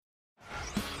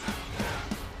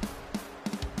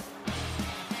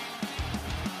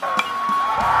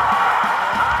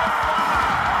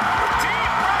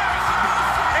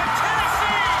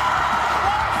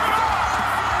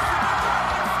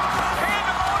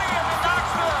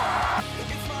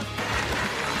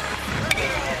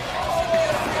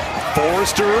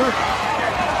Forrester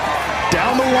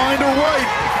down the line to right.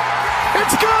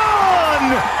 It's gone!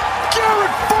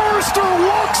 Garrett Forrester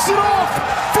walks it off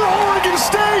for Oregon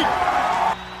State.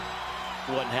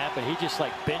 What happened? He just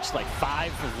benched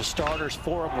 5 of the starters.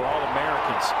 4 of them were all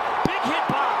Americans. Big hit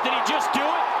pop. Did he just do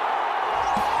it?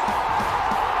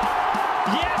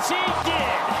 Yes, he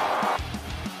did.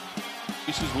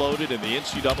 Bases loaded in the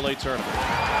NCAA tournament.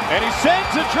 And he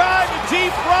sends a drive to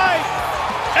deep right.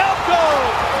 Elko,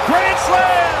 grand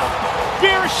slam.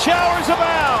 Beer showers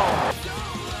abound.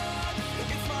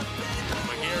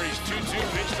 McGarry's 2-2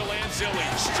 pitch to Lanzilli.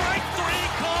 Strike 3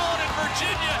 called, and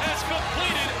Virginia has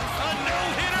completed a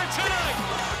no-hitter tonight.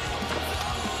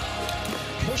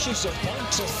 Pushes a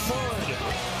bunt to third.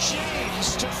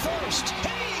 James to first.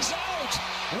 He's out.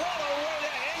 What a way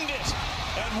to end it.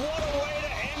 And what a way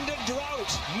to end a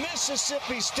drought.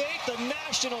 Mississippi State, the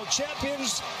national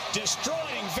champions,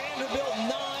 destroying Vanderbilt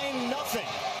 9-0.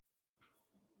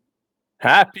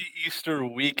 Happy Easter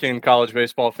weekend, college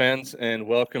baseball fans, and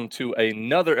welcome to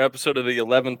another episode of the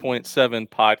 11.7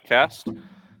 podcast,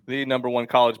 the number one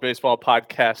college baseball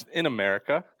podcast in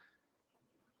America.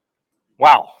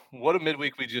 Wow, what a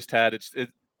midweek we just had.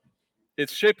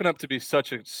 It's shaping up to be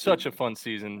such a fun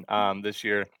season this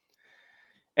year.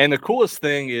 And the coolest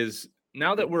thing is,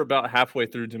 now that we're about halfway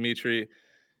through, Dimitri,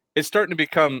 it's starting to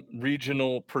become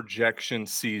regional projection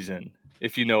season,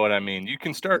 if you know what I mean. You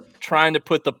can start trying to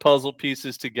put the puzzle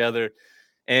pieces together.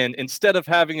 And instead of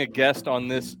having a guest on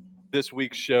this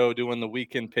week's show doing the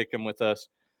weekend pick'em with us,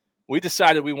 we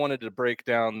decided we wanted to break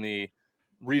down the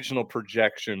regional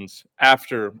projections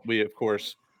after we, of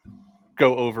course,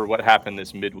 go over what happened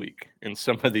this midweek and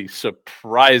some of the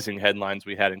surprising headlines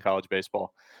we had in college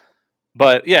baseball.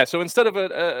 But yeah, so instead of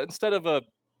an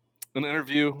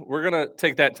interview, we're going to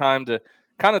take that time to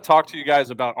kind of talk to you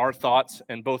guys about our thoughts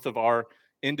and both of our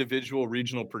individual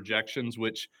regional projections,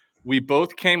 which we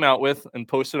both came out with and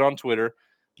posted on Twitter.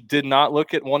 Did not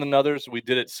look at one another's. We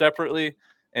did it separately,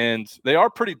 and they are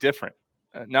pretty different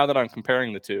now that I'm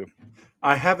comparing the two.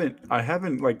 I haven't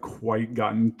quite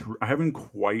gotten through. I haven't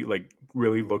quite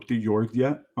really looked at yours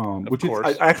yet. Which course.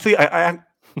 is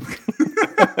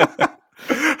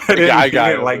I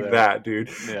didn't like that, dude.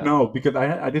 Yeah. No, because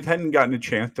I just hadn't gotten a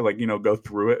chance to go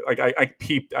through it. I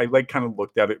peeped, I kind of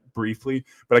looked at it briefly,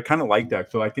 but I kind of like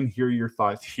that, so I can hear your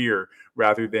thoughts here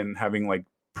rather than having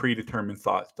predetermined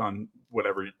thoughts on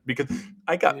whatever. Because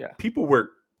people were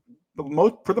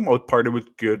for the most part it was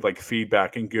good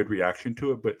feedback and good reaction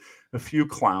to it, but a few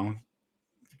clowns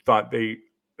thought they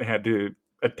had to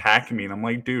attack me, and I'm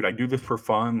like, dude, I do this for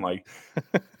fun.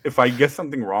 If I get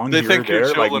something wrong they here or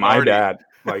there, my bad.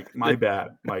 My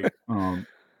bad.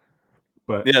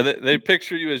 But yeah, they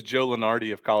picture you as Joe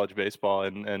Lunardi of college baseball,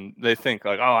 and they think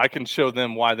oh, I can show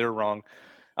them why they're wrong.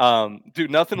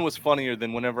 Dude, nothing was funnier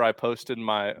than whenever I posted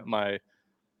my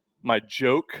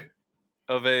joke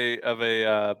of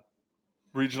a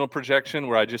regional projection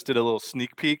where I just did a little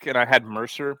sneak peek, and I had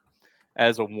Mercer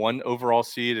as a 1 overall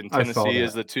seed and Tennessee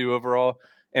as the 2 overall.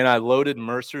 And I loaded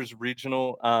Mercer's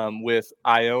regional with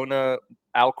Iona,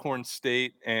 Alcorn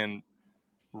State, and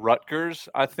Rutgers,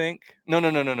 I think.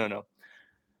 No.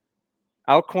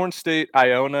 Alcorn State,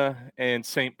 Iona, and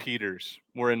St. Peter's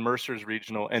were in Mercer's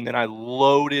regional. And then I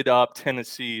loaded up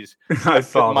Tennessee's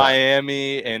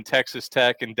Miami and Texas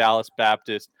Tech and Dallas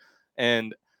Baptist.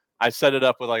 And I set it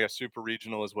up with a super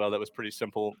regional as well. That was pretty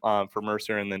simple for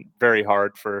Mercer, and then very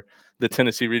hard for the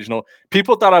Tennessee regional.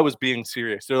 People thought I was being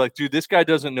serious. They're like, dude, this guy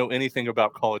doesn't know anything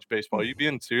about college baseball. Are you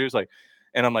being serious?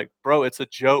 And I'm like, bro, it's a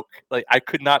joke. I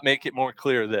could not make it more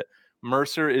clear that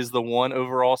Mercer is the 1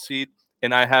 overall seed,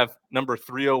 and I have number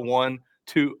 301,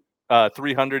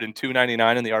 300, and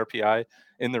 299 in the RPI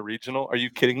in the regional. Are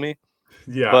you kidding me?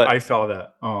 Yeah, I saw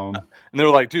that. And they were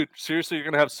like, dude, seriously, you're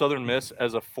going to have Southern Miss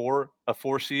as a 4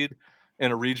 seed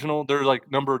in a regional? They're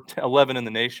number 11 in the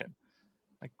nation.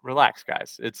 Relax,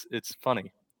 guys. It's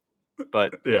funny.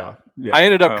 But yeah. I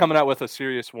ended up coming out with a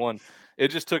serious one. It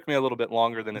just took me a little bit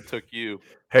longer than it took you.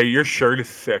 Hey, your shirt is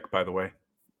sick, by the way.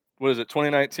 What is it,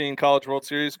 2019 College World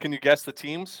Series? Can you guess the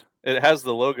teams? It has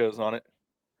the logos on it.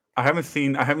 I haven't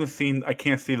seen. I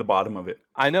can't see the bottom of it.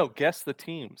 I know. Guess the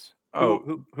teams.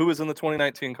 Who was in the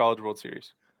 2019 College World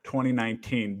Series?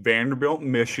 2019 Vanderbilt,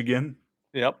 Michigan.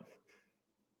 Yep.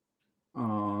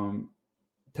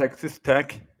 Texas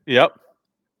Tech. Yep.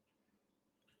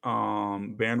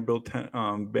 Vanderbilt,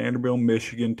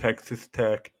 Michigan, Texas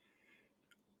Tech.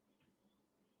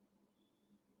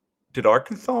 Did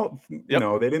Arkansas? Yep.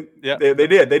 No, they didn't. Yep. They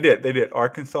did.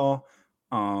 Arkansas.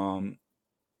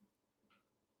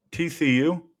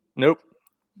 TCU. Nope.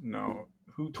 No.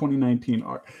 Who 2019?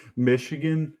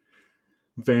 Michigan.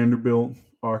 Vanderbilt,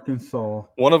 Arkansas.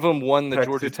 One of them won the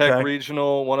Texas Georgia Tech, Tech.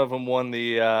 regional. One of them won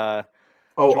the Auburn.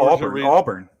 Georgia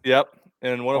Auburn. Yep,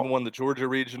 and one of them won the Georgia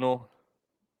regional.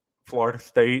 Florida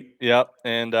State. Yep,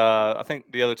 and I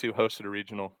think the other two hosted a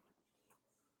regional.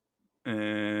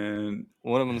 And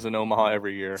one of them's in Omaha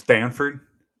every year. Stanford.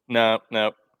 No.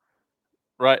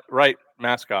 Right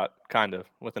mascot, kind of,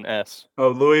 with an S. Oh,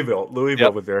 Louisville.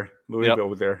 Yep. Was there. Louisville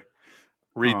was there.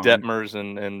 Reed Detmers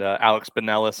and Alex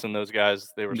Benellis and those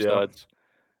guys, they were studs.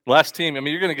 Last team, I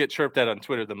mean, you're going to get chirped at on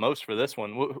Twitter the most for this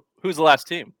one. Who's the last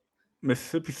team?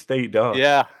 Mississippi State Ducks.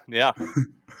 Yeah. Yeah,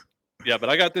 but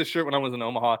I got this shirt when I was in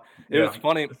Omaha. It was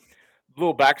funny.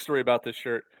 Little backstory about this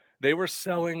shirt. They were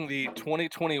selling the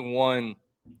 2021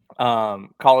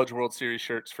 College World Series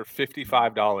shirts for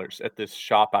 $55 at this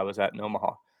shop I was at in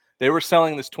Omaha. They were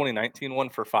selling this 2019 one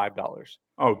for $5.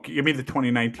 Oh, give me the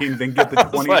 2019, then get the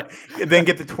 20, then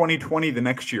get the 2020 the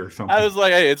next year or something. I was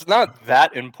like, hey, it's not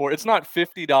that important. It's not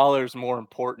 $50 more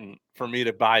important for me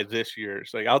to buy this year's.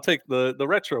 Like, I'll take the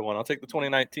retro one. I'll take the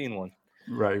 2019 one.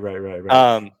 Right.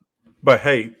 But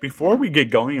hey, before we get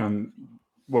going on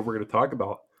what we're going to talk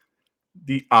about,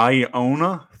 the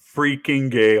Iona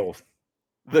freaking Gales.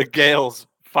 The Gales,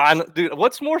 finally, dude.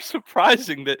 What's more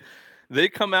surprising that they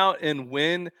come out and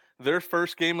win their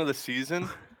first game of the season,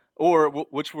 or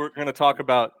which we're going to talk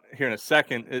about here in a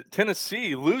second,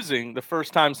 Tennessee losing the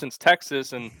first time since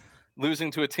Texas and losing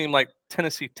to a team like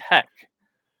Tennessee Tech.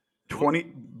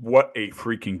 What a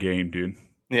freaking game, dude.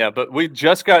 Yeah, but we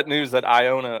just got news that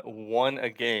Iona won a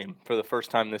game for the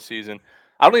first time this season.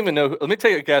 I don't even know. Let me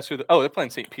take a guess who. They're playing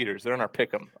St. Peter's. They're in our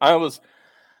pick'em. I was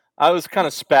kind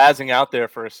of spazzing out there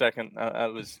for a second. I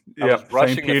was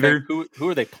rushing to think, who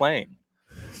are they playing?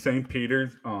 St.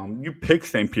 Peter's. You picked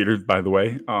St. Peter's, by the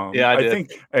way. I did.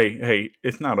 think. Hey,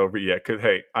 it's not over yet. Because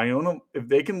hey, Iona, if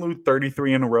they can lose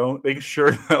 33 in a row, they'll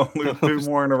lose 2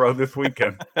 more in a row this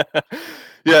weekend.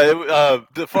 Yeah,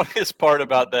 the funniest part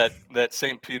about that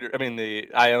St. Peter, the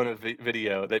Iona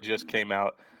video that just came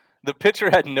out, the pitcher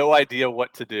had no idea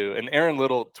what to do, and Aaron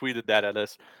Little tweeted that at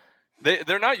us.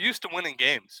 They're not used to winning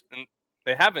games, and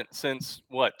they haven't since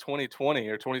 2020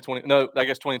 or 2020. No, I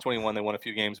guess 2021 they won a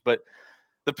few games, but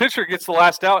the pitcher gets the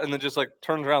last out and then just like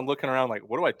turns around looking around like,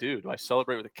 what do I do? Do I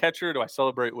celebrate with the catcher? Do I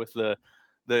celebrate with the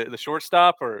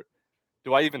shortstop, or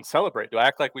do I even celebrate? Do I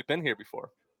act like we've been here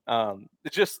before?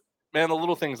 It's just, man, the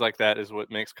little things like that is what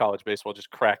makes college baseball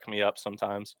just crack me up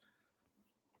sometimes.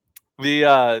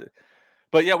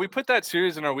 But yeah, we put that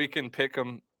series in our weekend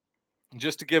pick'em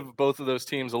just to give both of those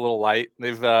teams a little light.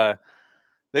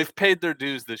 They've paid their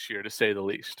dues this year, to say the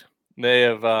least. They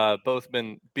have both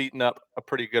been beaten up a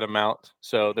pretty good amount.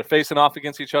 So they're facing off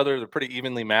against each other. They're pretty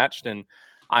evenly matched. And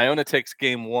Iona takes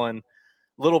game 1.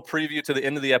 Little preview to the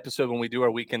end of the episode when we do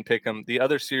our weekend pick'em. The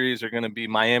other series are going to be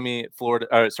Miami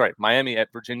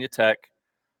at Virginia Tech,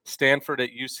 Stanford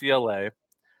at UCLA,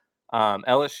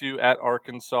 LSU at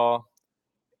Arkansas,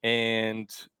 and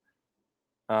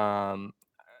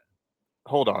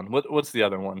hold on. What's the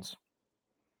other ones?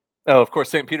 Oh, of course,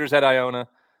 St. Peter's at Iona,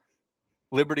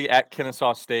 Liberty at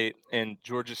Kennesaw State, and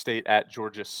Georgia State at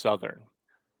Georgia Southern.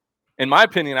 In my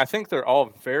opinion, I think they're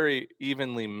all very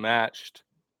evenly matched,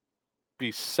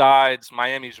 besides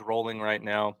Miami's rolling right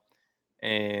now,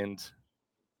 and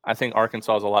I think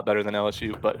Arkansas is a lot better than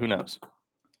LSU, but who knows?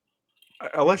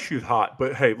 LSU's hot,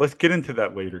 but hey, let's get into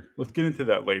that later.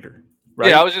 Right?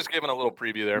 Yeah, I was just giving a little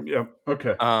preview there. Yeah.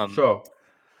 Okay.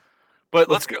 But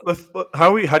let's go.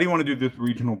 How do you want to do this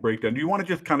regional breakdown? Do you want to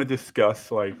just kind of discuss,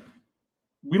 like,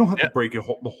 we don't have to break the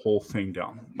whole thing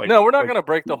down? No, we're not going to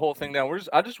break the whole thing down.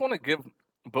 I just want to give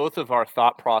both of our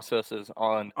thought processes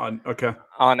on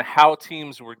how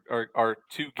teams are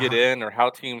to get in, or how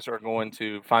teams are going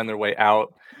to find their way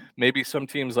out. Maybe some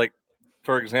teams, like,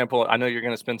 for example, I know you're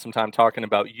going to spend some time talking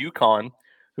about UConn,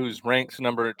 who's ranked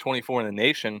number 24 in the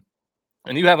nation,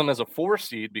 and you have them as a 4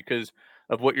 seed because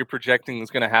of what you're projecting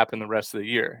is going to happen the rest of the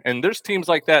year. And there's teams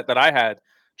like that I had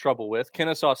trouble with.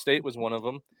 Kennesaw State was one of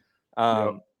them.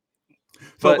 So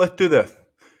let's do this.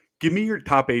 Give me your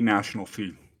top 8 national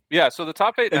seed. Yeah, so the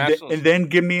top 8 national and then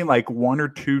give me like 1 or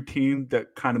 2 teams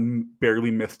that kind of barely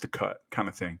missed the cut, kind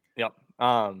of thing. Yep.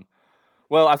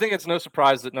 Well, I think it's no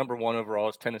surprise that number 1 overall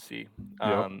is Tennessee.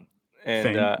 I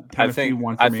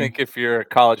think if you're a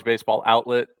college baseball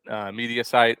outlet media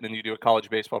site, then you do a college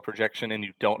baseball projection and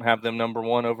you don't have them number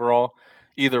 1 overall,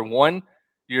 either 1,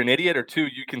 you're an idiot, or 2,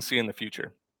 you can see in the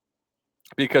future.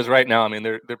 Because right now,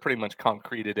 they're pretty much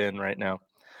concreted in right now.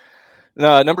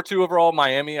 Number 2 overall,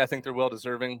 Miami. I think they're well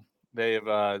deserving. They've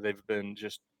been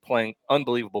just playing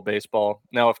unbelievable baseball.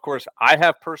 Now, of course, I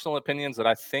have personal opinions that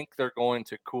I think they're going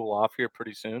to cool off here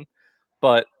pretty soon,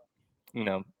 but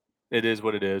it is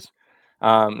what it is.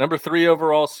 Number 3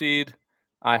 overall seed,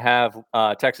 I have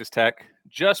Texas Tech,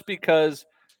 just because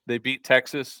they beat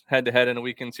Texas head-to-head in a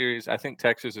weekend series. I think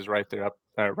Texas is right up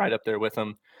there with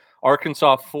them.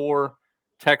 Arkansas 4,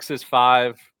 Texas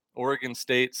 5, Oregon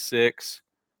State 6,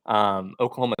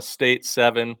 Oklahoma State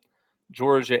 7,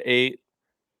 Georgia 8.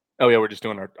 Oh yeah, we're just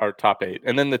doing our top 8,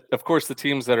 and then of course the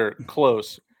teams that are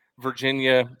close: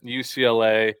 Virginia,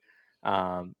 UCLA,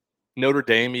 Notre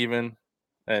Dame, even,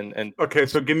 and Okay,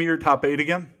 so give me your top 8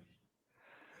 again.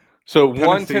 So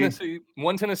one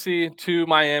Tennessee, 2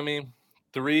 Miami,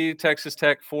 3 Texas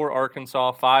Tech, 4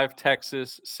 Arkansas, 5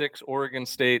 Texas, 6 Oregon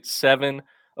State, 7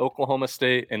 Oklahoma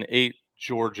State, and 8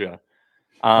 Georgia.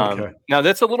 Okay. Now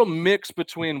that's a little mix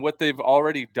between what they've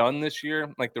already done this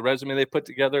year, like the resume they put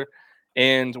together,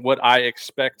 and what I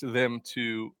expect them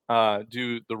to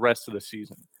do the rest of the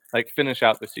season, like finish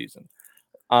out the season.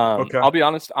 Okay. I'll be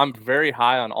honest, I'm very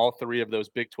high on all 3 of those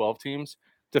Big 12 teams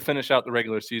to finish out the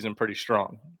regular season pretty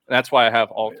strong. That's why I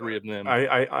have all 3 of them.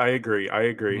 I agree.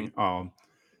 Mm-hmm.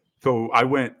 So I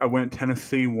went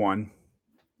Tennessee 1.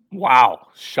 Wow,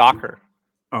 shocker.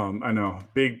 I know,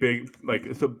 big, like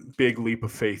it's a big leap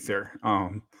of faith there.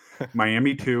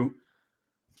 Miami 2,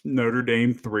 Notre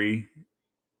Dame 3.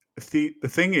 See, the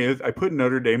thing is, I put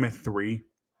Notre Dame at 3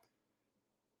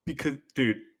 because,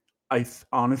 dude, I think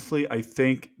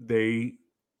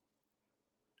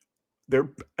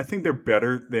they're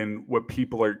better than what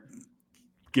people are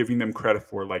giving them credit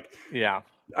for. Like, yeah,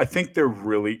 I think they're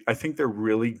really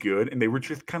good, and they were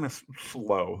just kind of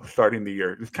slow starting the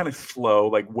year. Just kind of slow,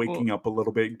 like waking up a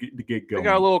little bit to get going. They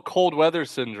got a little cold weather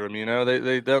syndrome,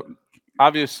 They don't,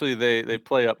 obviously they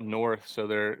play up north,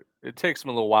 so it takes them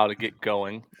a little while to get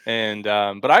going. And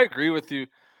but I agree with you.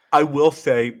 I will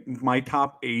say my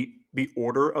top 8, the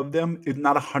order of them is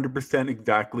not 100%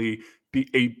 exactly the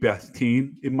 8 best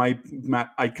team. It might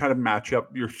I kind of match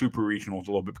up your super regionals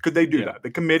a little bit because they do that.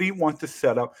 The committee wants to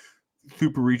set up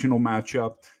super regional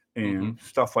matchup and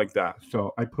stuff like that.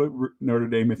 So I put Notre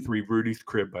Dame at 3. Rudy's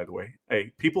crib, by the way.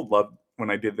 Hey, people love when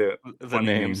I did the funny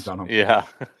names on them. Yeah.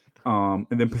 And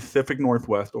then Pacific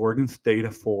Northwest, Oregon State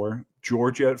at 4,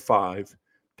 Georgia at 5,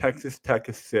 Texas Tech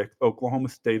at 6, Oklahoma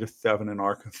State at 7, and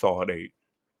Arkansas at 8.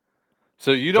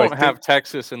 So you don't have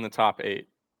Texas in the top 8.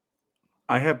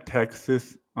 I have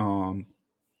Texas at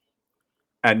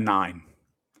 9,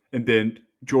 and then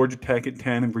Georgia Tech at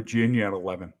 10, and Virginia at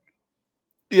 11.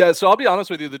 Yeah, so I'll be honest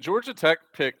with you. The Georgia Tech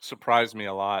pick surprised me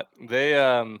a lot. They,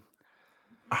 I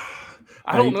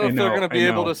don't know if they're going to be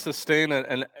able to sustain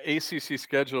an ACC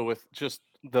schedule with just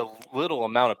the little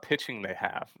amount of pitching they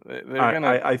have.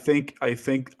 I think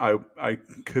I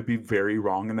could be very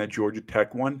wrong in that Georgia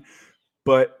Tech one,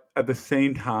 but at the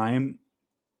same time,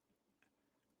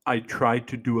 I tried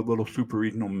to do a little super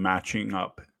regional matching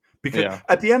up because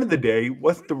at the end of the day,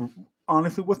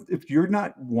 if you're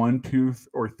not 1, 2,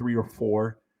 or 3 or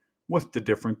 4, what's the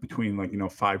difference between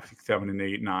 5, 6, 7, and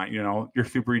 8, 9? Your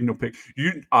super regional pick.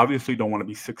 You obviously don't want to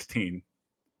be 16.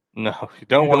 No, you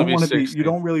don't want to be 16. You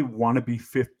don't really want to be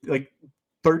 15. Like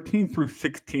 13 through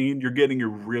 16, you're getting a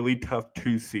really tough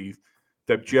 2 seeds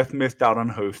that just missed out on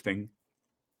hosting.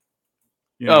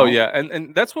 Oh yeah,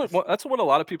 and that's what a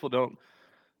lot of people don't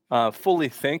fully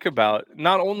think about.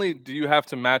 Not only do you have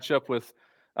to match up with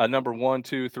a number 1,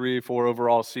 2, 3, 4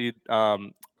 overall seed,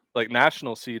 like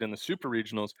national seed in the super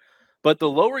regionals, but the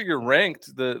lower you're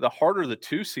ranked, the harder the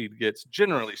 2 seed gets,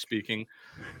 generally speaking.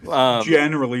 Which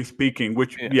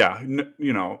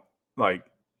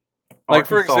like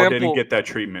for example, didn't get that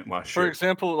treatment last year. For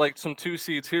example, like some 2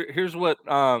 seeds. Here's what.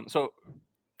 So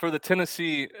for the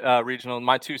Tennessee regional,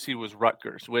 my 2 seed was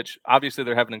Rutgers, which obviously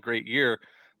they're having a great year,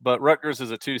 but Rutgers as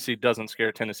a 2 seed doesn't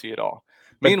scare Tennessee at all.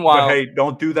 Meanwhile, but hey,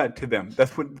 don't do that to them.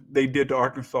 That's what they did to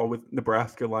Arkansas with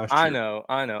Nebraska last year. I know.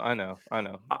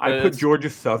 I put Georgia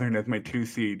Southern as my 2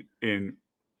 seed in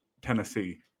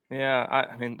Tennessee. Yeah,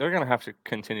 I mean, they're going to have to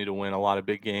continue to win a lot of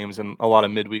big games and a lot of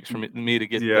midweeks for me to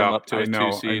get them up to a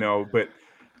 2 seed. I know, but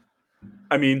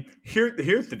I mean,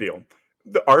 here's the deal: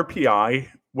 the RPI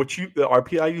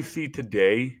you see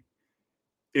today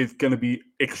is going to be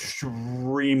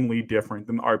extremely different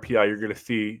than the RPI you're going to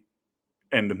see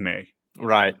end of May.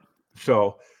 Right.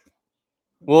 So,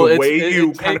 the way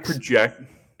you kind of project,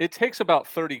 it takes about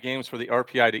 30 games for the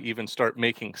RPI to even start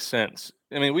making sense.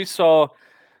 I mean, we saw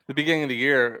the beginning of the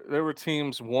year, there were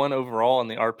teams 1 overall in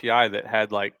the RPI that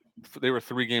had they were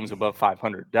 3 games above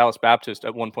 500. Dallas Baptist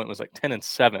at one point was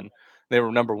 10-7. They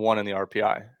were number 1 in the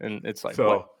RPI, and it's like,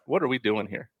 what are we doing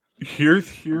here? Here's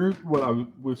what I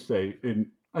would say, and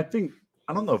I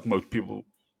don't know if most people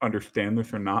understand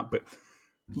this or not, but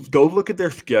go look at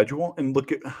their schedule and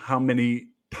look at how many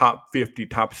top 50,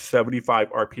 top 75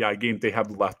 RPI games they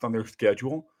have left on their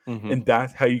schedule. And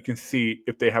that's how you can see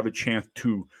if they have a chance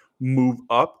to move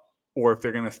up or if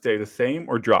they're going to stay the same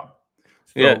or drop.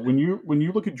 So when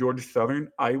you look at Georgia Southern,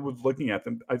 I was looking at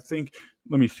them. I think,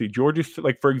 let me see, Georgia,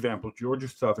 like for example, Georgia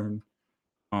Southern,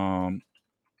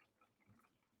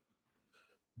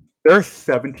 they're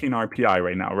 17 RPI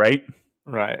right now, right?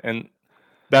 Right, and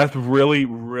that's really,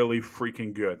 really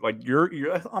freaking good. Like you're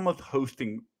that's almost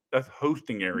hosting. That's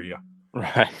hosting area.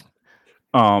 Right.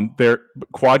 Their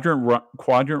quadrant one.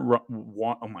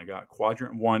 Oh my God,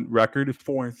 quadrant one record is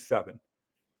 4-7,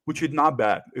 which is not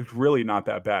bad. It's really not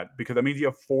that bad because that means you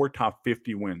have 4 top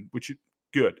 50 wins, which is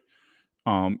good.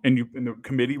 And the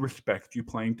committee respects you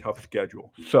playing tough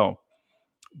schedule. So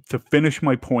to finish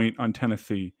my point on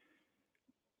Tennessee,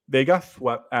 they got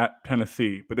swept at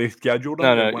Tennessee, but they scheduled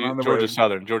them. No, they went on the Georgia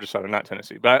road. Southern, not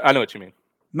Tennessee. But I know what you mean.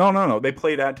 No. They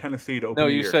played at Tennessee to open No,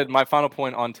 the you year. said my final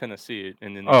point on Tennessee,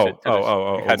 and then you said Tennessee.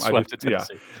 You had swept at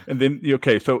Tennessee. Yeah. And then,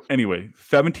 okay, so anyway,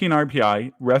 17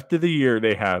 RPI. Rest of the year,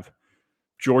 they have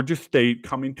Georgia State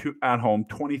coming to at home,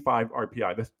 25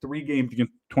 RPI. That's 3 games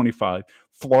against 25.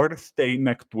 Florida State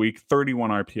next week, 31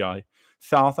 RPI.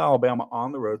 South Alabama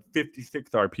on the road,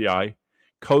 56 RPI.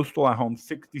 Coastal at home,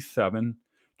 67.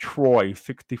 Troy,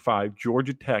 65.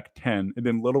 Georgia Tech, 10. And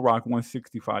then Little Rock,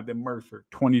 165. Then Mercer,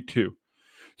 22.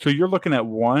 So you're looking at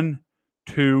 1,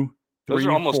 2, 3, Those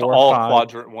are almost 4, all 5,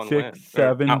 quadrant one 6, wins.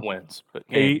 7, Not wins, but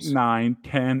 8, games. 9,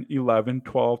 10, 11,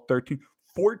 12, 13,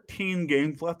 14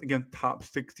 games left against top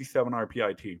 67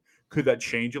 RPI team. Could that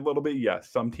change a little bit? Yes.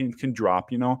 Some teams can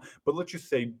drop, but let's just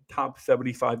say top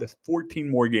 75. That's 14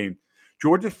 more games.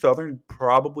 Georgia Southern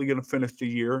probably going to finish the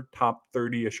year top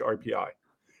 30-ish RPI.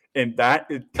 And that's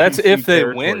if they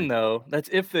territory. win, though. That's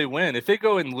if they win. If they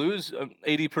go and lose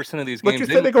 80% of these games, let's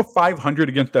just say they go 500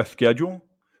 against that schedule.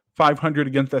 500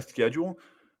 against that schedule.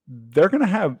 They're going to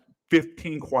have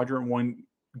 15 quadrant one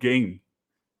games.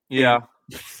 Yeah,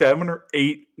 7 or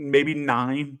 8, maybe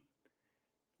 9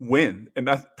 win, and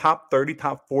that's top 30,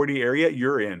 top 40 area.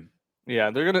 You're in.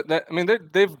 Yeah, they're gonna.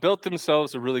 They've built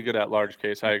themselves a really good at-large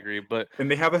case. I agree,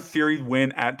 and they have a series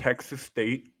win at Texas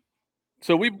State.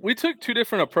 So we took 2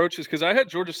 different approaches because I had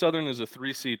Georgia Southern as a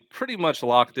 3 seed pretty much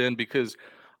locked in because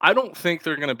I don't think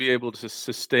they're going to be able to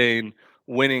sustain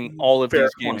winning all of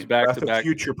these games back to back. That's a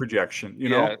future projection,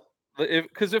 know.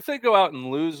 Because if they go out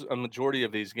and lose a majority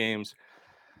of these games,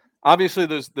 obviously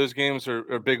those games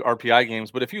are big RPI games.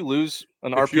 But if you lose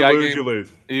an RPI game,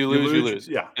 you lose.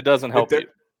 Yeah, it doesn't help you.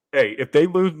 Hey, if they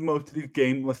lose most of these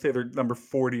games, let's say they're number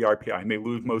 40 RPI, and they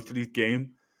lose most of these games,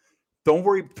 don't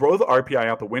worry. Throw the RPI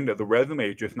out the window. The resume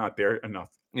is just not there enough.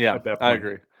 Yeah, at that point. I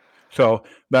agree. So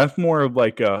that's more of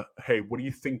like hey, what do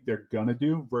you think they're gonna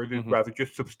do versus rather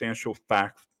just substantial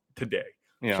facts today.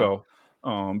 Yeah. So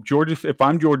if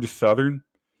I'm Georgia Southern,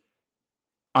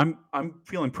 I'm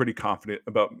feeling pretty confident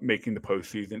about making the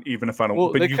postseason, even if I don't.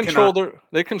 Well, but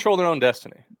they control their own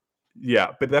destiny.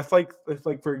 Yeah, but that's like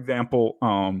for example,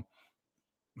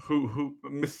 who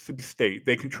Mississippi State,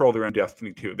 they control their own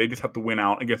destiny too. They just have to win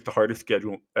out against the hardest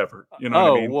schedule ever. You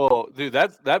know what I mean? Well, dude,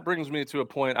 that brings me to a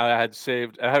point I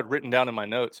had written down in my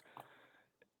notes.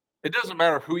 It doesn't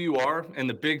matter who you are in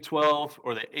the Big 12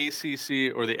 or the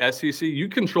ACC or the SEC, you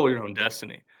control your own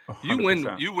destiny.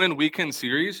 100%. You win weekend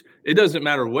series. It doesn't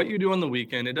matter what you do on the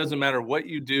weekend. It doesn't matter what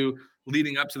you do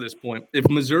leading up to this point. If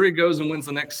Missouri goes and wins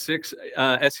the next 6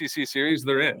 SEC series,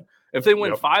 they're in. If they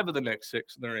win 5 of the next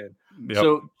 6, they're in.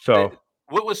 Yep. So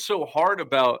what was so hard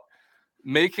about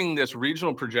making this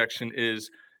regional projection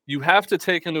is you have to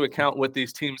take into account what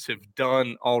these teams have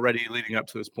done already leading up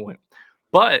to this point.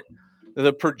 But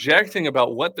the projecting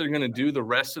about what they're going to do the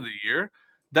rest of the year,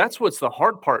 that's what's the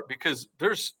hard part because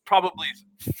there's probably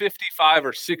 55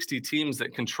 or 60 teams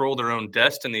that control their own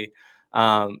destiny.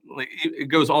 It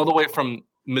goes all the way from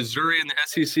Missouri in the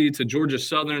SEC to Georgia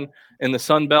Southern in the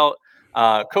Sun Belt.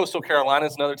 Coastal Carolina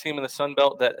is another team in the Sun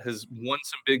Belt that has won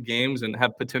some big games and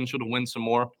have potential to win some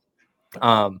more.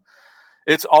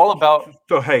 It's all about.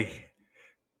 So hey,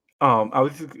 I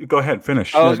was just, go ahead,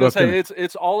 finish. I was going to say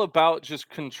it's all about just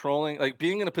controlling, like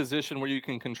being in a position where you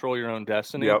can control your own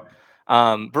destiny. Yep.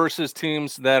 Versus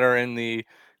teams that are in the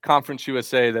Conference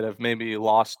USA that have maybe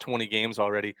lost 20 games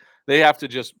already. They have to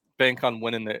just bank on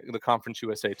winning the Conference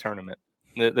USA tournament.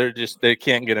 They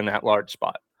can't get in that large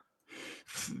spot.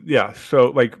 Yeah. So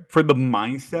like for the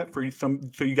mindset for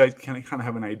so you guys kind of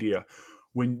have an idea.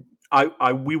 When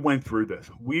we went through this,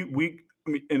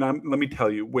 let me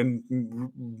tell you,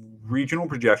 when regional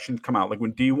projections come out, like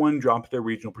when D1 drops their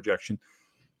regional projection,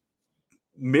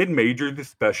 mid-majors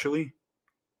especially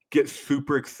get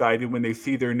super excited when they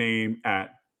see their name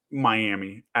at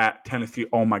Miami at Tennessee.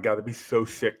 Oh my God, it'd be so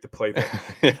sick to play that.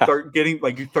 Yeah.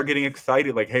 You start getting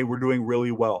excited, like, hey, we're doing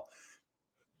really well.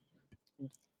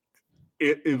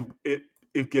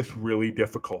 It gets really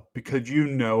difficult because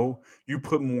you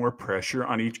put more pressure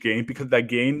on each game because that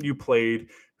game you played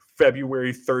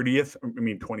February 30th, I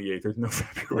mean 28th, there's no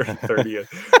February 30th,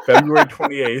 February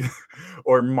 28th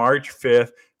or March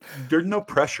 5th, there's no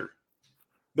pressure.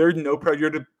 There's no pressure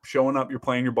to showing up. You're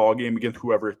playing your ball game against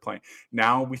whoever is playing.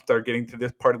 Now we start getting to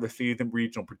this part of the season,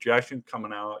 regional projections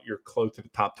coming out. You're close to the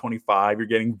top 25. You're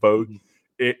getting votes.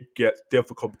 It gets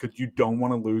difficult because you don't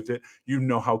want to lose it. You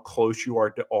know how close you are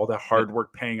to all that hard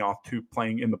work paying off to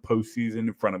playing in the postseason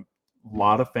in front of a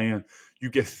lot of fans. You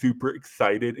get super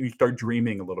excited and you start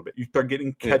dreaming a little bit. You start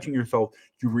catching yourself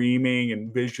dreaming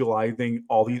and visualizing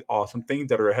all these awesome things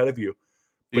that are ahead of you.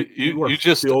 But you are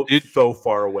still so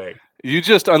far away. You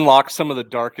just unlocked some of the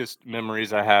darkest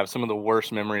memories I have, some of the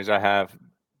worst memories I have,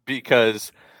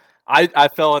 because I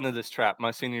fell into this trap my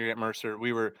senior year at Mercer.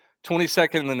 We were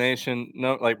 22nd in the nation,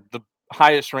 like the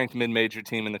highest ranked mid-major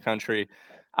team in the country,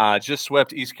 just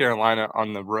swept East Carolina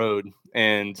on the road.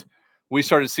 And we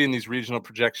started seeing these regional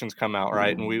projections come out,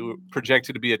 right? And we were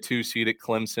projected to be a 2 seed at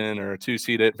Clemson or a 2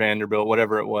 seed at Vanderbilt,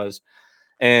 whatever it was.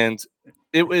 And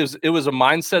it was a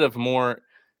mindset of more,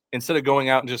 instead of going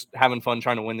out and just having fun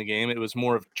trying to win the game, it was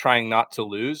more of trying not to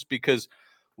lose, because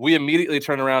we immediately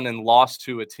turned around and lost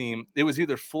to a team. It was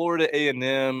either Florida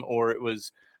A&M or it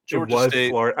was Georgia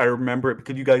State. Florida. I remember it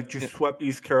because you guys just swept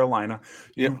East Carolina.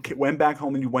 You went back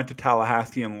home and you went to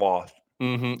Tallahassee and lost.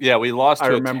 Mm-hmm. Yeah, we lost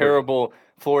to a terrible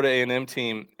Florida A&M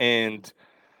team, and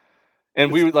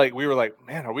we were like,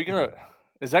 man,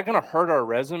 is that gonna hurt our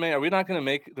resume? Are we not gonna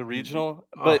make the regional?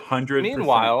 But 100%.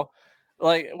 Meanwhile,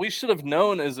 like, we should have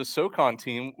known as a SoCon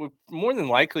team, we more than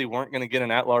likely weren't going to get an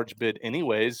at-large bid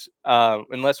anyways,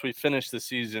 unless we finished the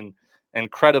season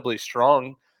incredibly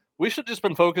strong. We should just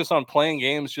been focused on playing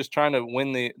games, just trying to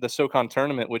win the SoCon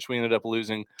tournament, which we ended up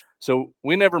losing. So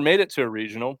we never made it to a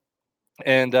regional.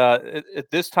 And at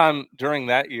this time during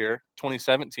that year,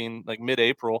 2017, like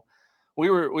mid-April, we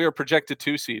were projected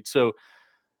 2 seeds. So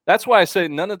that's why I say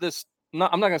I'm not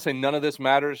going to say none of this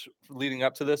matters leading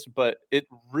up to this, but it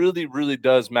really, really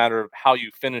does matter how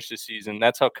you finish the season.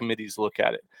 That's how committees look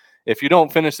at it. If you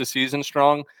don't finish the season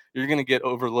strong, you're going to get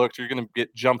overlooked. You're going to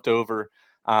get jumped over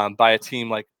by a team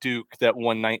like Duke that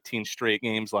won 19 straight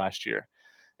games last year.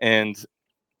 And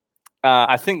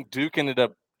I think Duke ended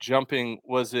up jumping,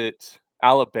 was it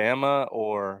Alabama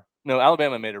or – no,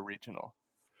 Alabama made a regional.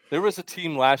 There was a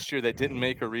team last year that didn't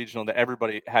make a regional that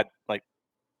everybody had like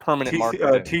permanent marker.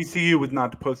 TCU was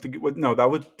not supposed to get. No, that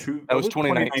was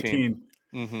 2019.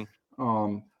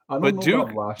 Mm-hmm. But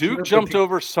Duke jumped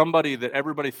over somebody that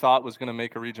everybody thought was going to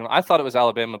make a regional. I thought it was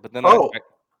Alabama, but then oh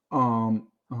man.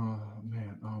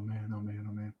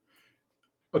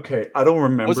 Okay, I don't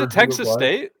remember. Was it Texas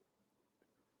State?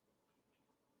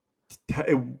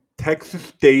 Texas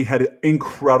State had an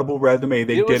incredible resume.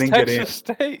 They didn't get in. Texas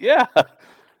State, yeah.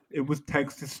 It was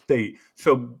Texas State.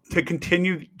 So to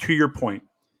continue to your point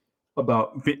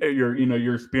about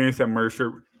your experience at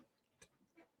Mercer,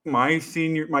 my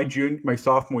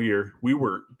sophomore year, we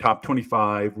were top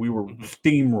 25. We were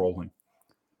steamrolling.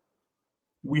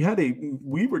 We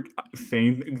were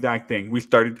same exact thing. We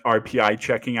started RPI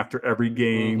checking after every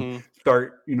game,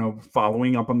 start,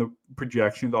 following up on the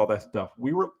projections, all that stuff.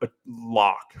 We were a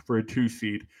lock for a 2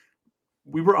 seed.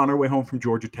 We were on our way home from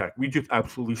Georgia Tech. We just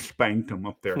absolutely spanked them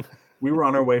up there. We were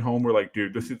on our way home. We're like,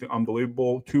 dude, this is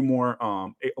unbelievable. 2 more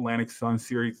Atlantic Sun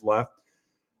series left.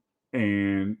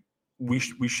 And we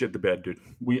shit the bed, dude.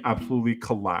 We absolutely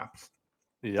collapsed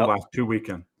the last 2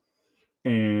 weekends.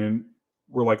 And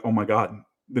we're like, oh my God.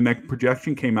 The next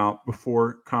projection came out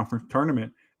before conference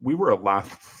tournament. We were a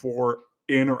last 4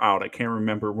 in or out. I can't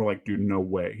remember. We're like, dude, no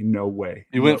way.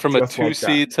 You went from a 2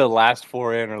 seed to last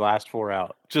 4 in or last 4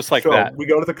 out, just like that. We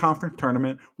go to the conference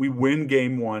tournament. We win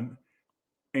game 1.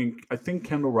 And I think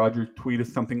Kendall Rogers tweeted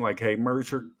something like, hey,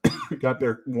 Mercer got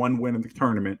their 1 win in the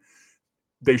tournament.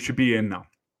 They should be in now.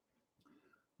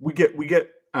 We get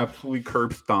absolutely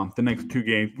curb stomped the next 2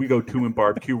 games. We go 2 in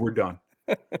barbecue. We're done.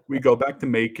 We go back to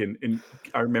Macon, and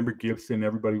I remember Gibson.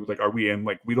 Everybody was like, "Are we in?"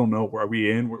 Like, we don't know. Are we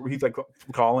in? He's like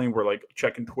calling. We're like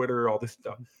checking Twitter, all this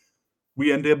stuff.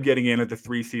 We ended up getting in at the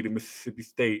 3 seed in Mississippi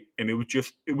State, and it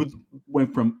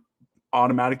went from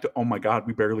automatic to, oh my God,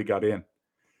 we barely got in.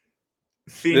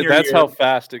 That's how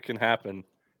fast it can happen.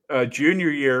 Junior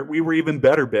year, we were even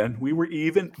better, Ben. We were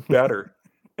even better,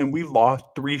 and we lost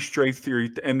 3 straight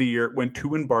series to end the year. Went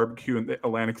 2 in barbecue in the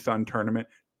Atlantic Sun tournament.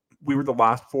 we were the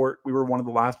last four. We were one of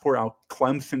the last four out.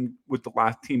 Clemson was the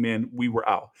last team in. We were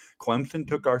out. Clemson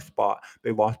took our spot.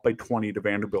 They lost by 20 to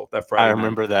Vanderbilt that Friday. I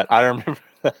remember that. I remember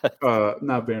that.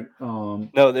 Not Van.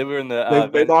 No, they were in the.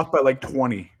 They lost by like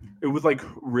 20. It was like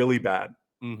really bad.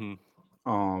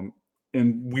 Mm-hmm.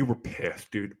 And we were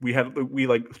pissed, dude. We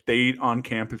like stayed on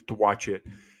campus to watch it,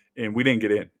 and we didn't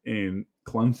get in. And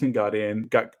Clemson got in,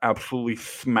 got absolutely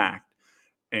smacked.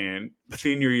 And the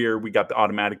senior year, we got the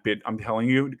automatic bid. I'm telling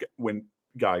you,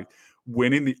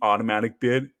 winning the automatic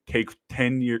bid takes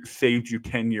 10 years, saves you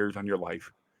 10 years on your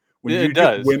life. When you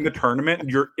just win the tournament,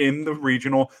 you're in the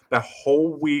regional that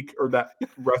whole week or that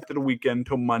rest of the weekend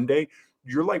until Monday.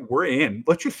 You're like, we're in.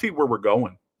 Let's just see where we're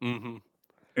going. Mm-hmm.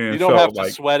 And you don't have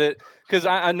to sweat it because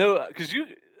I know because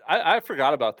I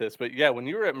forgot about this, but yeah, when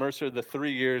you were at Mercer the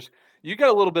 3 years, you got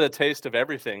a little bit of taste of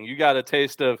everything. You got a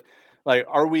taste of like,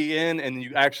 are we in? And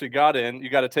you actually got in. You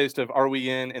got a taste of, are we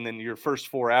in? And then your first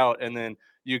four out, and then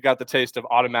you got the taste of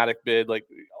automatic bid. Like,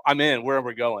 I'm in. Where are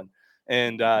we going?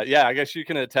 And yeah, I guess you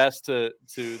can attest to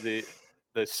the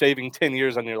saving 10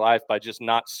 years on your life by just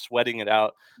not sweating it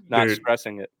out, not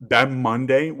stressing it. That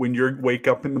Monday when you wake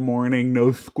up in the morning,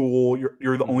 no school,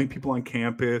 you're the only people on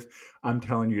campus. I'm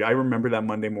telling you, I remember that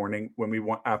Monday morning when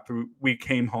after we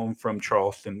came home from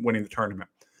Charleston winning the tournament.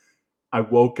 I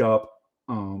woke up.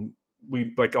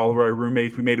 We, like all of our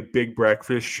roommates, we made a big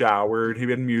breakfast, showered. He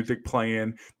had music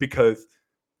playing because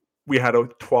we had a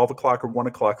 12 o'clock or 1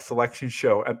 o'clock selection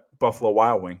show at Buffalo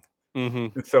Wild Wing.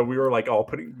 Mm-hmm. And so we were like all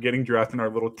getting dressed in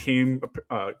our little team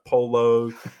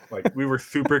polos. Like we were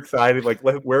super excited. Like,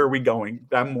 where are we going?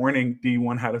 That morning,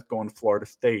 D1 had us going to Florida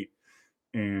State.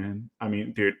 And I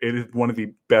mean, dude, it is one of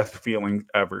the best feelings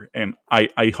ever. And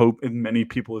I hope as many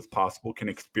people as possible can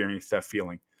experience that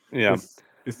feeling. Yeah.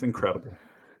 It's incredible.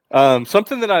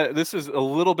 Something that this is a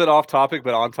little bit off topic,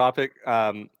 but on topic.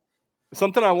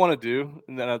 Something I want to do,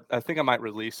 and that I think I might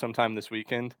release sometime this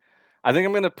weekend. I think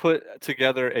I'm going to put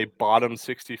together a bottom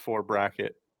 64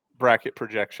 bracket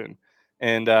projection,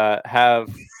 and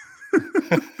have.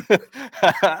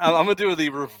 I'm going to do the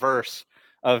reverse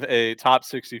of a top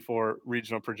 64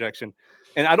 regional projection,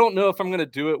 and I don't know if I'm going to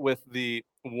do it with the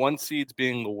 1 seeds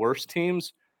being the worst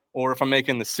teams, or if I'm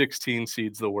making the 16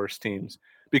 seeds the worst teams.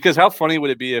 Because how funny would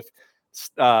it be if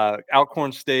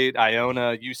Alcorn State,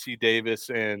 Iona, UC Davis,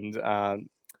 and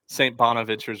St.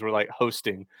 Bonaventures were like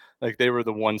hosting, like they were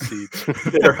the 1 seeds.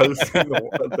 They're hosting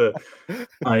the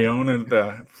Iona,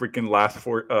 the freaking last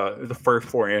four, the first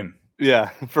 4 in.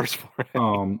 Yeah, first 4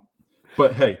 in.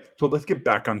 But hey, so let's get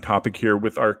back on topic here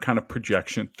with our kind of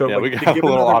projection. So yeah, we got a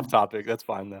little off topic. That's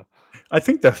fine though. I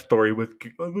think that story was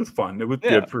fun. It was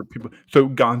good for people. So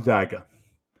Gonzaga.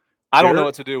 I don't know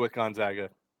what to do with Gonzaga.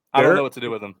 I don't know what to do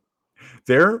with them.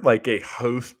 They're like a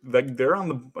host. Like they're on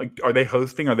the like. Are they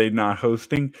hosting? Are they not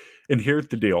hosting? And here's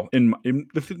the deal.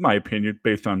 This is my opinion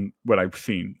based on what I've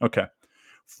seen. Okay,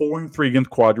 4-3 against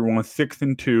Quadrant 1,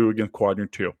 6-2 against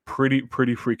Quadrant 2. Pretty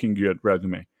freaking good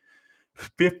resume.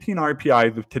 15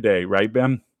 RPIs of today, right,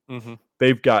 Ben? Mm-hmm.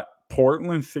 They've got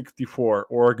Portland 64,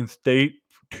 Oregon State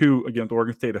 2 against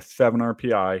Oregon State, a 7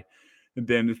 RPI. And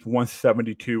then it's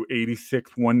 172,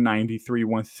 86, 193,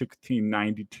 116,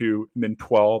 92, and then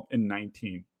 12 and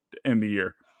 19 to end the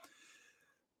year.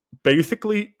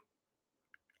 Basically,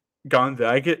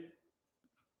 Gonzaga,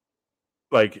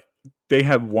 like, they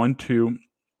have 1, 2,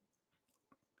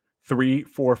 3,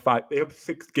 4, 5. They have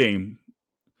 6 games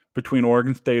between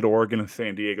Oregon State, Oregon, and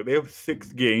San Diego. They have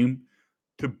 6 games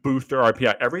to boost their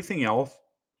RPI. Everything else,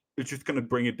 it's just going to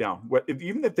bring it down.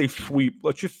 Even if they sweep,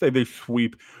 let's just say they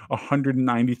sweep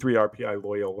 193 RPI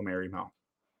Loyola Marymount,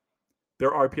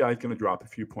 their RPI is going to drop a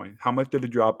few points. How much did it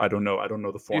drop? I don't know. I don't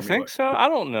know the formula. You think so? I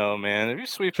don't know, man. If you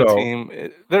sweep a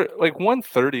team, they're like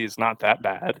 130 is not that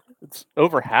bad. It's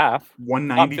over half.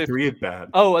 193 is bad.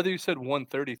 Oh, I thought you said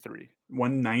 133.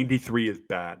 193 is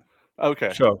bad.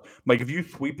 Okay. So, like, if you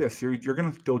sweep that series, you're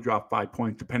going to still drop 5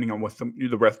 points, depending on what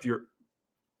the rest of your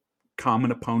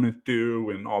common opponents do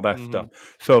and all that stuff.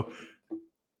 So,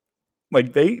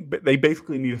 like, they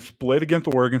basically need to split against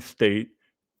Oregon State,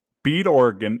 beat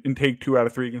Oregon, and take 2 out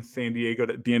of 3 against San Diego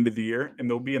at the end of the year, and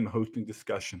they'll be in the hosting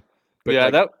discussion. But yeah,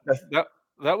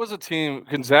 that was a team.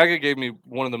 Gonzaga gave me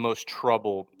one of the most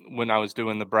trouble when I was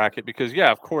doing the bracket because,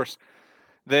 yeah, of course,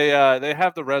 they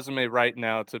have the resume right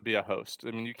now to be a host.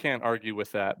 I mean, you can't argue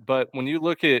with that. But when you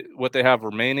look at what they have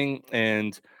remaining,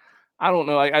 and I don't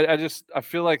know, I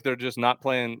feel like they're just not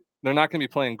playing. They're not going to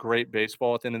be playing great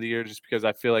baseball at the end of the year just because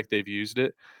I feel like they've used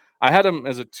it. I had them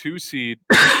as a 2 seed,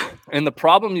 and the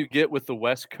problem you get with the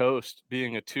West Coast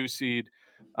being a 2 seed,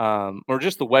 or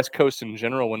just the West Coast in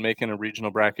general when making a regional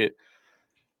bracket,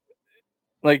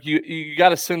 like you got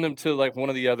to send them to like one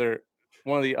of the other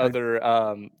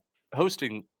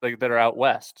hosting like that are out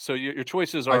west. So your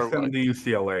choices I are. send them to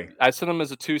UCLA. I sent them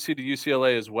as a 2 seed to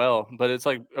UCLA as well, but it's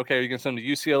like, okay, are you gonna send them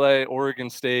to UCLA, Oregon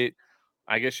State?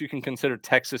 I guess you can consider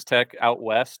Texas Tech out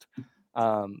west.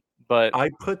 But I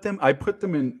put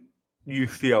them in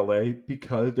UCLA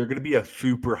because they're going to be a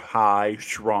super high,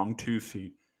 strong 2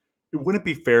 seed. It wouldn't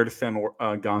be fair to send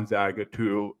Gonzaga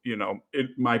to, it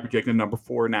might be taking number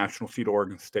 4 national seed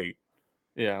Oregon State.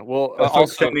 yeah, well, That's also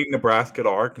like sending Nebraska to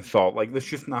Arkansas. Like, that's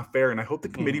just not fair. And I hope the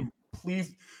committee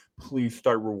please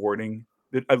start rewarding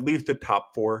at least the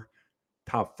top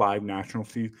 5 national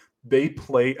seeds. They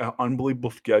play an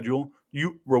unbelievable schedule.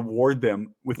 You reward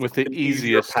them with the an easiest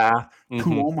easier path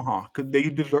to Omaha because they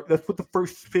deserve. That's what the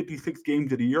first 56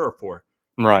 games of the year are for.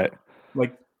 Right.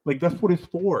 Like that's what it's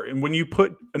for. And when you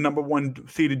put a number 1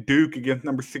 seeded Duke against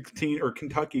number 16 or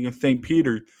Kentucky against St.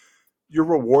 Peter's, you're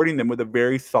rewarding them with a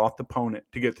very soft opponent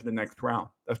to get to the next round.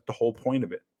 That's the whole point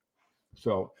of it.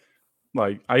 So,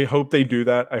 like, I hope they do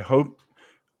that. I hope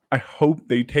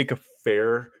they take a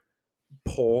fair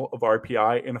poll of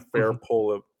RPI and a fair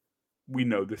poll of, we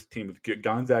know this team is good.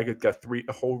 Gonzaga's got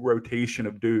a whole rotation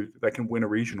of dudes that can win a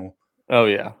regional. Oh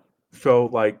yeah. So,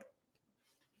 like,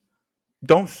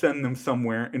 don't send them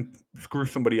somewhere and screw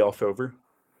somebody else over.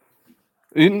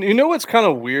 You know what's kind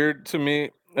of weird to me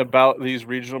about these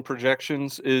regional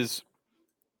projections is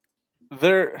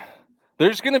there's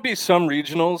going to be some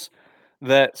regionals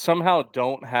that somehow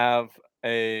don't have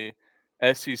a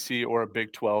SEC or a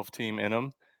Big 12 team in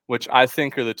them, which I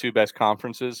think are the 2 best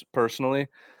conferences personally.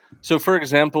 So, for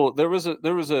example, there was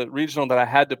a regional that I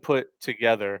had to put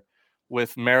together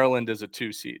with Maryland as a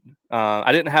 2 seed.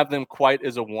 I didn't have them quite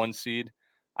as a 1 seed.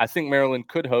 I think Maryland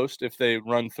could host if they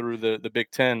run through the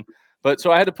Big 10. But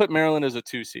so I had to put Maryland as a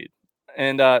 2 seed.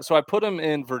 And so I put them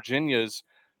in Virginia's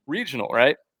regional,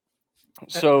 right?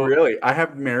 So really, I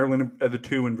have Maryland as a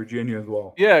 2 in Virginia as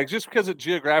well. Yeah, just because it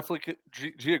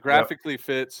geographically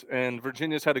fits, and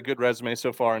Virginia's had a good resume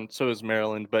so far, and so has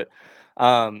Maryland. But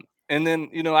and then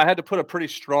I had to put a pretty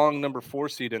strong number 4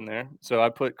 seed in there, so I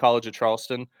put College of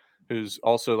Charleston, who's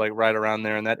also like right around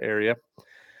there in that area.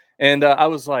 And I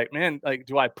was like, man, like,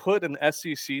 do I put an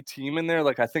SEC team in there?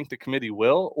 Like, I think the committee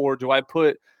will, or do I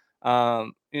put a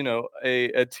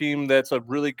team that's a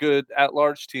really good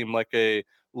at-large team, like a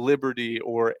Liberty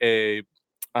or a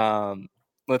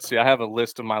let's see, I have a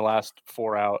list of my last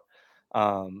 4 out.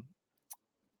 A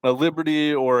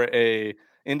Liberty or a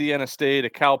Indiana State, a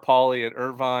Cal Poly, an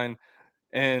Irvine,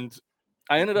 and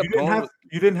I ended up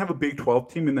You didn't have a Big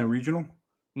 12 team in that regional?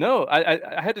 No,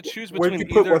 I had to choose between. Where'd you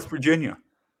put West Virginia?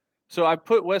 So I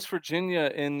put West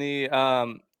Virginia in the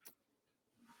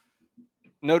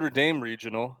Notre Dame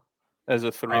regional as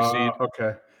a 3 seed.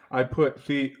 Okay. I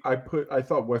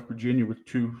thought West Virginia was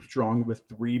too strong with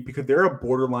 3 because they're a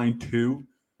borderline 2.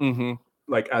 Mm-hmm.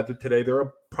 Like, as of today,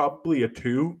 they're probably a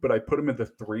 2, but I put them at the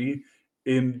 3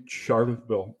 in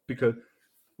Charlottesville because,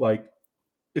 like,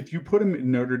 if you put them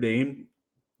in Notre Dame,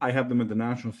 I have them at the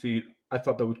national seed. I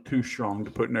thought that was too strong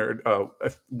to put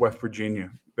West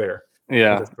Virginia there.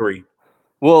 Yeah, 3.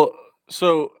 Well,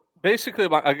 so basically,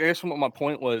 I guess what my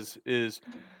point is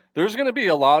there's going to be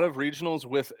a lot of regionals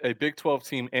with a Big 12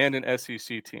 team and an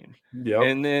SEC team. Yeah.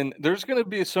 And then there's going to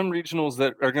be some regionals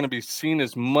that are going to be seen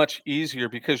as much easier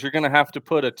because you're going to have to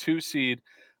put a 2 seed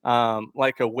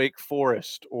like a Wake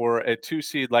Forest or a 2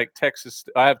 seed like Texas.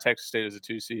 I have Texas State as a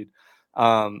 2 seed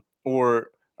or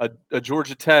a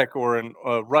Georgia Tech or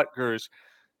a Rutgers.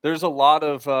 There's a lot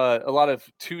of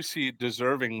 2 seed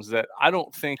deservings that I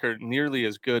don't think are nearly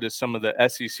as good as some of the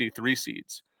SEC 3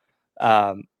 seeds.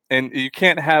 And you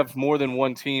can't have more than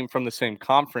 1 team from the same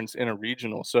conference in a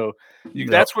regional. So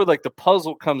that's where like the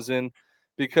puzzle comes in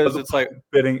because it's like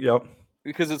fitting. Yep.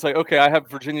 Because it's like, okay, I have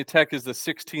Virginia Tech as the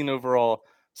 16 overall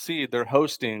seed. They're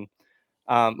hosting.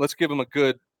 Let's give them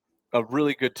a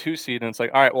really good 2 seed. And it's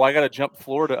like, all right, well, I got to jump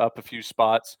Florida up a few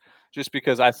spots just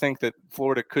because I think that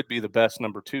Florida could be the best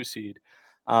number 2 seed.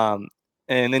 And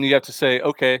then you have to say,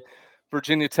 okay,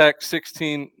 Virginia Tech,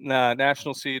 16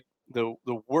 national seed, the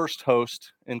worst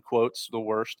host, in quotes, the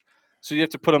worst. So you have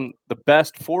to put them the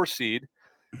best 4 seed.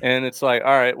 And it's like,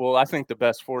 all right, well, I think the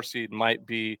best 4 seed might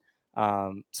be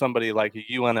somebody like a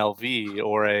UNLV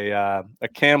or a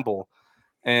Campbell.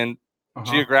 And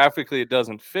geographically it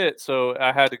doesn't fit. So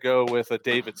I had to go with a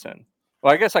Davidson.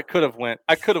 Well, I guess I could have went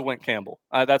Campbell.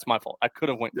 That's my fault. I could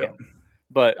have went Campbell,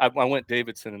 but I went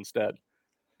Davidson instead.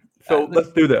 So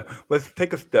let's do that. Let's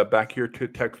take a step back here to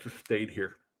Texas State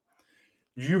here.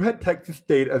 You had Texas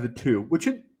State as a 2, which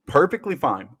is perfectly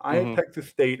fine. I had Texas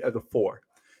State as a 4.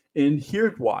 And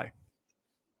here's why.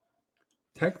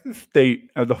 Texas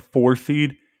State as a 4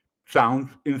 seed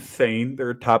sounds insane.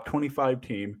 They're a top 25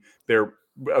 team. They're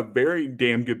a very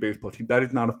damn good baseball team. That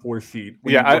is not a 4 seed.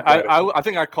 when Yeah, you look at it. I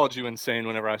think I called you insane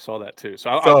whenever I saw that too.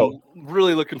 So, So- I'm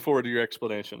really looking forward to your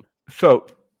explanation. So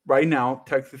right now,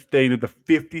 Texas State is a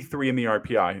 53 in the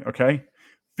RPI. Okay,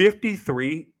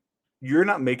 53. You're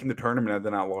not making the tournament as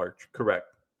an at-large, correct?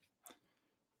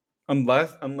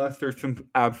 Unless there's some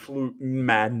absolute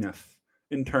madness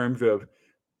in terms of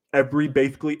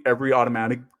basically every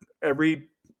automatic, every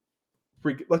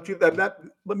freak. Let's do that.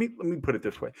 Let me put it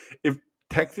this way: if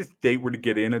Texas State were to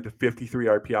get in at the 53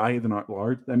 RPI as an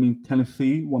at-large, that means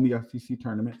Tennessee won the SEC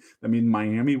tournament. That means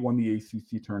Miami won the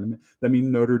ACC tournament. That means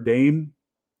Notre Dame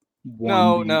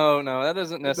won. No. That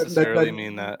doesn't necessarily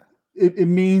mean that. It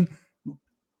means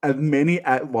as many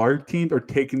at-large teams are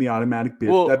taking the automatic bid.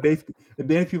 Well- That basically, and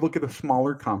then if you look at the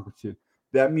smaller conferences,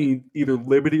 that means either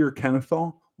Liberty or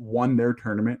Kennesaw won their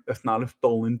tournament. That's not a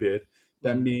stolen bid.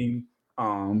 That means,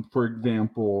 for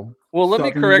example, Well, let me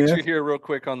Southern correct Miss- you here real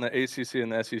quick on the ACC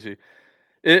and the SEC.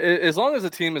 As long as the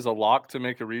team is a lock to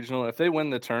make a regional, if they win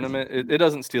the tournament, it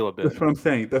doesn't steal a bid. That's what I'm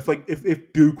saying. That's like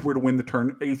if Duke were to win the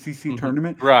ACC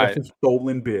tournament, Right. that's a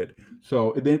stolen bid.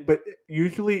 So but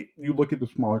usually you look at the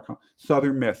smaller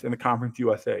Southern Miss in the Conference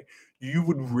USA. You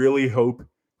would really hope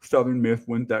Southern Miss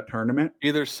wins that tournament.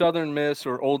 Either Southern Miss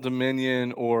or Old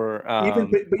Dominion or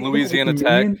Even Louisiana Old Tech.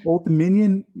 Dominion, Old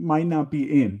Dominion might not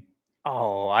be in.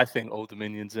 Oh, I think Old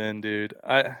Dominion's in, dude.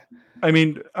 I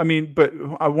mean, but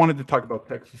I wanted to talk about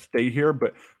Texas State here,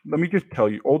 but let me just tell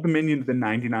you, Old Dominion is a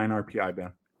 99 RPI,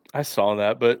 Ben. I saw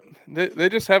that, but they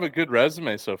just have a good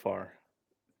resume so far.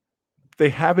 They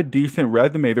have a decent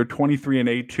resume. They're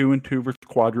 23-8, 2-2 versus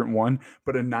quadrant 1,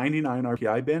 but a 99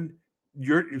 RPI, Ben.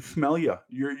 You're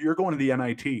going to the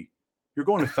NIT. You're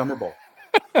going to Summer Ball.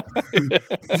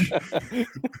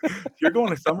 You're going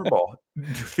to Summer Ball.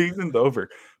 Season's over.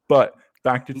 But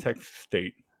back to Texas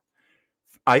State.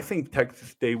 I think Texas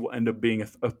State will end up being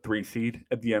a 3 seed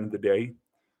at the end of the day.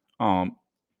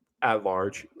 At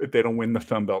large, if they don't win the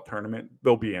Sun Belt tournament,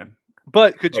 they'll be in.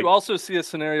 But could you also see a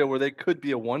scenario where they could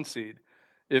be a 1 seed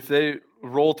if they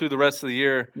roll through the rest of the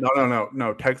year?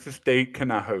 No. Texas State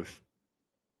cannot host.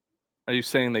 Are you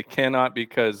saying they cannot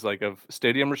because of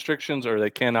stadium restrictions, or they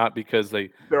cannot because their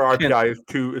RPI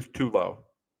is too low?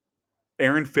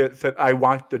 Aaron Fitz said, I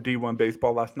watched the D1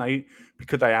 baseball last night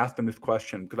because I asked him this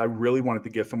question because I really wanted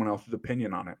to get someone else's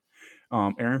opinion on it.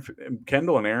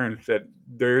 Kendall and Aaron said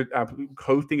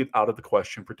hosting is out of the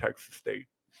question for Texas State.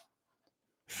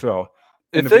 So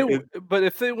if they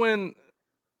win,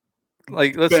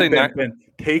 let's say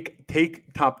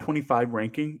take top 25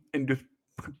 ranking and just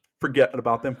forget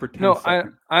about them for 10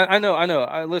 seconds. I know.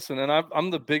 I listen, and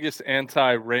I'm the biggest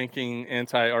anti-ranking,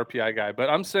 anti-RPI guy, but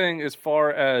I'm saying as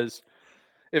far as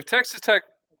if Texas Tech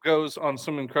goes on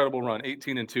some incredible run,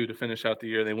 18-2 to finish out the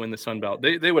year, they win the Sun Belt,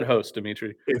 they would host,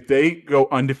 Dimitri. If they go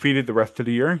undefeated the rest of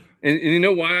the year, and you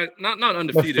know why? Not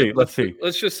undefeated. Let's see.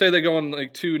 Let's just say they go on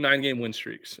 2 9-game win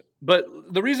streaks. But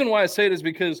the reason why I say it is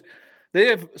because they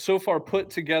have so far put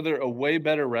together a way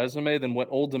better resume than what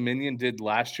Old Dominion did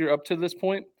last year up to this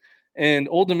point. And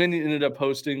Old Dominion ended up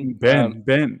hosting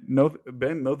no,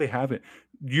 they haven't.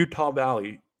 Utah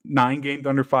Valley, 9 games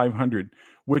under 500.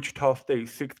 Wichita State,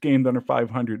 6 games under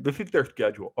 500. This is their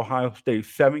schedule. Ohio State,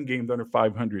 7 games under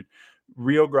 500.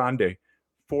 Rio Grande,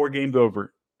 4 games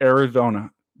over.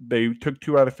 Arizona, they took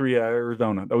 2 out of 3 at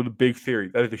Arizona. That was a big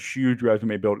series. That is a huge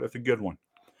resume build. That's a good one.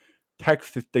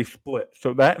 Texas, they split.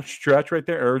 So that stretch right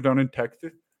there, Arizona and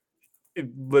Texas, is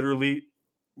literally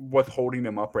what's holding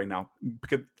them up right now.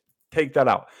 Because take that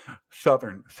out.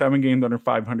 Southern, 7 games under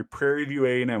 500. Prairie View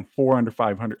A&M, 4 under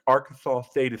 500. Arkansas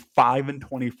State is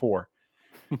 5-24.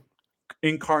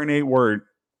 Incarnate Word,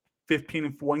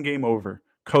 15-1 game over.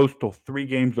 Coastal, 3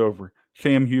 games over.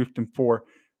 Sam Houston, 4.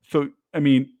 So, I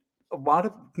mean, a lot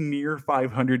of near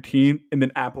 500 teams, and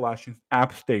then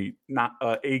App State, not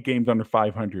 8 games under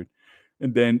 500.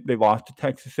 And then they lost to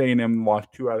Texas A&M and lost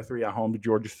 2 out of 3 at home to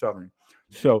Georgia Southern.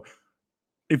 So,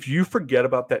 if you forget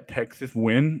about that Texas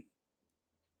win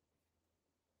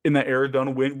in that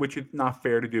Arizona win, which is not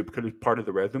fair to do because it's part of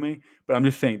the resume, but I'm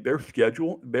just saying their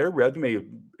resume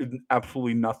is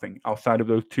absolutely nothing outside of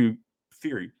those 2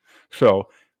 series. So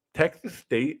Texas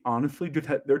State, honestly,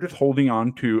 they're just holding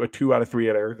on to a 2 out of 3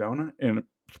 at Arizona and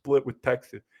split with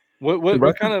Texas. What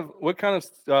kind of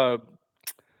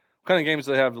games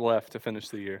do they have left to finish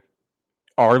the year?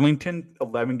 Arlington,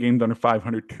 11 games under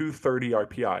 500, 230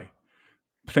 RPI.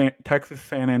 Texas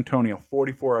San Antonio,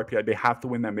 44 RPI. They have to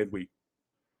win that midweek.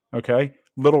 Okay,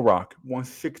 Little Rock,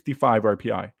 165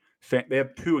 RPI. They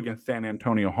have 2 against San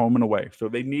Antonio, home and away. So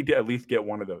they need to at least get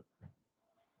one of those.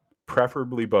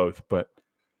 preferably both, but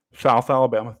South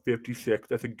Alabama 56.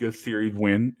 That's a good series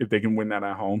win if they can win that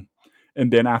at home.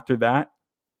 And then after that,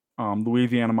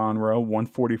 Louisiana Monroe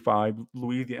 145,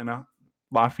 Louisiana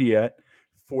Lafayette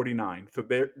 49. So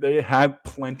they have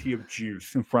plenty of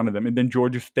juice in front of them. And then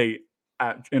Georgia State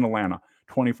in Atlanta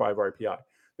 25 RPI.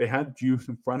 They had juice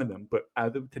in front of them, but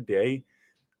as of today,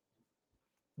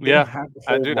 they don't have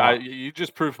a whole lot. You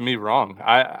just proved me wrong.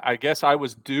 I guess I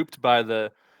was duped by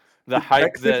the hype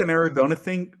Texas that and Arizona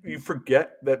thing. You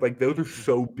forget that like those are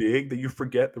so big that you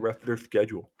forget the rest of their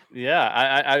schedule.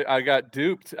 Yeah, I got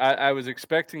duped. I was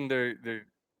expecting their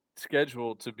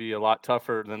schedule to be a lot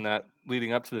tougher than that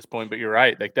leading up to this point, but you're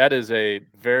right. Like that is a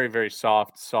very, very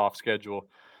soft schedule.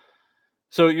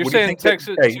 So you're What do you saying think that-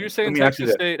 Texas? hey, So you're let saying me ask you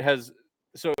Texas this. State has?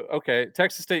 So okay,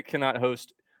 Texas State cannot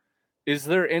host. Is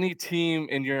there any team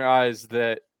in your eyes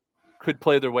that could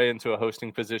play their way into a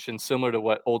hosting position similar to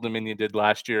what Old Dominion did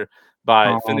last year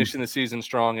by finishing the season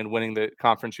strong and winning the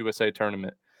Conference USA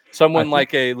tournament? Someone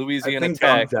like a Louisiana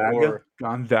Tech or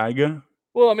Gonzaga.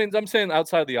 well, I mean, I'm saying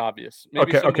outside the obvious.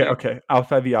 Maybe Okay.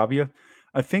 Outside the obvious,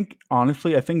 I think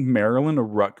Maryland or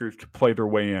Rutgers to play their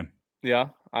way in. Yeah,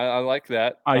 I like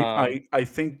that. I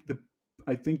think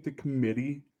the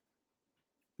committee,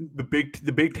 the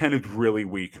Big Ten is really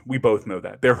weak. We both know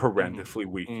that they're horrendously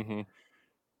weak. Mm-hmm.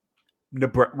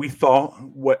 We saw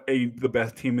what the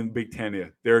best team in the Big Ten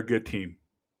is. They're a good team.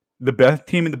 The best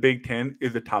team in the Big Ten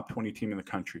is the top 20 team in the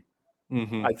country.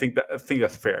 Mm-hmm. I think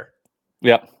that's fair.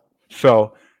 Yeah.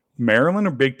 So Maryland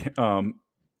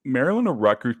or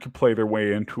Rutgers could play their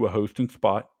way into a hosting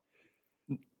spot.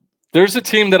 There's a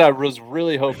team that I was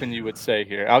really hoping you would say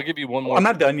here. I'll give you one more. I'm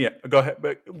not done yet. Go ahead,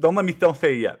 but don't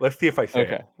say it yet. Let's see if I say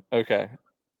it. Okay.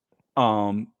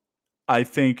 I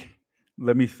think.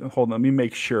 Let me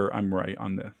make sure I'm right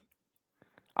on this.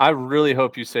 I really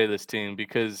hope you say this team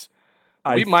because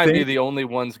we might be the only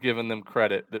ones giving them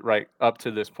credit that right up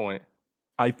to this point.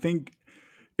 I think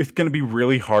it's going to be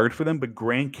really hard for them, but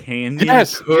Grand Canyon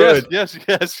could. Yes.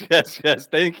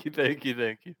 Thank you.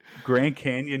 Grand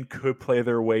Canyon could play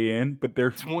their way in, but they're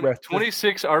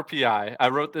 26 RPI. I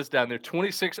wrote this down. They're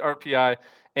 26 RPI,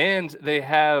 and they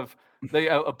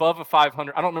above a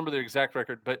 500. I don't remember their exact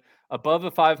record, but above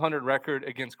a 500 record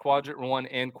against Quadrant 1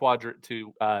 and Quadrant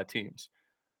 2 teams.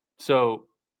 So,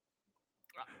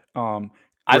 I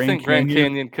think Grand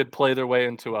Canyon could play their way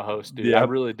into a host, dude. I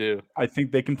really do. I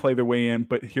think they can play their way in,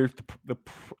 but here's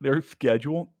their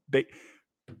schedule.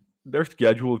 Their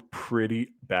schedule is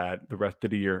pretty bad the rest of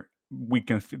the year. We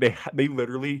can see they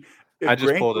literally. I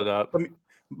just pulled it up.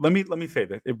 Let me say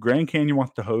this: if Grand Canyon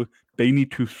wants to host, they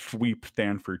need to sweep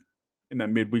Stanford in that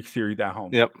midweek series at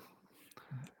home. Yep.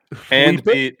 And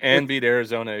beat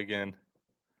Arizona again.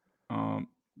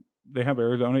 They have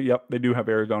Arizona. Yep, they do have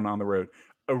Arizona on the road.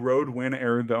 A road win at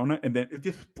Arizona, and then it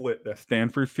just split the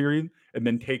Stanford series, and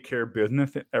then take care of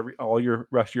business at all your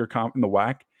rest of your comp in the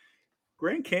WAC.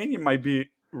 Grand Canyon might be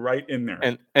right in there.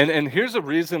 And here's a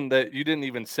reason that you didn't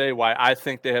even say why I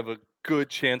think they have a good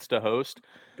chance to host.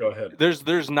 Go ahead.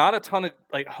 There's not a ton of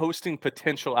like hosting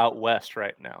potential out west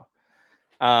right now.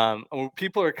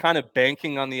 People are kind of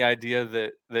banking on the idea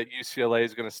that UCLA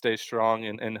is going to stay strong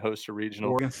and host a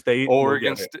regional.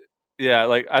 Oregon State. Yeah,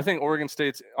 like I think Oregon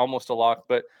State's almost a lock.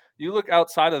 But you look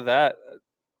outside of that,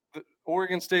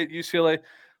 Oregon State, UCLA,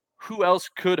 who else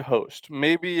could host?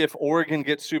 Maybe if Oregon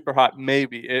gets super hot,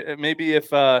 maybe if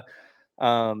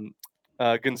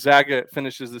Gonzaga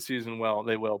finishes the season well,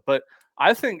 they will. But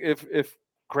I think if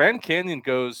Grand Canyon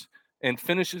goes and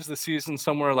finishes the season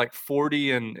somewhere like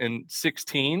 40 and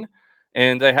 16,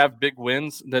 and they have big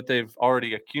wins that they've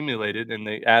already accumulated, and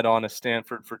they add on a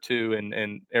Stanford for 2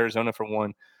 and Arizona for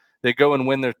 1, they go and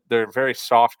win their very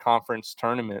soft conference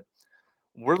tournament.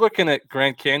 We're looking at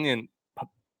Grand Canyon,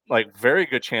 like very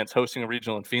good chance hosting a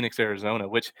regional in Phoenix, Arizona,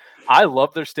 which I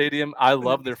love their stadium. I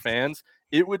love their fans.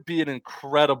 It would be an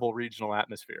incredible regional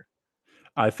atmosphere.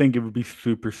 I think it would be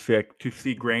super sick to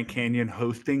see Grand Canyon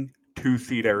hosting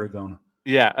 2-seed Arizona.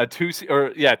 Yeah, a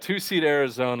 2-seed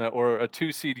Arizona or a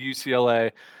 2-seed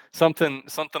UCLA, something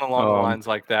along the lines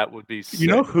like that would be sick. You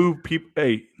know who people?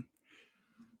 Hey,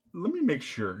 let me make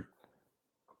sure.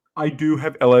 I do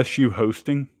have LSU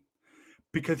hosting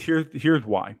because here's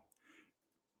why.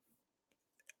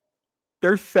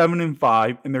 They're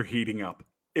 7-5 and they're heating up.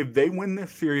 If they win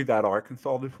this series at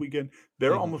Arkansas this weekend,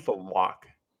 they're almost a lock.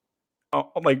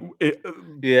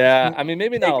 Yeah, I mean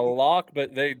maybe not a lock,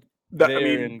 but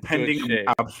pending an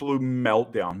absolute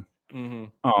meltdown.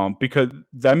 Mm-hmm. Because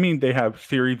that means they have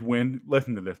series win.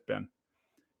 Listen to this, Ben.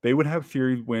 They would have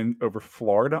series win over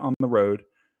Florida on the road,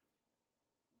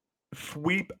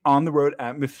 sweep on the road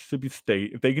at Mississippi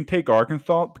State. If they can take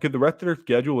Arkansas, because the rest of their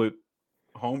schedule is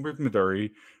home versus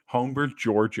Missouri, home versus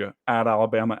Georgia, at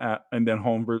Alabama, and then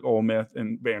home versus Ole Miss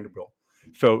and Vanderbilt.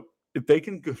 So if they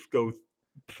can just go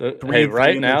Hey,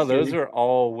 right now, those are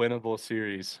all winnable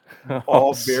series.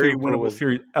 all very winnable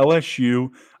series. LSU,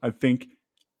 I think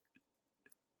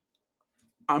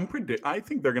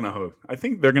they're going to host. I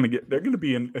think they're going to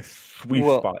be in a sweet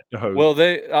spot to host. Well,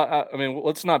 I mean,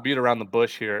 let's not beat around the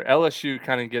bush here. LSU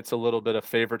kind of gets a little bit of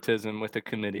favoritism with the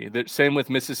committee. Same with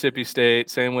Mississippi State,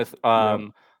 same with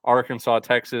Arkansas,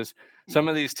 Texas. Some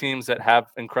of these teams that have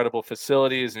incredible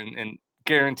facilities and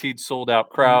guaranteed sold out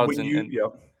crowds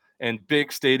and big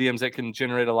stadiums that can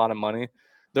generate a lot of money,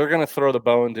 they're going to throw the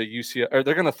bone to UCLA, or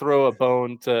they're going to throw a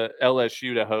bone to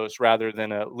LSU to host rather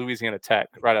than a Louisiana Tech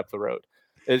right up the road.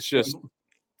 It's just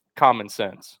common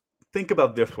sense. Think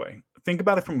about it this way. Think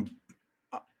about it from,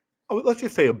 let's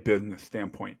just say, a business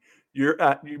standpoint.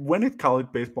 When is college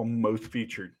baseball most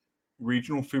featured?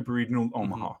 Regional, super regional,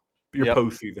 Omaha. Your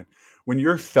postseason. When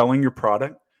you're selling your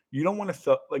product, you don't want to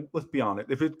sell, like, let's be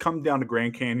honest. If it comes down to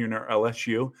Grand Canyon or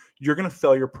LSU, you're going to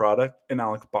sell your product in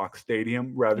Alex Box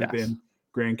Stadium rather than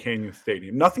Grand Canyon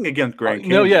Stadium. Nothing against Grand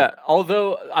Canyon. No, yeah.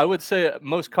 Although I would say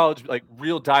most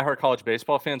real diehard college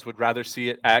baseball fans would rather see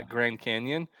it at Grand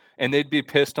Canyon, and they'd be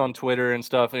pissed on Twitter and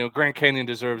stuff. Grand Canyon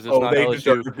deserves this, not LSU.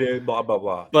 Deserve it, blah blah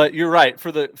blah. But you're right.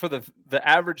 For the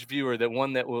average viewer, the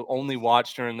one that will only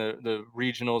watch during the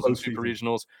regionals and super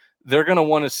regionals, they're going to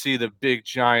want to see the big,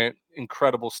 giant,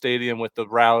 incredible stadium with the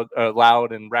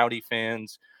loud and rowdy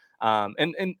fans.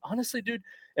 And honestly, dude,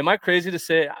 am I crazy to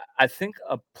say I think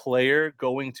a player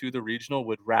going to the regional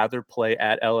would rather play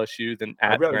at LSU than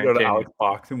at Grand Canyon? I'd rather go to Alex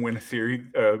Box and win a series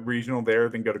regional there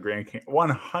than go to Grand Canyon.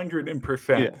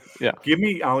 100%. Yeah. Give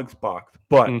me Alex Box.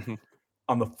 But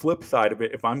on the flip side of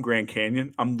it, if I'm Grand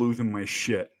Canyon, I'm losing my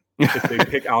shit if they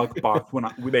pick Alex Box when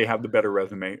they have the better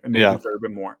resume and they deserve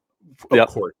it more. Of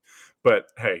course. But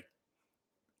hey,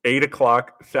 8:00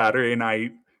 Saturday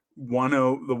night, the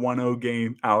 1-0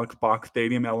 game, Alex Box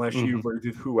Stadium, LSU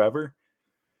versus whoever.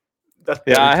 That's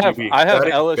I have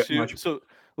LSU. So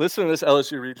listen to this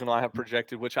LSU regional I have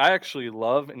projected, which I actually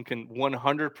love and can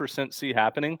 100% see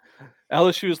happening.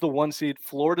 LSU is the 1 seed.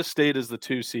 Florida State is the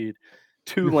 2 seed.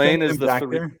 Tulane is the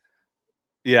 3.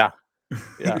 Yeah.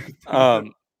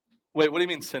 Wait, what do you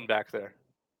mean send back there?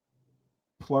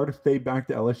 Florida State back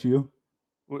to LSU.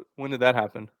 When did that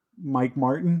happen? Mike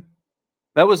Martin.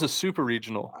 That was a super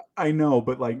regional. I know,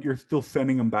 but you're still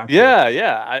sending them back.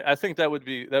 Yeah. I think that would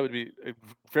be a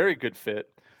very good fit.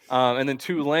 And then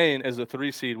Tulane is a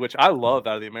 3 seed, which I love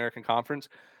out of the American Conference.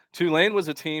 Tulane was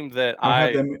a team that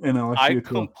I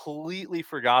completely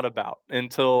forgot about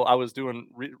until I was doing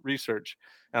research,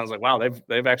 and I was like, wow,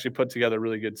 they've actually put together a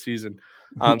really good season.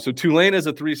 So Tulane is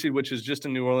a 3 seed, which is just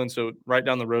in New Orleans, so right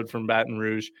down the road from Baton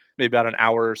Rouge, maybe about an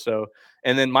hour or so.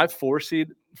 And then my 4 seed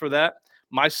for that,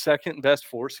 my second best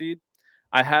 4 seed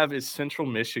I have is Central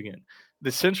Michigan.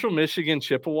 The Central Michigan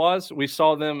Chippewas, we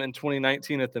saw them in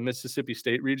 2019 at the Mississippi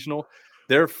State Regional.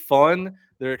 They're fun,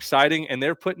 they're exciting, and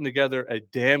they're putting together a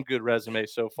damn good resume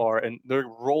so far, and they're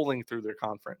rolling through their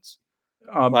conference.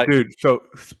 Dude, so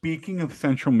speaking of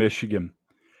Central Michigan,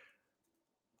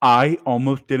 I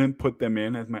almost didn't put them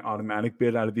in as my automatic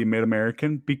bid out of the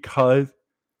Mid-American because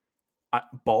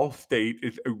Ball State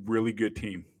is a really good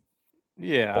team.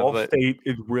 Yeah, Ball State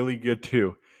is really good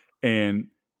too, and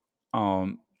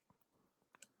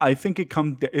I think it's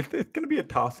going to be a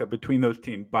toss-up between those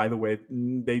teams. By the way,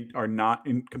 they are not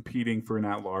competing for an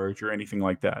at-large or anything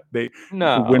like that. The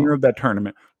winner of that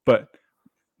tournament, but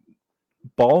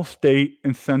Ball State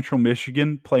and Central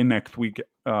Michigan play next week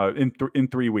in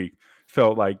 3 weeks.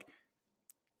 So,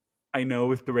 I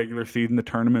know it's the regular season, the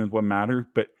tournament is what matters,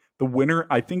 but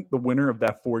I think the winner of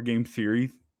that 4-game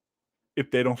series, if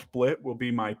they don't split, will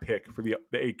be my pick for the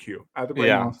AQ. As of right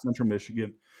now, Central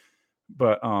Michigan.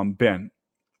 But, Ben,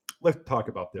 let's talk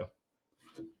about this.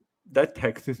 That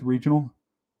Texas regional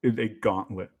is a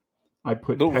gauntlet. I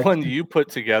put the one you put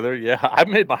together. Yeah, I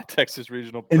made my Texas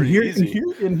regional pretty easy.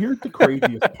 And here's the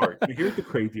craziest part. Here's the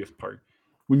craziest part.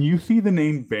 When you see the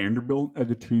name Vanderbilt as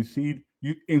a 2 seed,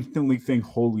 you instantly think,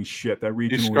 "Holy shit, that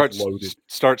regional is loaded."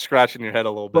 Start scratching your head a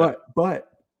little bit. But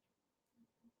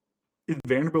is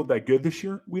Vanderbilt that good this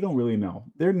year? We don't really know.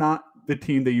 They're not the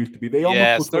team they used to be. They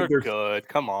almost look like they're good.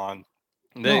 Come on.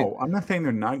 No, I'm not saying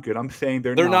they're not good. I'm saying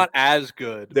they're not as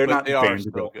good. They're not they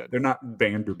Vanderbilt. Good. They're not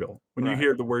Vanderbilt. When you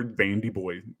hear the word Vandy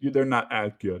Boys, they're not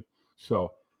as good.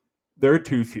 So they're a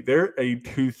 2 seed. They're a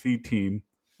 2 seed team,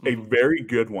 a very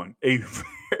good one, a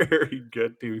very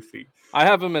good 2 seed. I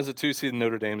have them as a 2 seed in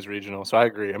Notre Dame's regional, so I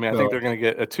agree. I mean, I think they're going to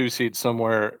get a 2 seed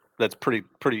somewhere that's pretty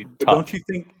But tough.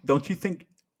 Don't you think?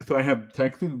 So I have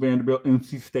Texas, Vanderbilt,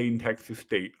 NC State, and Texas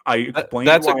State. I explained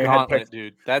That's a why I had gauntlet, Texas.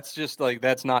 dude. That's just like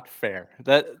that's not fair.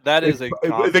 That is a Is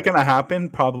gauntlet. it going to happen?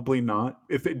 Probably not.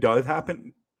 If it does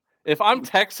happen, If I'm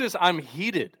Texas, I'm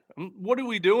heated. What are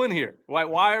we doing here?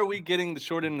 Why are we getting the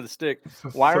short end of the stick?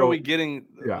 Why are we getting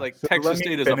like so Texas let me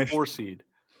State as a finish. 4 seed?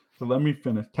 So let me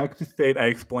finish. Texas State, I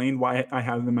explained why I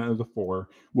have them as a 4.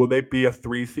 Will they be a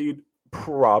 3 seed?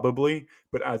 Probably,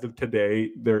 but as of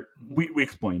today, we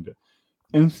explained it.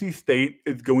 NC State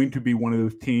is going to be one of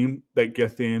those teams that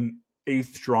gets in a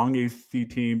strong ACC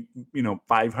team,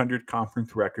 500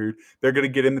 conference record. They're going to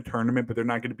get in the tournament, but they're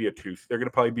not going to be a 2. They're going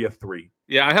to probably be a 3.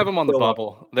 Yeah, I have them on the Still up.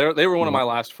 bubble. They were one of my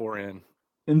last 4 in.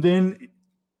 And then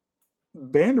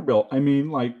Vanderbilt, I mean,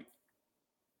 like,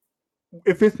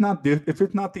 if it's not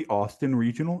the Austin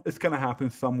regional, it's going to happen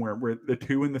somewhere where the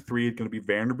 2 and the 3 is going to be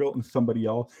Vanderbilt and somebody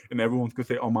else, and everyone's going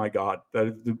to say, "Oh my God, that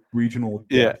is the regional."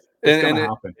 Yeah, it's going to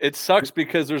happen. It sucks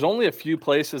because there's only a few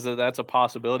places that's a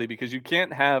possibility because you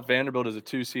can't have Vanderbilt as a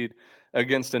 2 seed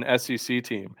against an SEC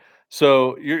team.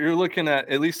 So you're looking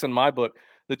at least in my book,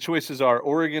 the choices are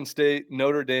Oregon State,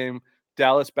 Notre Dame,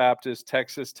 Dallas Baptist,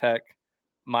 Texas Tech,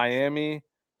 Miami,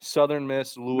 Southern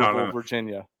Miss, Louisville, No.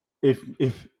 Virginia.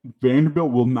 If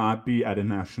Vanderbilt will not be at a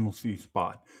national C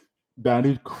spot, that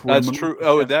is criminal. That's true.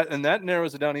 Oh, that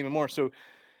narrows it down even more. So,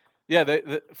 yeah,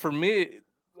 for me,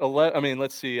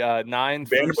 let's see, 9 Vanderbilt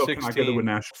through 16. cannot go to a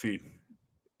national seed.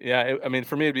 Yeah,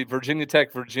 for me, it'd be Virginia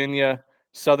Tech, Virginia,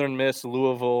 Southern Miss,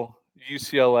 Louisville,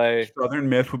 UCLA. Southern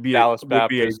Miss would be Dallas would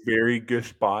be a Baptist. very good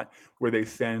spot where they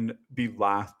send the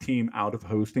last team out of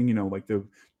hosting. Like the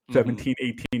 17,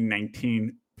 18,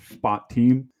 19 spot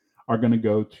team are going to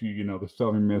go to the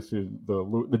Southern Misses,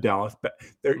 the Dallas.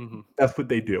 That's what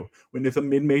they do. When there's a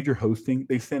mid-major hosting,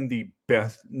 they send the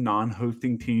best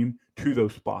non-hosting team to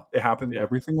those spots. It happens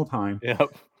every single time.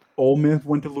 Yep. Ole Miss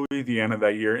went to Louisiana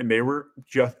that year, and they were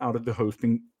just out of the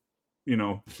hosting,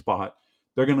 spot.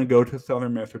 They're going to go to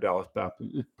Southern Miss or Dallas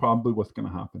Baptist. It's probably what's going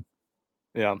to happen.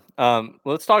 Yeah.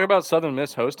 Let's talk about Southern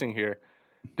Miss hosting here.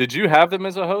 Did you have them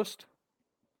as a host?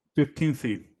 15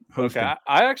 seed. Hosting. Okay,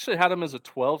 I actually had them as a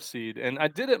 12 seed, and I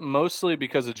did it mostly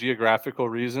because of geographical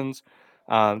reasons,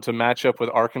 to match up with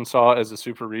Arkansas as a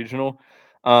super regional.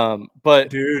 But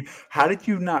dude, how did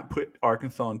you not put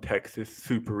Arkansas and Texas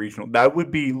super regional? That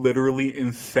would be literally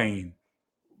insane.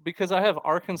 Because I have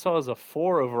Arkansas as a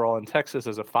 4 overall and Texas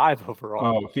as a 5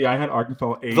 overall. Oh, see, I had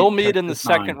Arkansas 8. They'll meet in the Texas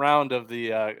second 9. round of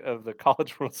the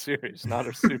College World Series, not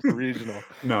a super regional.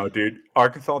 No, dude,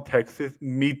 Arkansas, Texas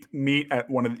meet at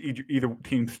one of either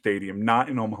team's stadium, not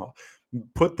in Omaha.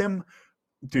 Put them,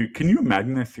 dude. Can you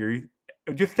imagine that series?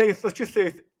 Let's just say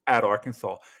it's at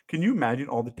Arkansas. Can you imagine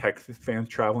all the Texas fans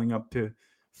traveling up to?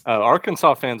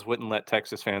 Arkansas fans wouldn't let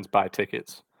Texas fans buy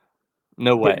tickets.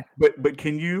 No way. But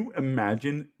can you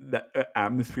imagine that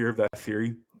atmosphere of that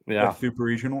series? Yeah. That super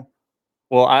regional.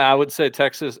 Well, I would say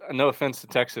Texas. No offense to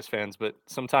Texas fans, but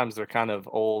sometimes they're kind of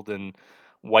old and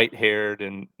white-haired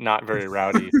and not very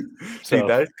rowdy. See,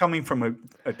 that is coming from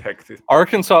a Texas.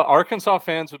 Arkansas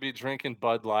fans would be drinking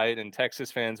Bud Light, and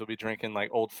Texas fans would be drinking like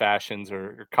Old Fashions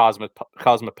or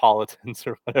Cosmopolitans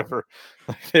or whatever.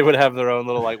 Like, they would have their own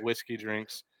little like whiskey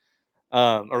drinks,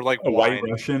 or like a wine. White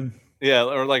Russian. Yeah,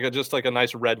 or like just like a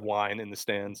nice red wine in the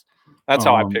stands. That's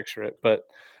how I picture it. But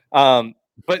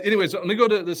anyways, let me go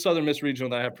to the Southern Miss regional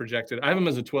that I have projected. I have them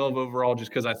as a 12 overall just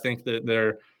because I think that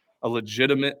they're a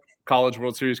legitimate College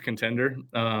World Series contender.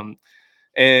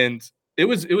 And it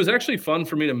was actually fun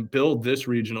for me to build this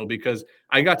regional because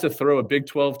I got to throw a Big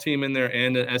 12 team in there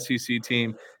and an SEC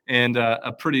team and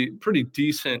a pretty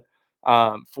decent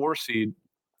 4 seed.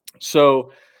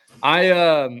 So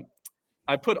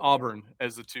I put Auburn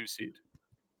as the 2 seed.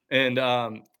 And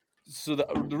so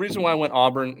the reason why I went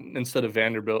Auburn instead of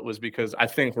Vanderbilt was because I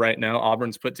think right now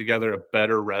Auburn's put together a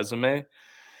better resume.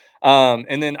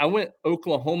 And then I went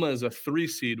Oklahoma as a 3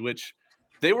 seed, which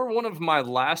they were one of my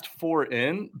last 4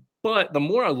 in. But the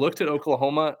more I looked at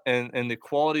Oklahoma and the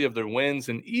quality of their wins,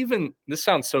 and even this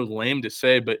sounds so lame to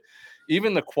say, but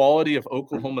even the quality of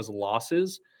Oklahoma's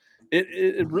losses,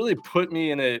 it really put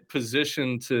me in a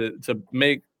position to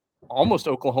make almost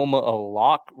Oklahoma a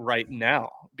lock right now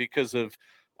because of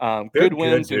good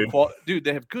wins and dude,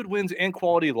 they have good wins and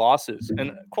quality losses,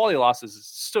 and quality losses is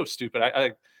so stupid.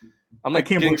 I'm like, I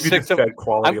can't believe you just said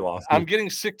quality losses. I'm getting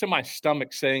sick to my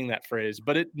stomach saying that phrase,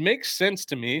 but it makes sense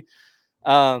to me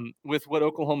with what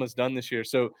Oklahoma's done this year.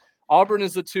 So Auburn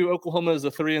is the 2, Oklahoma is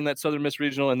the 3 in that Southern Miss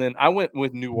regional, and then I went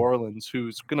with New Orleans,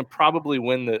 who's going to probably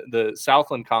win the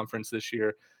Southland Conference this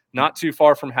year, not too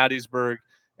far from Hattiesburg.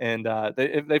 And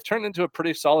they've turned into a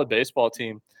pretty solid baseball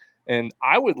team. And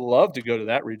I would love to go to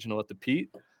that regional at the Pete.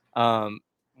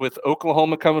 With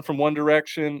Oklahoma coming from one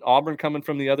direction, Auburn coming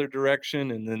from the other direction,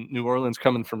 and then New Orleans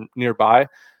coming from nearby,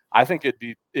 I think it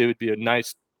would be a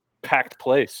nice packed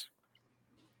place.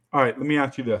 All right, let me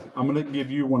ask you this. I'm going to give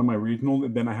you one of my regionals,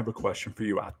 and then I have a question for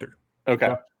you after.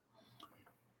 Okay.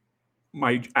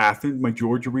 My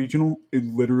Georgia regional is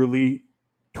literally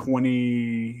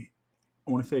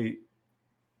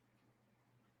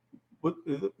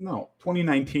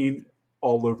 2019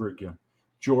 all over again.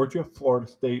 Georgia, Florida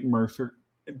State, Mercer.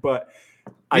 But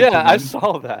I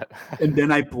saw that. And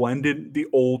then I blended the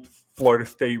old Florida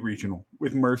State regional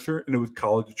with Mercer, and it was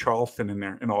College of Charleston in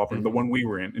there, and Auburn, the one we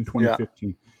were in 2015.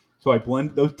 Yeah. So I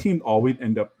blend those teams always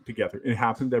end up together. It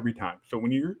happens every time. So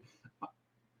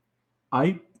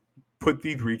I put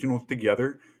these regionals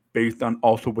together based on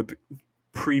also what the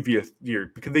previous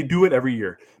year, because they do it every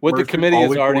year. What the committee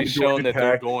has already shown that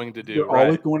they're going to do. They're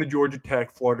always going to Georgia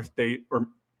Tech, Florida State, or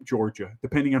Georgia,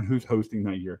 depending on who's hosting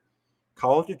that year.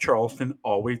 College of Charleston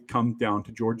always comes down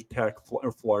to Georgia Tech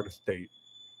or Florida State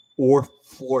or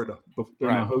Florida. But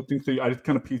they're not hosting, so I just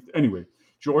kind of pieced. Anyway,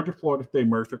 Georgia, Florida State,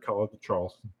 Mercer, College of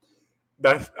Charleston.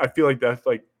 I feel like that's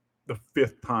like the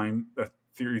fifth time that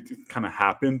series kind of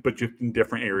happened, but just in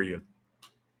different areas.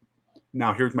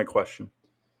 Now, here's my question.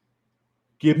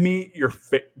 Give me your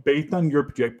based on your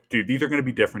project. Dude, these are going to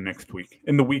be different next week.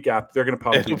 And the week after, they're going to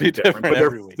probably be different.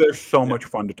 But they're so much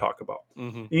fun to talk about.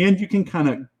 Mm-hmm. And you can kind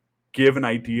of give an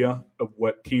idea of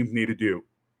what teams need to do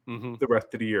the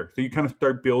rest of the year. So you kind of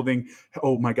start building,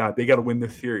 oh, my God, they got to win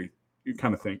this series. You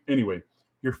kind of think. Anyway,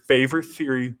 your favorite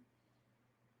series,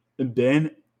 and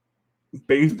then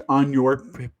based on your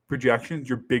projections,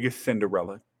 your biggest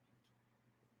Cinderella.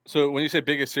 So when you say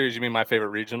biggest series, you mean my favorite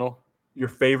regional? Your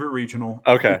favorite regional.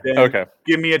 Okay. Okay.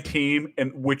 Give me a team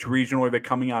and which regional are they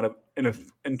coming out of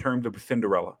in terms of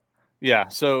Cinderella? Yeah.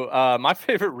 So my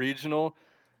favorite regional,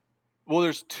 well,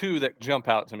 there's two that jump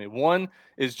out to me. One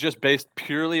is just based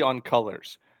purely on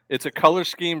colors. It's a color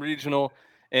scheme regional,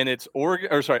 and it's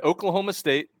Oklahoma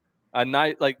State, a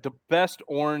night like the best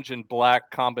orange and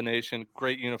black combination,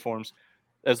 great uniforms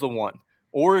as the one.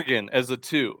 Oregon as the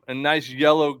two, a nice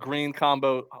yellow-green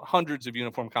combo, hundreds of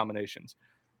uniform combinations.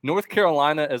 North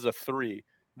Carolina as a three.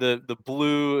 The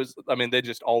blue is, they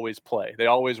just always play. They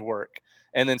always work.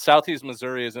 And then Southeast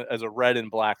Missouri as a red and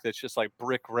black that's just like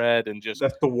brick red and just.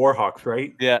 That's the Warhawks,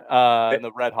 right? Yeah, and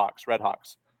the Redhawks.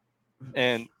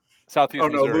 And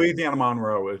Southeast Missouri. Louisiana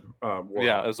Monroe is Warhawks.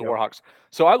 Yeah, as the Warhawks.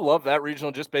 So I love that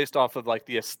regional just based off of like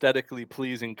the aesthetically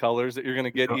pleasing colors that you're going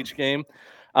to get each game.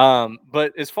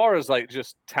 But as far as like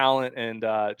just talent and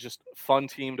just fun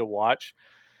team to watch,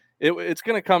 it's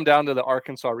going to come down to the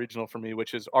Arkansas regional for me,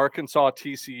 which is Arkansas,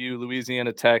 TCU,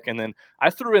 Louisiana Tech, and then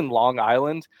I threw in Long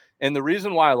Island. And the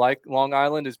reason why I like Long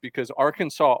Island is because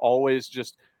Arkansas always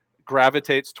just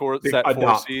gravitates towards that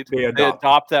 4 seed. They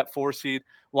adopt that 4 seed.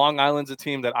 Long Island's a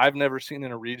team that I've never seen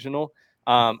in a regional.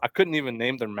 I couldn't even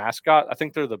name their mascot. I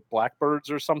think they're the Blackbirds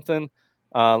or something.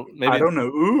 Maybe I don't know.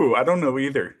 Ooh, I don't know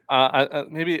either.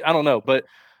 Maybe I don't know, but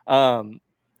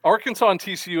Arkansas and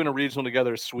TCU in a regional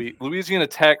together is sweet. Louisiana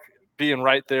Tech being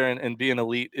right there and being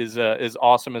elite is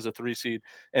awesome as a 3 seed,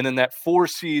 and then that 4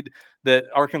 seed that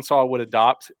Arkansas would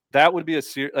adopt, that would be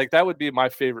that would be my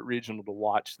favorite regional to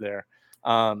watch there.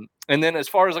 And then as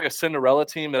far as like a Cinderella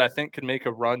team that I think could make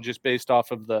a run just based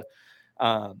off of the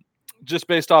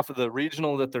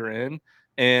regional that they're in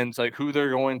and like who they're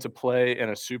going to play in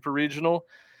a super regional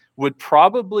would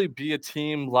probably be a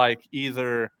team like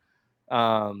either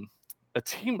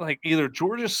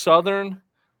Georgia Southern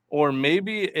or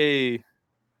maybe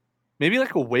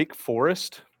like a Wake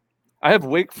Forest. I have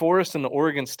Wake Forest in the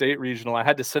Oregon State regional. I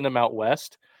had to send them out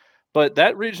west. But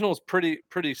that regional is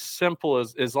pretty simple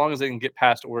as long as they can get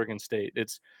past Oregon State.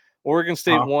 It's Oregon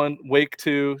State 1, Wake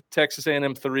 2, Texas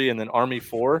A&M 3, and then Army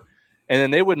 4. And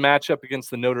then they would match up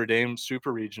against the Notre Dame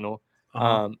Super Regional.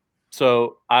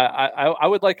 So I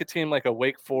would like a team like a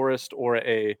Wake Forest or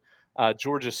a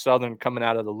Georgia Southern coming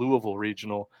out of the Louisville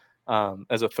Regional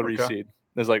as a 3 seed,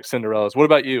 as like Cinderellas. What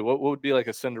about you? What would be like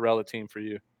a Cinderella team for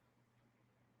you?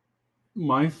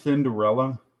 My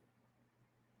Cinderella,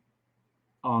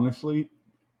 honestly,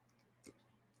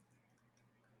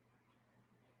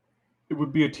 it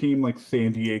would be a team like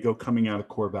San Diego coming out of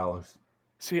Corvallis.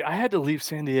 See, I had to leave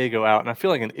San Diego out, and I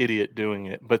feel like an idiot doing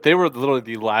it. But they were literally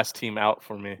the last team out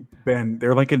for me. Ben,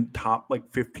 they're like in top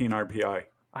 15 RPI.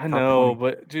 I know,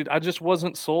 but dude, I just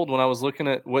wasn't sold when I was looking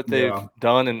at what they've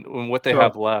done and what they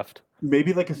have left.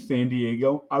 Maybe like a San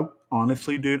Diego.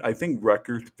 Honestly, dude, I think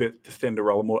Rutgers fits the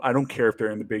Cinderella mode. I don't care if they're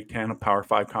in the Big Ten or Power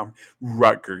 5 conference.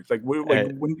 Rutgers,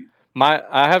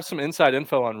 I have some inside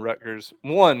info on Rutgers.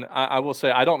 One, I will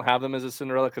say I don't have them as a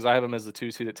Cinderella because I have them as the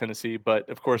 2 seed at Tennessee. But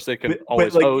of course, they can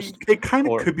always like, host. it kind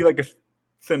of or- could be like a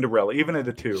Cinderella, even at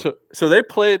the 2. So they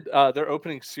played their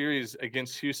opening series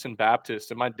against Houston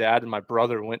Baptist, and my dad and my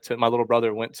little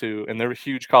brother went to, and they're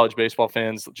huge college baseball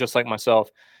fans, just like myself.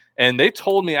 And they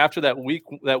told me after that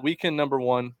weekend number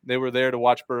 1, they were there to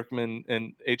watch Berkman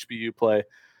and HBU play.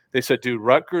 They said, dude,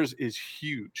 Rutgers is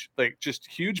huge, like just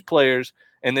huge players,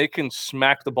 and they can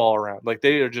smack the ball around. Like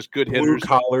they are just good hitters.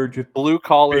 Blue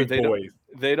collar.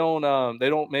 They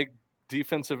don't make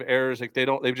defensive errors. Like they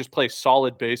just play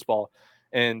solid baseball.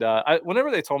 And whenever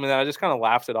they told me that, I just kind of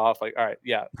laughed it off. Like, all right,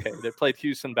 yeah, okay. They played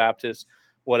Houston Baptist,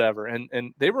 whatever.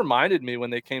 And they reminded me when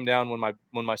they came down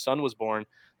when my son was born.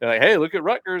 They're like, hey, look at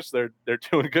Rutgers. They're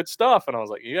doing good stuff. And I was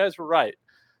like, you guys were right.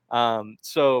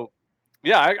 So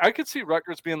yeah, I could see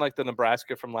Rutgers being like the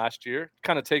Nebraska from last year,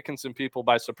 kind of taking some people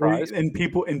by surprise. And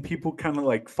people kind of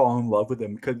like fall in love with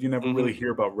them because you never really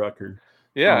hear about Rutgers.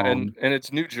 Yeah, and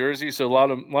it's New Jersey, so a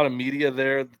lot of media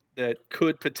there that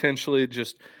could potentially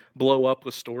just blow up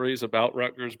with stories about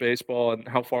Rutgers baseball and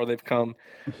how far they've come.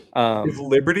 If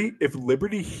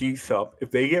Liberty heats up,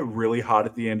 if they get really hot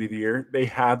at the end of the year, they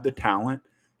have the talent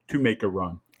to make a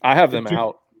run. I have them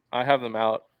out. I have them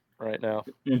out right now.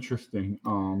 Interesting.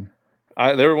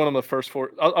 They were one of the first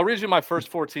 4. I'll read you my first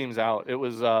 4 teams out. It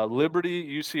was Liberty,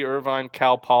 UC Irvine,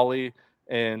 Cal Poly,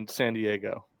 and San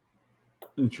Diego.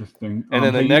 Interesting. And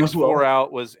then the next 4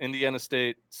 out was Indiana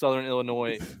State, Southern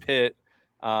Illinois, Pitt,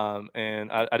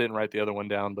 and I didn't write the other one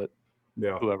down, but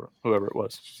yeah, whoever it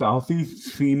was.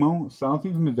 Southeast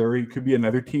Missouri could be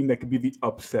another team that could be the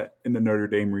upset in the Notre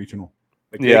Dame regional.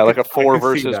 Like a 4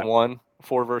 versus 1.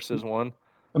 4 versus 1.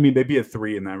 I mean, they'd be a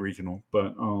 3 in that regional,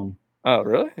 but oh,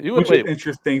 really? Which is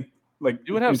interesting. Like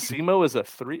you would have SEMO as a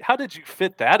 3. How did you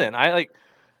fit that in? I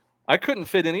couldn't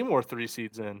fit any more 3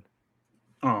 seeds in.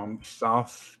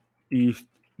 Southeast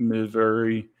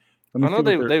Missouri. I know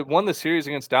they won the series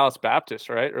against Dallas Baptist,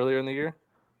 right, earlier in the year.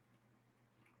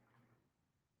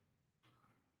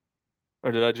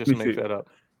 Or did I just make that up?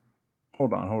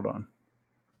 Hold on.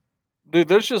 Dude,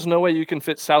 there's just no way you can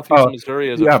fit Southeast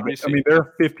Missouri as a 3 seed. I mean,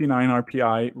 they're 59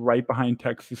 RPI, right behind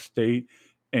Texas State.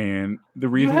 And the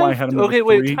reason why I had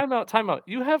them time out.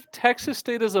 You have Texas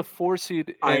State as a 4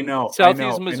 seed. I know.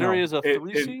 Southeast Missouri as a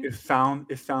 3 seed. It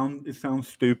sounds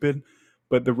stupid,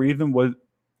 but the reason was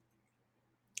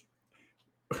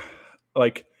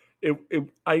like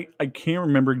I can't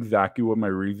remember exactly what my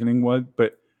reasoning was,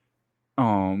 but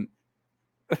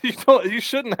you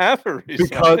shouldn't have a reason.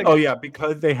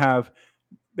 Because they have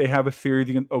a series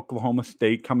against Oklahoma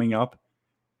State coming up,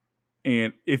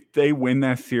 and if they win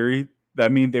that series,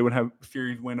 that means they would have a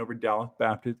series win over Dallas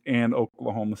Baptist and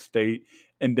Oklahoma State,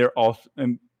 and they're also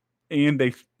and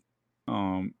they.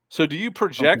 So do you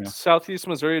project Southeast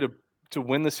Missouri to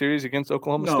win the series against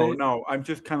Oklahoma State? No. I'm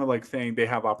just kind of like saying they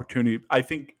have opportunity. I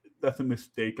think that's a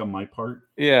mistake on my part.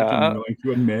 Yeah, I'm willing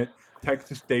to admit.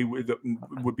 Texas State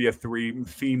would be a 3.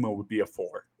 SEMO would be a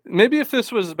 4. Maybe if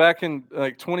this was back in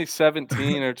like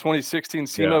 2017 or 2016,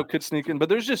 SEMO could sneak in. But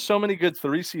there's just so many good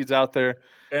 3 seeds out there.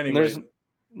 Anyway,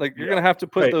 you're going to have to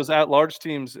put those at-large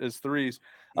teams as 3s.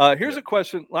 Here's a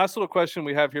question. Last little question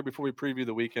we have here before we preview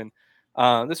the weekend.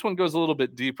 This one goes a little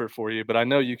bit deeper for you, but I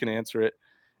know you can answer it.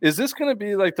 Is this going to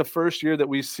be like the first year that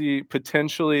we see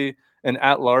potentially an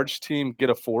at-large team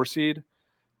get a 4 seed?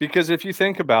 Because if you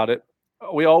think about it,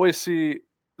 we always see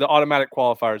the automatic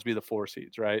qualifiers be the 4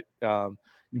 seeds, right?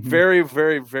 Very,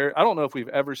 very, very. I don't know if we've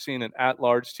ever seen an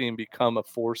at-large team become a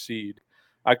 4 seed.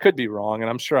 I could be wrong, and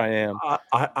I'm sure I am.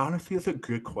 I honestly, it's a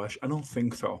good question. I don't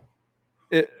think so,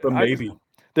 but maybe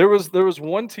there was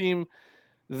one team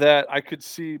that I could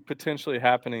see potentially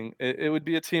happening. It would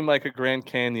be a team like a Grand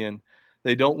Canyon.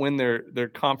 They don't win their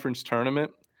conference tournament,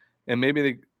 and maybe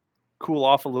they cool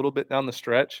off a little bit down the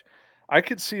stretch. I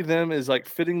could see them as like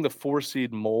fitting the 4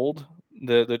 seed mold,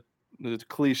 the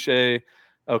cliche.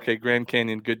 Okay, Grand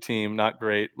Canyon, good team, not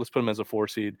great. Let's put them as a 4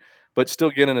 seed, but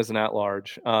still getting as an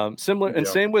at-large. Similar and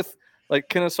same with like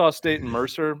Kennesaw State and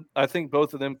Mercer. I think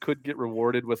both of them could get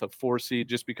rewarded with a 4 seed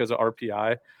just because of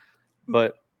RPI.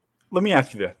 But let me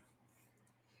ask you this: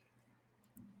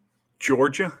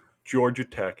 Georgia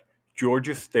Tech,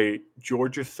 Georgia State,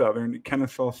 Georgia Southern,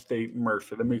 Kennesaw State,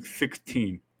 Mercer. That makes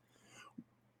 16.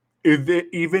 Is it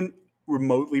even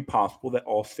remotely possible that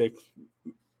all 6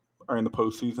 are in the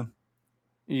postseason?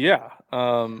 Yeah.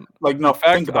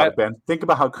 Think about it, Ben. Think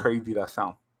about how crazy that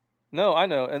sounds. No, I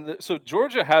know. And so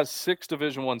Georgia has 6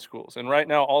 Division I schools, and right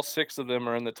now all 6 of them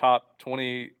are in the top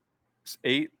 28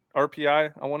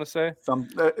 RPI, I want to say.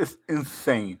 It's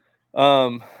insane.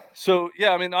 So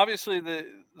yeah, I mean, obviously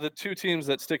the two teams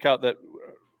that stick out that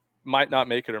might not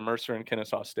make it are Mercer and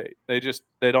Kennesaw State. They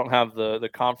don't have the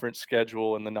conference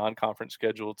schedule and the non-conference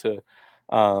schedule to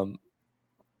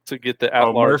get the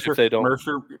at-large if they don't.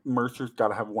 Mercer's got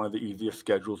to have one of the easiest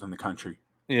schedules in the country.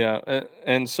 Yeah,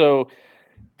 and so,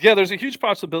 yeah, there's a huge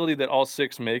possibility that all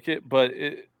 6 make it, but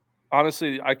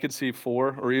honestly, I could see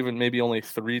 4 or even maybe only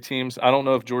 3 teams. I don't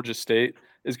know if Georgia State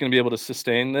is going to be able to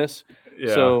sustain this.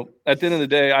 Yeah. So at the end of the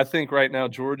day, I think right now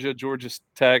Georgia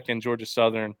Tech, and Georgia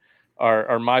Southern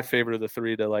are my favorite of the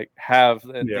 3 to like have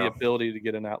the ability to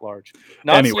get an at-large.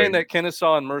 Not saying that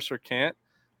Kennesaw and Mercer can't,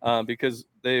 because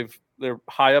they're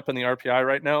high up in the RPI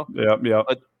right now. Yeah.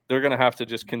 But they're going to have to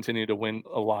just continue to win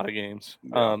a lot of games.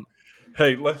 Yeah.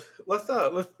 Hey, let's.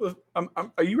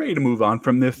 Are you ready to move on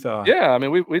from this? Yeah, I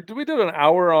mean, we did an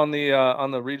hour on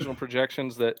the regional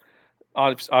projections that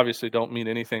obviously don't mean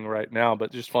anything right now,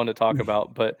 but just fun to talk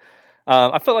about. But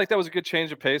I felt like that was a good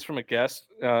change of pace from a guest.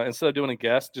 Instead of doing a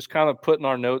guest, just kind of putting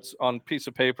our notes on a piece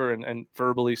of paper and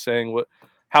verbally saying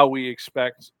how we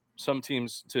expect some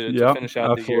teams to finish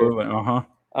out the year.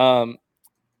 Uh-huh.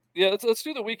 Yeah, let's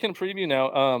do the weekend preview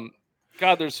now.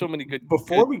 God, there's so many good.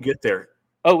 Before we get there,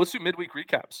 let's do midweek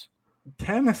recaps.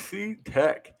 Tennessee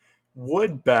Tech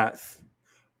Wood Bats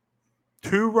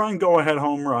 2-run go-ahead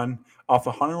home run off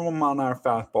a 101-mile-an-hour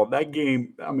fastball. That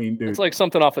game, I mean, dude, it's like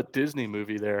something off a Disney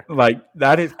movie there. Like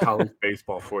that is college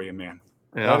baseball for you, man.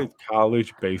 Yeah. That is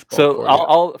college baseball. So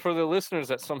I'll for the listeners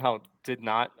that somehow did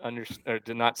not understand or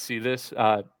did not see this,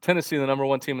 Tennessee, the number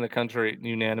 1 team in the country,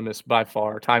 unanimous by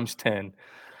far, times 10.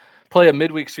 Play a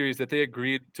midweek series that they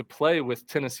agreed to play with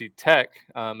Tennessee Tech,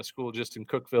 a school just in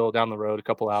Cookeville down the road, a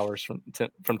couple hours from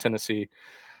Tennessee.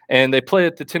 And they play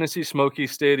at the Tennessee Smoky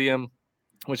Stadium,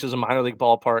 which is a minor league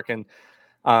ballpark. And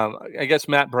I guess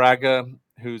Matt Braga,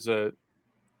 who's had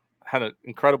an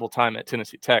incredible time at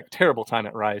Tennessee Tech, terrible time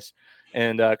at Rice,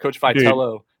 and Coach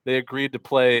Vitello, they agreed to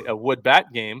play a wood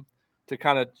bat game to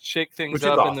kind of shake things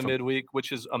up in the midweek,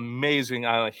 which is amazing.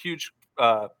 I'm a huge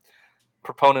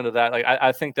proponent of that. Like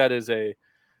I think that is a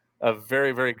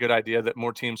very, very good idea that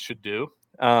more teams should do.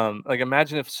 Like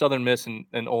imagine if Southern Miss and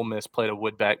Ole Miss played a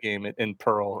wood bat game in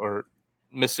Pearl or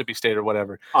Mississippi State or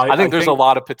whatever. I think there's a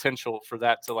lot of potential for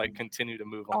that to like continue to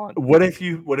move on. What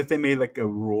if they made like a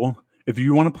rule? If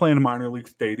you want to play in a minor league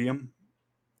stadium,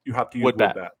 you have to use wood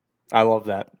bat. I love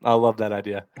that. I love that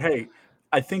idea. Hey,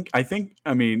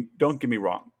 I mean, don't get me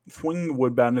wrong. Swinging a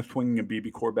wood bat and swinging a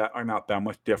BB-Core bat are not that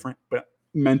much different, but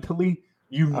mentally,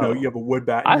 you have a wood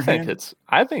bat in your hand.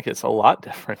 I think it's a lot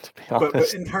different, to be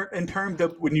honest. But in terms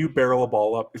of when you barrel a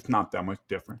ball up, it's not that much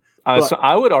different. So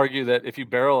I would argue that if you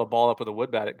barrel a ball up with a wood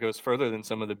bat, it goes further than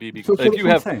some of the BB.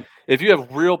 If you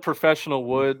have real professional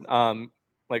wood,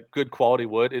 like good quality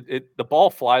wood, the ball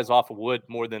flies off of wood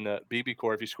more than the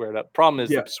BB-Core if you square it up. Problem is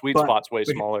the sweet spot's way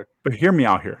smaller. But hear me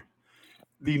out here.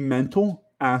 The mental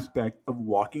aspect of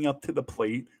walking up to the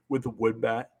plate with a wood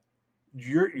bat,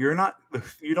 you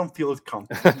don't feel as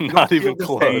comfortable. Not even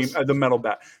close. Same as a metal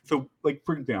bat. So, like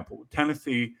for example,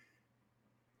 Tennessee,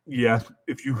 yes,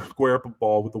 if you square up a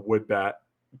ball with a wood bat,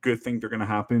 good things are going to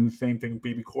happen. Same thing with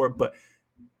BB-Core. But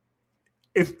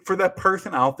if for that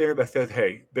person out there that says,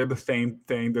 "Hey, they're the same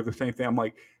thing," I'm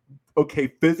like, okay,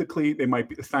 physically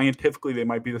scientifically they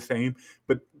might be the same,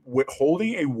 but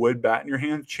holding a wood bat in your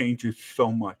hand changes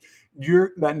so much.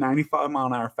 That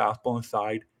 95-mile-an-hour fastball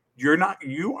inside. You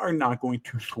are not going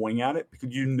to swing at it because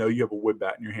you have a wood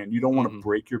bat in your hand. You don't want to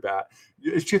break your bat.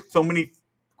 It's just so many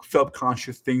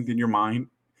subconscious things in your mind.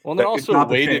 Well, they're also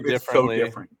weighted differently. So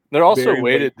different. They're also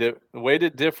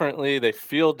weighted differently. They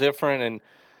feel different,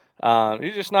 and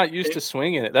you're just not used to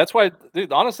swinging it. That's why,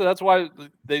 dude, honestly,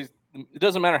 it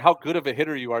doesn't matter how good of a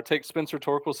hitter you are. Take Spencer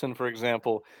Torkelson, for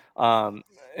example. And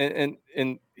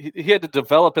he had to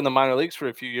develop in the minor leagues for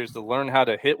a few years to learn how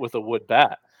to hit with a wood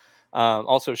bat.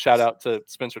 Also, shout out to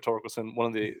Spencer Torkelson, one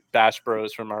of the Bash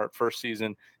Bros from our first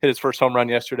season, hit his first home run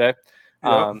yesterday.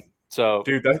 Yep. So,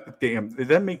 dude, does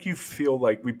that make you feel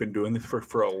like we've been doing this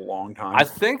for a long time? I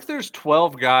think there's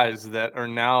 12 guys that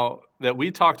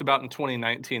we talked about in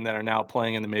 2019 that are now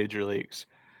playing in the major leagues.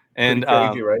 And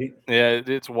crazy, right? Yeah,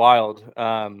 it's wild.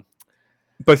 So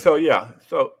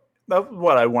that's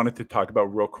what I wanted to talk about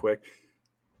real quick.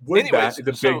 Wood bat is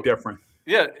a big difference.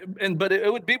 Yeah, but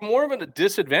it would be more of a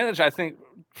disadvantage, I think,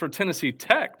 for Tennessee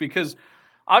Tech because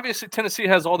obviously Tennessee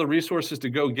has all the resources to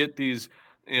go get these,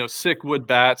 sick wood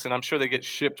bats, and I'm sure they get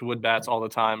shipped wood bats all the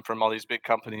time from all these big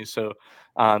companies. So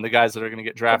the guys that are going to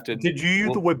get drafted. Did you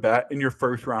use a wood bat in your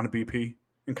first round of BP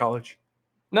in college?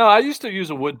 No, I used to use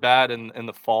a wood bat in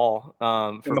the fall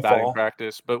for batting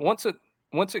practice, but once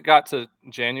it got to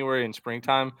January and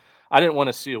springtime, I didn't want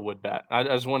to see a wood bat. I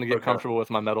just wanted to get comfortable with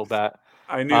my metal bat.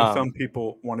 I knew some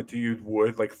people wanted to use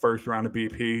wood, like first round of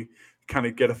BP, kind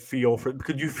of get a feel for.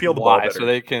 Could you feel the ball better? So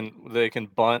they can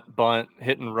bunt,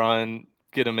 hit and run,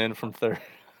 get them in from third.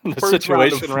 The First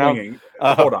situation round.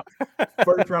 Hold on.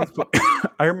 First round.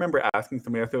 I remember asking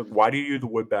somebody. I said, "Why do you use the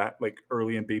wood bat like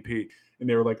early in BP?" And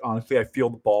they were like, "Honestly, I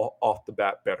feel the ball off the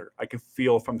bat better. I can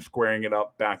feel if I'm squaring it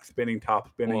up, back spinning, top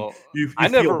spinning. Well, you feel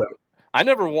better." I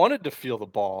never wanted to feel the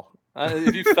ball.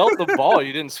 If you felt the ball,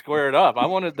 you didn't square it up. I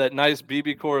wanted that nice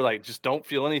BB core, like just don't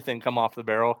feel anything come off the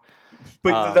barrel.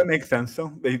 But does that make sense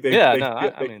though?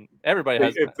 I mean, everybody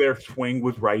has. If their swing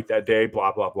was right that day,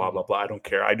 blah blah blah blah blah. I don't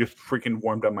care. I just freaking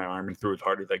warmed up my arm and threw as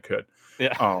hard as I could.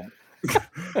 Yeah.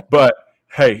 But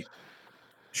hey,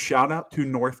 shout out to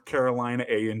North Carolina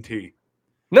A&T.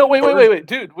 No, wait,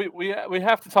 dude. We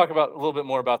have to talk about a little bit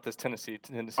more about this Tennessee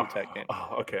Tech game.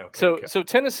 Okay. So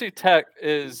Tennessee Tech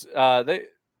is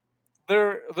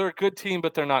they're a good team,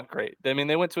 but they're not great. I mean,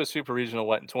 they went to a super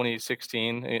regional in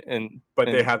 2016, but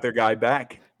they had their guy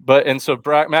back. So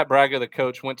Matt Braga, the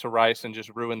coach, went to Rice and just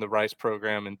ruined the Rice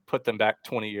program and put them back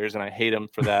 20 years, and I hate him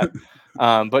for that.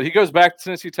 But he goes back to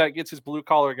Tennessee Tech, gets his blue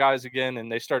collar guys again,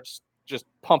 and they start just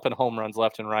pumping home runs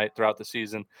left and right throughout the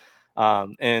season.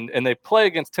 And they play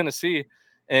against Tennessee,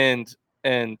 and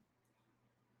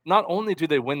not only do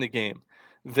they win the game,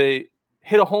 they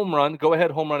hit a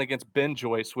go-ahead home run against Ben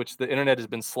Joyce, which the internet has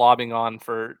been slobbing on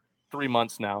for 3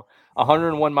 months now.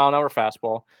 101-mile-an-hour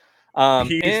fastball.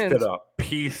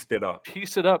 Pieced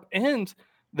it up. And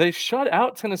they shut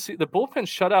out Tennessee. The bullpen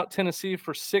shut out Tennessee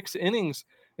for 6 innings,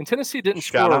 and Tennessee didn't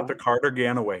score. Shout out to Carter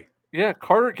Ganaway. Yeah,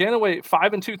 Carter Ganaway,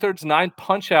 5 2/3, 9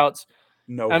 punch-outs.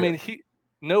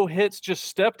 No hits, just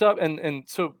stepped up. And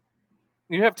so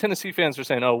you have Tennessee fans who are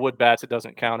saying, "Oh, wood bats, it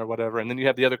doesn't count," or whatever. And then you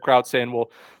have the other crowd saying,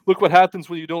 "Well, look what happens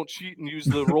when you don't cheat and use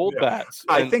the rolled bats."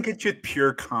 I think it's just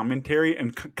pure commentary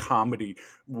and comedy,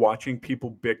 watching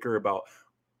people bicker about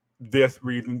this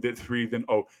reason.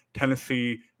 Oh,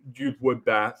 Tennessee use wood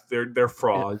bats, they're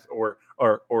frauds, or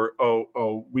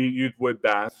we use wood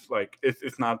bats. Like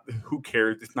it's not. Who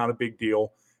cares? It's not a big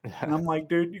deal. And I'm like,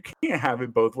 dude, you can't have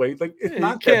it both ways. Like it's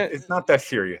not that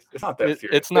serious. It's not that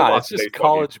serious. It's not. It's just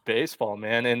college baseball,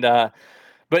 man. And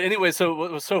but anyway, so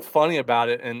what was so funny about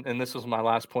it, and this was my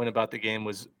last point about the game,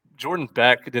 was Jordan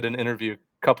Beck did an interview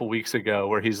a couple weeks ago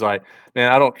where he's like,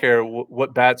 "Man, I don't care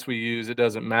what bats we use. It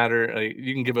doesn't matter. Like,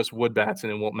 you can give us wood bats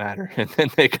and it won't matter." And then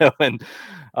they go and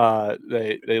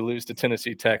they lose to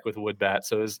Tennessee Tech with wood bats.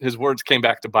 So his words came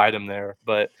back to bite him there,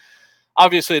 but.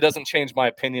 Obviously, it doesn't change my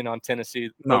opinion on Tennessee.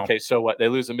 No. Okay, so what? They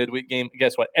lose a midweek game.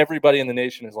 Guess what? Everybody in the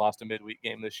nation has lost a midweek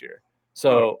game this year.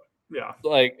 So,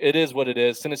 like, it is what it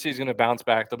is. Tennessee's going to bounce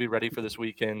back. They'll be ready for this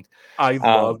weekend. I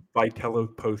love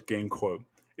Vitello's post-game quote.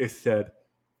 It said,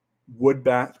 wood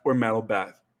bats or metal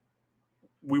bats.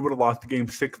 We would have lost the game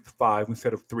 6-5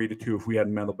 instead of 3-2 if we had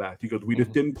metal bats. He goes, we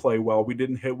just didn't play well. We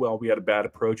didn't hit well. We had a bad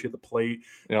approach at the plate.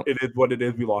 Yep. It is what it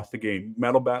is. We lost the game.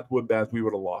 Metal bats, wood bats, we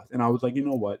would have lost. And I was like, you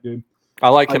know what, dude? I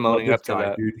like him owning up to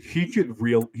that. Dude. He's just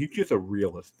real. He's just a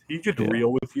realist. He's just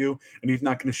real with you, and he's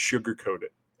not going to sugarcoat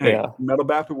it. Hey, metal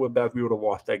bats or wood bats, we would have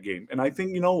lost that game. And I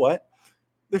think, you know what?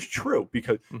 That's true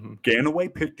because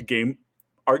Ganaway pitched the game,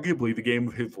 arguably the game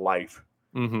of his life.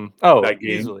 Mm-hmm. Oh,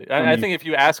 easily. I think if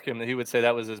you ask him, he would say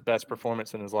that was his best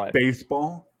performance in his life.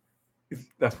 Baseball,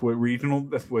 that's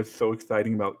what's so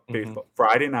exciting about baseball.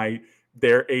 Friday night,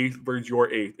 their ace versus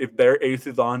your ace. If their ace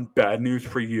is on, bad news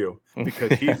for you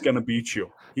because he's going to beat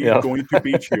you. He's going to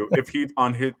beat you if he's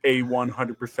on his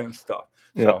A100% stuff.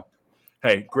 So,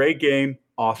 hey, great game.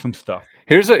 Awesome stuff.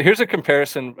 Here's a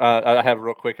comparison I have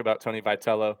real quick about Tony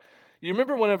Vitello. You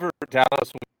remember whenever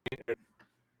Dabo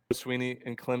Swinney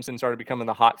and Clemson started becoming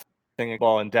the hot thing in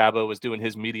ball, and Dabo was doing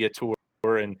his media tour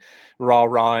and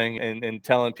rah-rahing and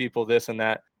telling people this and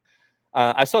that.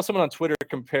 I saw someone on Twitter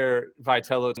compare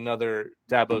Vitello to another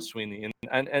Dabo Swinney,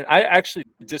 and I actually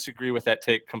disagree with that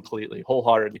take completely,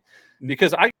 wholeheartedly,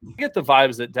 because I get the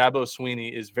vibes that Dabo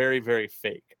Swinney is very, very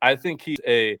fake. I think he's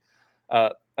a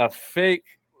fake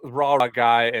rah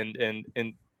guy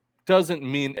and doesn't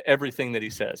mean everything that he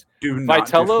says. Do not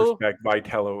disrespect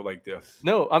Vitello like this.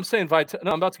 No, I'm saying I'm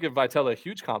about to give Vitello a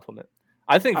huge compliment.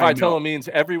 I think Vitello means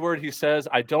every word he says.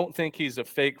 I don't think he's a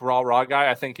fake rah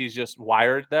guy. I think he's just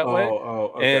wired that way.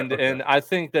 And I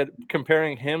think that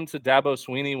comparing him to Dabo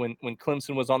Swinney when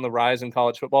Clemson was on the rise in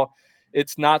college football,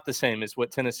 it's not the same as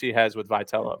what Tennessee has with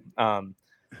Vitello.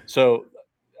 So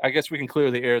I guess we can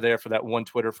clear the air there for that one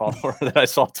Twitter follower that I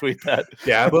saw tweet that.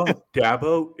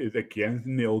 Dabo is against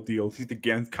nil deals. He's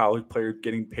against college players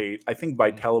getting paid. I think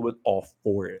Vitello was all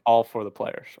for it. All for the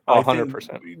players. I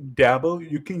 100%. think Dabo,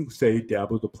 you can say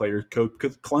Dabo's a player's coach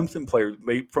because Clemson players,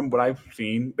 from what I've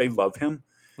seen, they love him.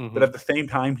 Mm-hmm. But at the same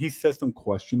time, he says some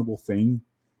questionable thing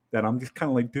that I'm just kind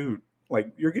of like, dude,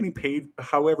 like you're getting paid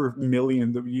however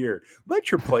millions a year.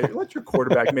 Let your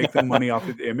quarterback make some money off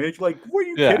his image. Like, were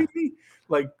you kidding me?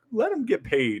 Like, let him get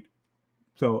paid.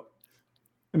 So,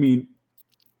 I mean,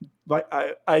 like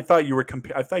I thought you were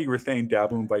I thought you were saying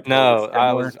Dabo and Vitello. No,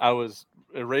 I was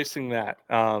erasing that.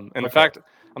 And in fact,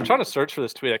 I'm trying to search for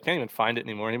this tweet. I can't even find it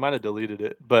anymore. He might have deleted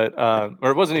it, but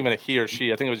or it wasn't even a he or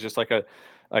she. I think it was just like a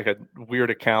weird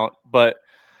account. But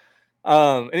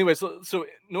anyway, so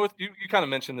you kind of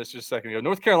mentioned this just a second ago.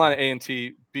 North Carolina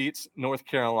A&T beats North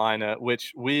Carolina,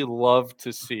 which we love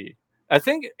to see. I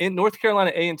think in North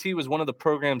Carolina A&T was one of the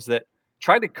programs that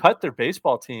tried to cut their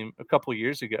baseball team a couple of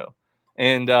years ago,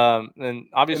 and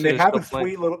obviously and they have a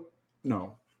sweet little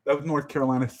that was North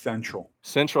Carolina Central.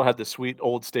 Central had the sweet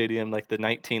old stadium, like the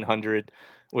 1900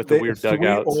 with the weird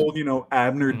dugouts. Sweet old,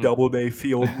 Abner Doubleday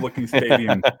Field looking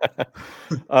stadium.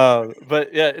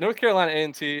 But yeah, North Carolina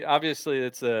A&T, obviously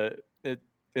it's a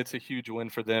huge win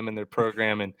for them and their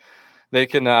program, and they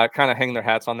can kind of hang their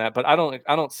hats on that. But I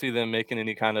don't see them making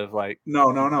any kind of like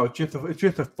no. It's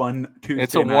just a fun Tuesday.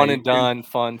 It's a one and done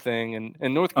fun thing,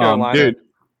 and North Carolina. Dude,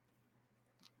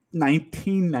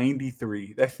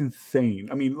 1993. That's insane.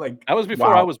 I mean, like that was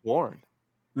before I was born.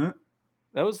 Huh?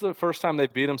 That was the first time they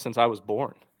beat them since I was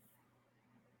born.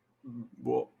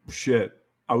 Well, shit.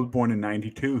 I was born in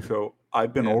 92, so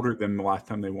I've been older than the last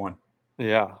time they won.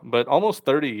 Yeah, but almost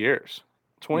 30 years.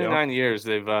 29 years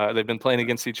they've been playing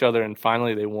against each other, and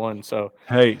finally they won. So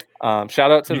hey,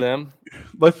 shout out to them.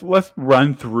 Let's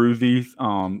run through these.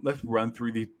 Let's run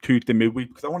through these Tuesday midweek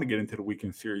because I want to get into the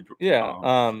weekend series.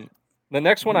 Yeah. The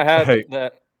next one I have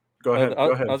Go ahead. I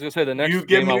was gonna say the next. You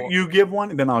give one,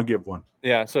 and then I'll give one.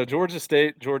 Yeah. So Georgia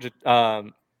State, Georgia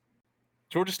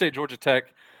Tech,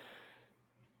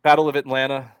 Battle of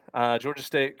Atlanta. Georgia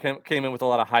State came in with a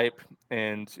lot of hype,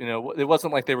 and it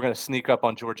wasn't like they were going to sneak up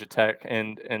on Georgia Tech,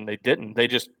 and they didn't. They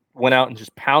just went out and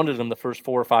just pounded them the first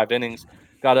 4 or 5 innings.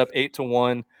 Got up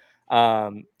 8-1.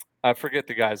 I forget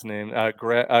the guy's name.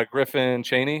 Griffin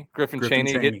Chaney. Griffin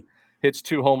Chaney hits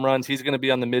 2 home runs. He's going to be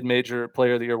on the mid-major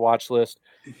player of the year watch list.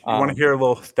 You want to hear a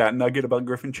little stat nugget about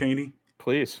Griffin Chaney?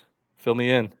 Please fill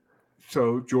me in.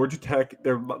 So Georgia Tech,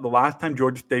 the last time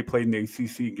Georgia State played an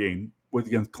ACC game was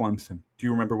against Clemson. Do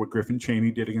you remember what Griffin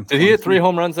Chaney did against Clemson? Did he hit 3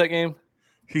 home runs that game?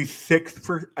 He's 6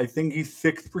 for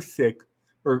 6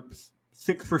 or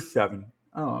 6 for 7.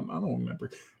 I don't remember.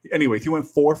 Anyways, he went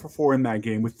 4 for 4 in that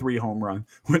game with 3 home runs.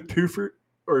 Went 2 for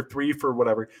or 3 for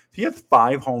whatever. He has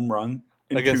 5 home runs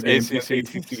in against 2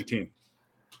 games ACC team.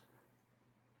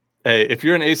 Hey, if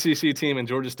you're an ACC team and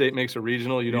Georgia State makes a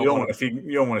regional, you don't want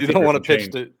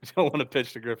to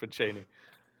pitch to Griffin Chaney.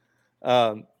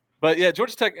 But yeah,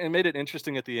 Georgia Tech made it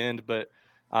interesting at the end, but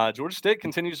Georgia State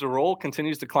continues to roll,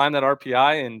 continues to climb that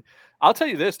RPI. And I'll tell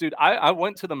you this, dude, I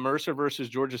went to the Mercer versus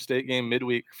Georgia State game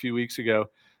midweek a few weeks ago,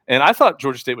 and I thought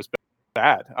Georgia State was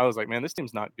bad. I was like, man, this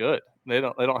team's not good. They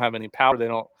don't have any power. They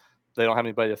don't have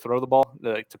anybody to throw the ball,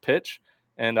 to pitch.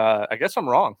 And I guess I'm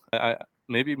wrong.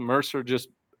 Maybe Mercer just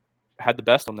had the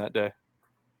best on that day.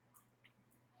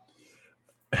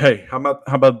 Hey, how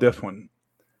about this one?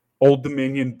 Old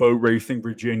Dominion boat racing,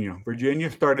 Virginia. Virginia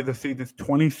started the season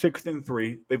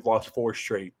 26-3. They've lost 4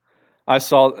 straight. I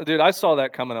saw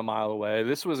that coming a mile away.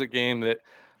 This was a game that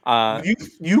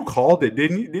you called it,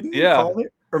 didn't you? Didn't you call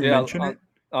it or mention it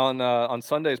on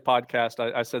Sunday's podcast?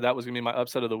 I said that was gonna be my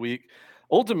upset of the week.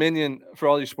 Old Dominion, for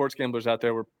all you sports gamblers out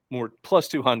there, were more plus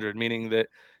 200, meaning that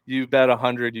you bet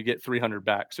 100, you get 300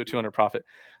 back, so 200 profit.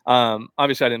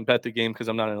 Obviously, I didn't bet the game because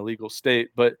I'm not in a legal state,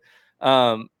 but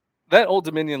that Old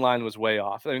Dominion line was way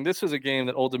off. I mean, this is a game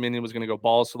that Old Dominion was going to go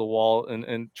balls to the wall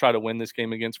and try to win this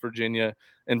game against Virginia,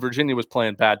 and Virginia was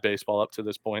playing bad baseball up to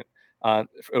this point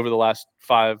over the last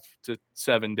 5 to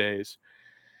 7 days.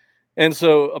 And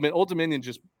so, I mean, Old Dominion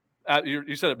just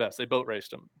you said it best. They boat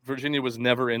raced them. Virginia was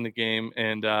never in the game,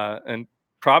 and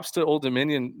props to Old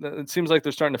Dominion. It seems like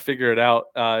they're starting to figure it out.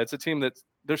 It's a team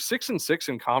they're 6-6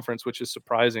 in conference, which is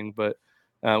surprising, but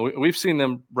we've seen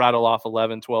them rattle off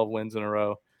 11, 12 wins in a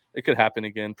row. It could happen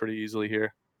again pretty easily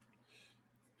here.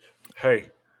 Hey,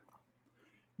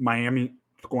 Miami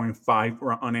scoring 5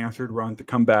 unanswered runs to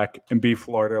come back and beat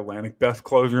Florida Atlantic. Best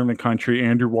closer in the country,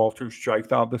 Andrew Walters,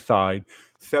 strikes out the side.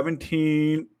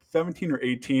 17 or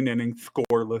 18 innings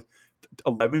scoreless,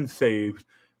 11 saves.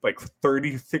 like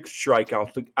 36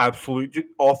 strikeouts, like absolute, just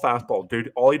all fastball,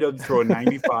 dude. All he does is throw a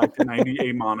 95 to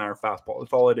 98 mile an hour fastball.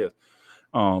 That's all it is.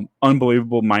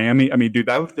 Unbelievable. Miami. I mean, dude,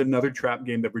 that was another trap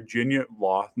game that Virginia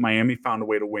lost. Miami found a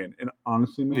way to win. And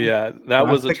honestly, man, Yeah, that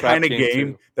was a the trap kind of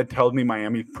game too. that tells me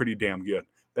Miami's pretty damn good.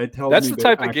 That tells That's me the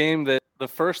they're type of game that the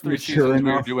first 3 mature seasons we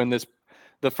were enough. doing this,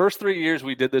 the first 3 years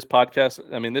we did this podcast,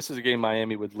 I mean, this is a game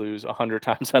Miami would lose 100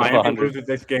 times out of Miami 100. loses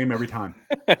this game every time.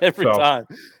 Every So, time.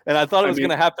 And I thought it I was mean-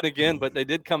 going to happen again, but they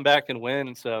did come back and win.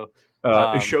 And so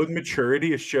It shows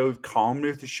maturity. It shows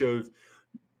calmness. It shows,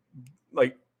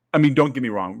 like, I mean, don't get me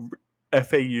wrong.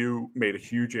 FAU made a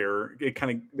huge error. It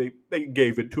kind of they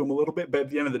gave it to them a little bit, but at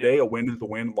the end of the day, a win is a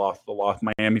win, loss is a loss.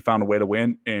 Miami found a way to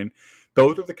win, and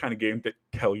those are the kind of games that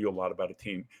tell you a lot about a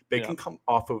team. They can come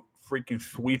off of freaking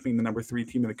sweeping the number 3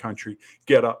 team in the country,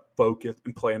 get up, focus,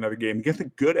 and play another game against a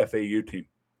good FAU team.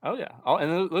 Oh, yeah.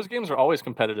 And those games are always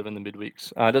competitive in the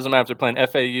midweeks. It doesn't matter if they're playing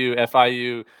FAU,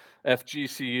 FIU,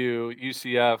 FGCU,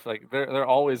 UCF. Like, they're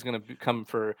always going to come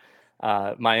for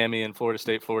Miami and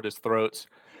Florida's throats.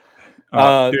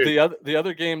 The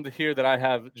other game here that I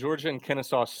have, Georgia and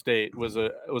Kennesaw State, was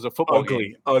a football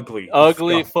game. Ugly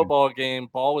Disgusting. Football game.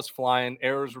 Ball was flying.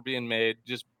 Errors were being made.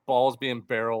 Just balls being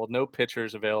barreled. No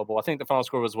pitchers available. I think the final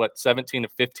score was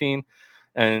 17-15,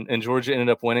 and Georgia ended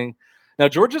up winning. Now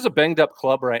Georgia's a banged up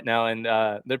club right now, and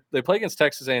they play against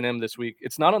Texas A&M this week.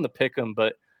 It's not on the pick'em,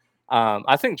 but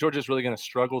I think Georgia's really going to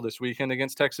struggle this weekend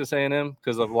against Texas A&M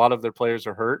because a lot of their players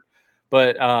are hurt.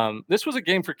 But this was a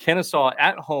game for Kennesaw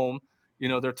at home. You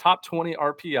know, they're top 20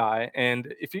 RPI,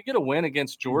 and if you get a win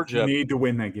against Georgia, you need to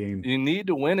win that game. You need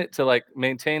to win it to like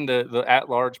maintain the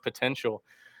at-large potential.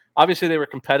 Obviously, they were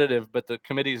competitive, but the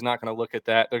committee is not going to look at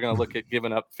that. They're going to look at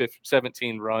giving up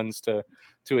 17 runs to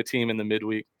a team in the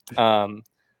midweek. I don't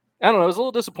know. I was a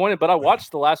little disappointed, but I watched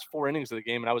the last 4 innings of the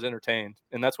game, and I was entertained.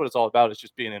 And that's what it's all about, is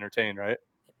just being entertained, right?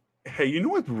 Hey, you know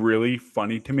what's really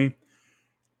funny to me?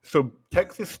 So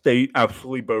Texas State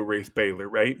absolutely boat raced Baylor,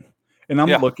 right? And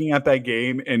I'm looking at that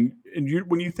game, and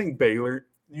when you think Baylor,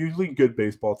 usually good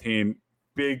baseball team,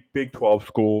 big 12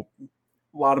 school,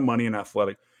 a lot of money in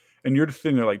athletic, and you're just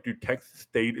sitting there like, dude, Texas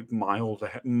State is miles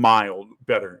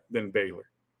better than Baylor.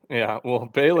 Yeah, well,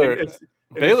 Baylor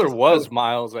was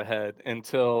miles ahead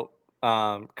until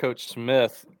Coach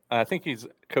Smith. I think he's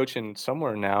coaching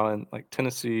somewhere now in like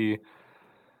Tennessee.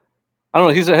 I don't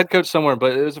know. He's a head coach somewhere,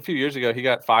 but it was a few years ago. He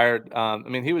got fired. I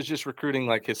mean, he was just recruiting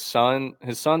like his son.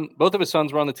 Both of his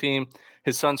sons were on the team.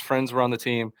 His son's friends were on the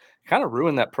team. Kind of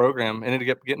ruined that program. Ended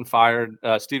up getting fired.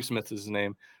 Steve Smith is his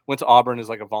name. Went to Auburn as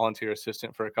like a volunteer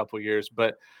assistant for a couple of years.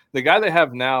 But the guy they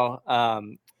have now,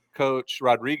 Coach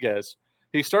Rodriguez,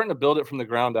 he's starting to build it from the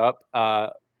ground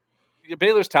up.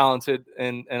 Baylor's talented,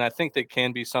 and I think they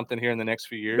can be something here in the next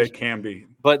few years. They can be.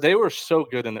 But they were so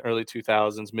good in the early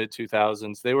 2000s, mid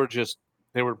 2000s. They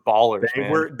were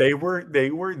ballers. They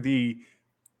were the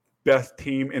best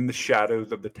team in the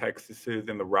shadows of the Texases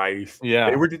and the Rice. Yeah.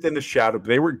 They were just in the shadow.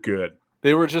 They were good.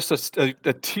 They were just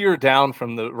a tier down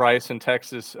from the Rice and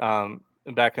Texas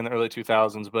back in the early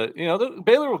 2000s. But, you know,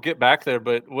 Baylor will get back there.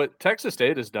 But what Texas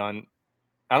State has done,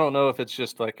 I don't know if it's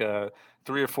just like a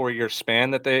 3 or 4 year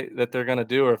span that they're going to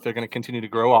do, or if they're going to continue to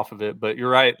grow off of it. But you're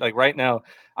right. Like right now,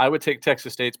 I would take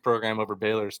Texas State's program over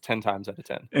Baylor's 10 times out of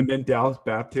 10. And then Dallas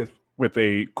Baptist with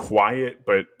a quiet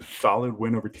but solid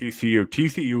win over TCU.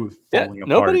 TCU was falling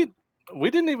apart. We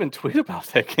didn't even tweet about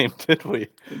that game, did we?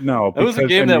 No, it was a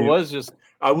game that was just.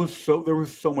 There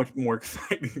was so much more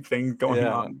exciting things going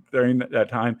on during that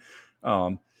time.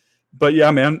 But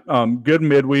yeah, man, good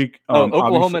midweek.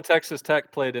 Oklahoma, Texas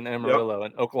Tech played in Amarillo,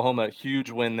 and Oklahoma, huge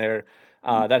win there.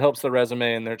 That helps the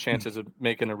resume and their chances of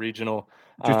making a regional.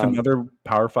 Just another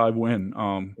Power 5 win.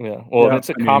 It's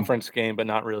a conference game, but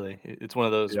not really. It's one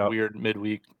of those weird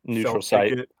midweek neutral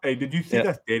site. Hey, did you see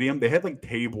that stadium? They had like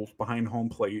tables behind home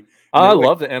plate. I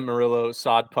love the Amarillo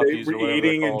sod puppies. They were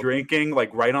eating and drinking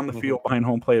like right on the field behind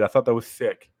home plate. I thought that was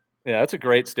sick. Yeah, that's a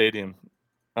great stadium.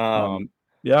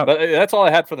 Yeah, but that's all I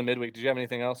had for the midweek. Did you have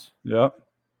anything else? Yeah.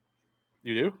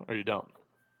 You do or you don't?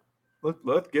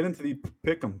 Let's get into the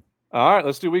pick'em. All right,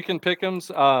 let's do weekend pick'ems.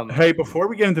 Hey, before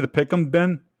we get into the pick'em,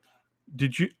 Ben,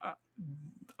 did you?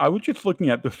 I was just looking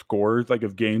at the scores like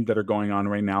of games that are going on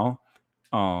right now.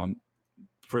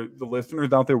 For the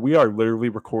listeners out there, we are literally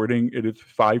recording. It is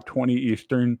 5:20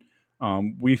 Eastern.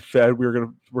 We said we were going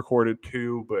to record at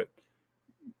 2, but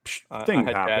things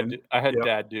happen. I had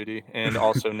dad duty and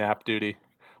also nap duty.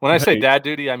 When I say dad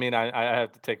duty, I mean I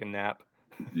have to take a nap.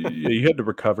 You had to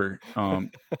recover.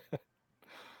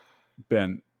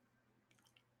 Ben,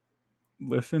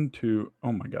 listen to.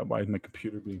 Oh my God! Why is my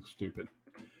computer being stupid?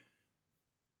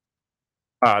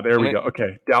 There we go.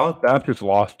 Okay, Dallas Baptist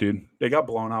lost, dude. They got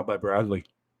blown out by Bradley.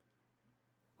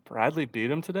 Bradley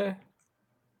beat him today?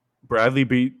 Bradley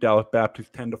beat Dallas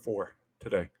Baptist 10-4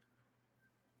 today.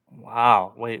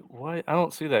 Wow. Wait, what? I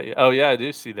don't see that yet. Oh, yeah, I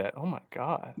do see that. Oh, my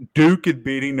God. Duke is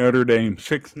beating Notre Dame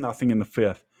 6-0 in the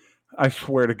fifth. I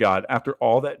swear to God, after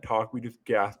all that talk, we just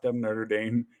gassed up Notre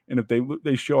Dame. And if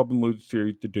they show up and lose the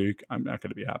series to Duke, I'm not going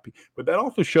to be happy. But that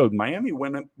also showed Miami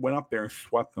went up there and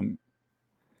swept them.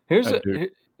 Here's a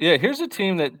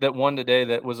team that won today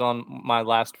that was on my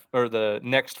the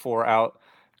next 4 out.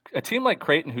 A team like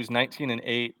Creighton, who's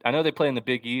 19-8. I know they play in the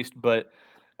Big East, but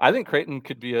I think Creighton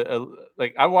could be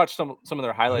like I watched some of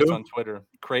their highlights on Twitter.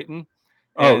 Creighton.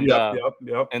 And,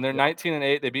 yep. And they're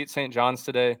 19-8. They beat St. John's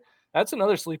today. That's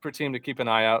another sleeper team to keep an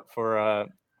eye out for a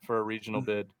regional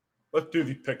bid. Let's do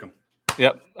the pick 'em.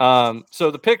 Yep.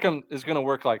 So the pick 'em is going to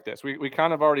work like this. We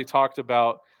kind of already talked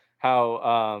about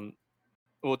how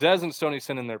Des and Stoney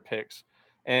sent in their picks,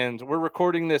 and we're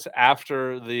recording this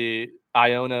after the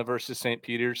Iona versus St.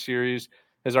 Peter's series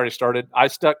has already started. I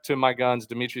stuck to my guns.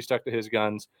 Dimitri stuck to his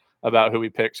guns about who we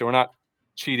picked, so we're not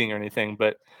cheating or anything.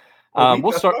 But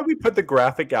we'll start. Why we put the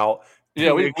graphic out.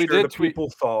 Yeah, we did tweet. People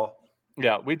saw.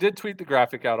 Yeah, we did tweet the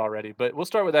graphic out already, but we'll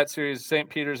start with that series. St.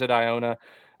 Peter's at Iona.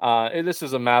 This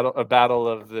is a battle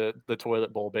of the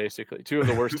toilet bowl, basically. Two of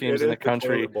the worst teams in the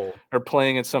country are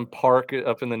playing in some park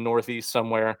up in the Northeast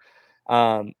somewhere.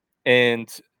 And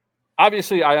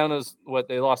obviously Iona's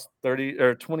they lost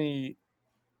 33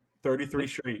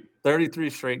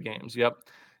 straight games. Yep.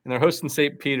 And they're hosting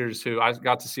St. Peter's, who I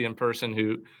got to see in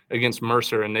person, against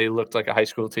Mercer, and they looked like a high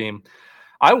school team.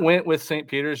 I went with St.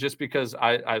 Peter's just because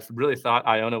I really thought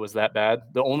Iona was that bad.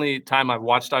 The only time I've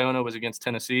watched Iona was against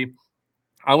Tennessee.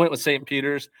 I went with St.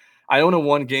 Peter's. Iona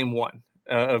won game 1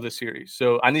 of the series.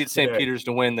 So I need St. Peter's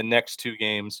to win the next 2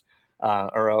 games,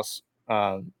 or else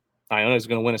Iona is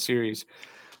going to win a series.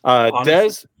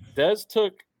 Des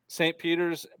took St.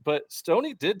 Peter's, but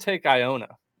Stoney did take Iona.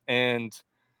 And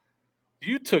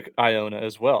you took Iona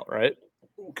as well, right?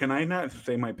 Can I not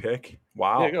say my pick?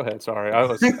 Wow. Yeah, go ahead. Sorry. I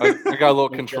got a little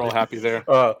control happy there.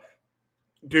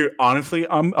 Dude, honestly,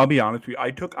 I'll be honest with you.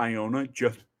 I took Iona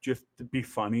just to be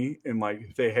funny and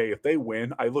say, hey, if they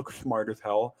win, I look smart as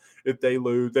hell. If they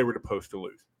lose, they were supposed to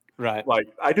lose. Right.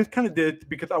 I just kind of did it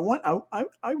because I'm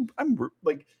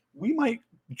like, we might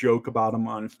joke about them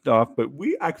on stuff, but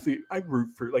I root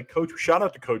for Coach. Shout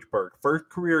out to Coach Burke, first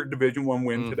career Division I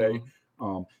win today.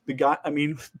 The guy,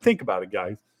 think about it,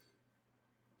 guys.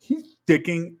 He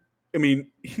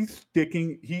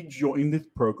joined this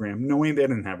program knowing they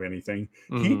didn't have anything.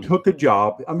 Mm-hmm. He took a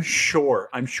job. I'm sure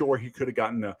he could have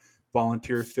gotten a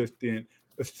volunteer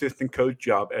assistant coach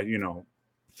job at,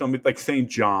 somebody like St.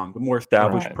 John, the more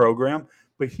established program.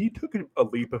 But he took a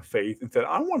leap of faith and said,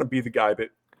 I want to be the guy that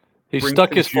he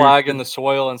stuck his flag in the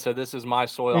soil and said, this is my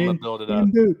soil. I'm going to build it up.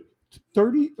 Dude,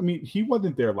 30, he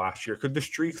wasn't there last year because the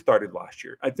streak started last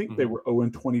year. I think they were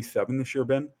 0-27 this year,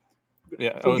 Ben.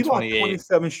 Yeah, so he lost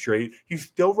 27 straight. He's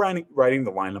still writing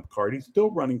the lineup card. He's still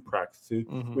running practices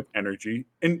with energy.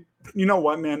 And you know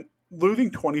what, man? Losing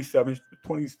 23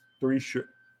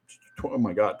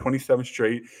 27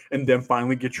 straight, and then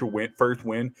finally get your first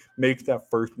win makes that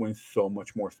first win so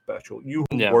much more special. You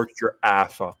worked your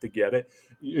ass off to get it.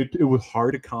 It was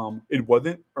hard to come. It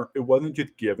wasn't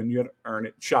just given. You had to earn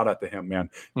it. Shout out to him, man.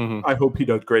 Mm-hmm. I hope he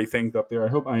does great things up there. I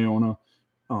hope Iona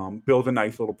build a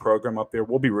nice little program up there.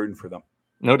 We'll be rooting for them.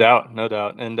 No doubt.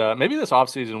 And maybe this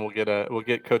offseason we'll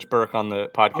get Coach Burke on the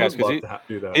podcast because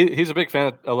he's a big fan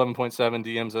of 11.7,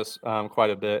 DMs us quite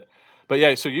a bit. But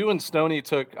yeah, so you and Stoney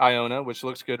took Iona, which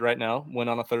looks good right now, went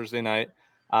on a Thursday night.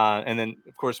 And then,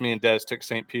 of course, me and Des took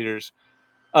St. Peter's.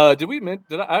 I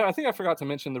think I forgot to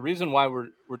mention the reason why we're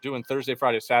doing Thursday,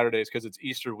 Friday, Saturday is because it's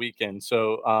Easter weekend.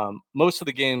 So most of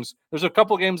the games, there's a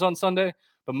couple games on Sunday,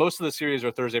 but most of the series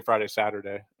are Thursday, Friday,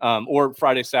 Saturday, or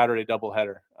Friday, Saturday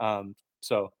doubleheader.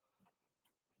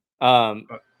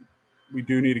 We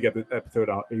do need to get this episode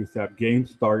out ASAP.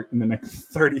 Games start in the next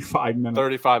 35 minutes.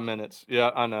 35 minutes. Yeah,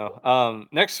 I know.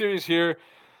 Next series here,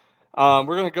 we're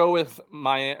going to go with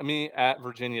Miami at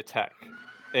Virginia Tech.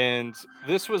 And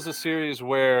this was a series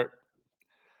where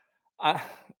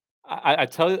I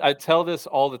tell this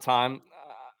all the time.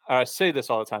 I say this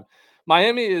all the time.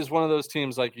 Miami is one of those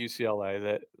teams like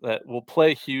UCLA that will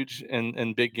play huge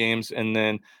in big games, and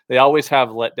then they always have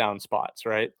letdown spots,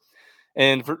 right?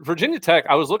 And for Virginia Tech,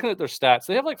 I was looking at their stats.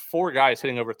 They have 4 guys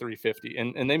hitting over 350,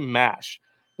 and they mash.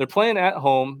 They're playing at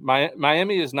home.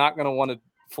 Miami is not going to want to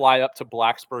fly up to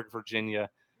Blacksburg, Virginia,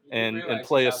 and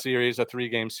play a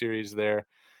 3-game series there.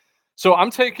 So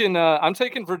I'm taking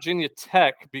Virginia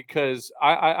Tech because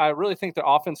I really think the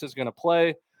offense is going to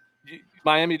play.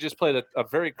 Miami just played a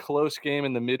very close game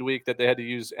in the midweek that they had to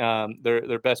use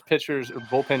their best pitchers or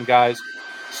bullpen guys.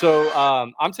 So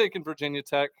I'm taking Virginia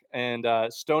Tech, and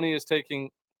Stoney is taking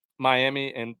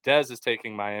Miami, and Dez is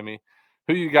taking Miami.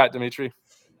 Who you got, Dimitri?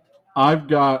 I've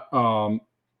got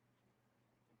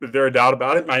is there a doubt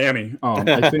about it? Miami.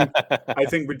 I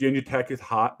think Virginia Tech is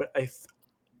hot, but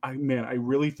I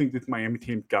really think this Miami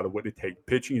team's got what it takes,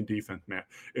 pitching and defense, man.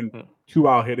 And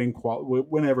 2-out hitting,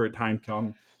 whenever time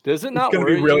comes. Does it not it's going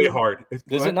to be really hard.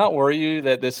 Does it not worry you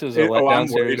that this is a letdown I'm worried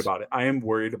series? about it. I am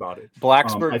worried about it.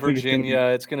 Blacksburg,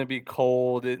 Virginia. It's going to be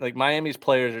cold. Like Miami's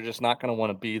players are just not going to want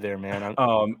to be there, man.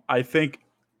 I think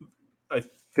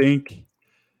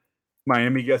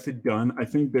Miami gets it done. I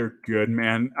think they're good,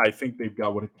 man. I think they've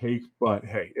got what it takes. But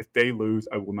hey, if they lose,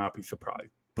 I will not be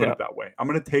surprised. Put it that way. I'm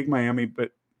going to take Miami,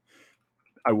 but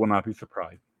I will not be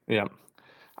surprised. Yeah.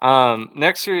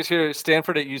 Next series here,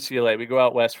 Stanford at UCLA. We go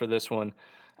out west for this one.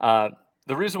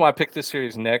 The reason why I picked this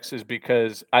series next is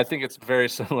because I think it's very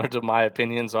similar to my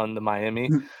opinions on the Miami.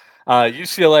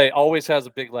 UCLA always has a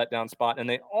big letdown spot, and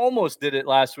they almost did it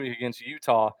last week against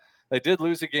Utah. They did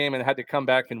lose a game and had to come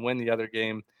back and win the other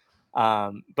game.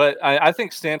 But I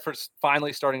think Stanford's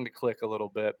finally starting to click a little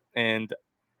bit. And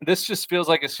this just feels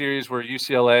like a series where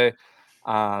UCLA,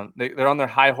 they're on their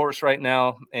high horse right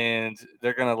now, and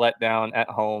they're going to let down at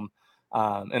home.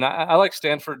 And I like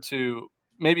Stanford to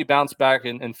maybe bounce back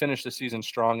and finish the season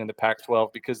strong in the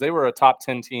Pac-12 because they were a top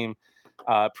 10 team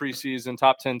preseason,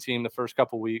 top 10 team the first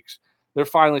couple weeks. They're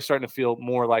finally starting to feel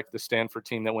more like the Stanford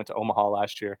team that went to Omaha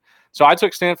last year. So I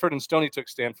took Stanford, and Stoney took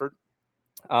Stanford.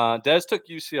 Dez took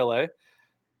UCLA.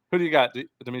 Who do you got,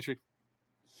 Dimitri?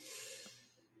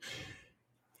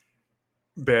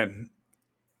 Ben,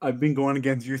 I've been going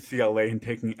against UCLA and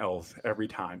taking L's every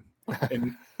time.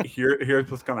 And here's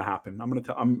what's going to happen.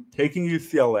 I'm taking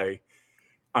UCLA.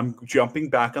 I'm jumping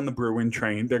back on the Bruin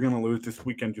train. They're going to lose this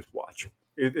weekend. Just watch.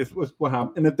 It's what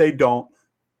happens. And if they don't,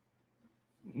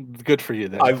 good for you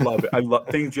then. I love it. I love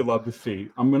things you love to see.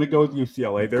 I'm going to go with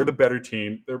UCLA. They're the better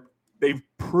team. They've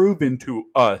proven to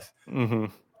us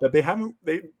that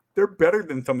they're better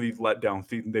than some of these letdown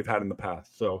seasons they've had in the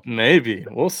past. So maybe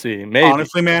we'll see. Maybe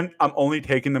honestly, man, I'm only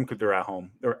taking them because they're at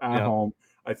home. They're at home.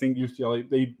 I think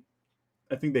UCLA.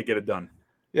 I think they get it done.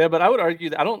 Yeah, but I would argue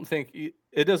that I don't think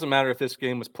it doesn't matter if this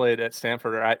game was played at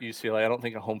Stanford or at UCLA. I don't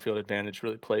think a home field advantage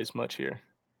really plays much here.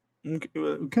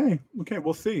 Okay.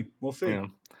 We'll see.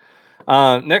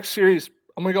 Yeah. Next series,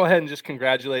 I'm going to go ahead and just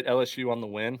congratulate LSU on the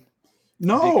win.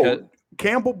 No,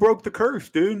 Campbell broke the curse,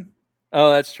 dude.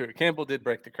 Oh, that's true. Campbell did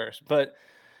break the curse, but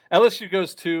LSU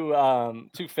goes to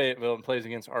Fayetteville and plays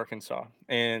against Arkansas.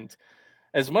 And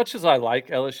as much as I like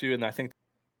LSU, and I think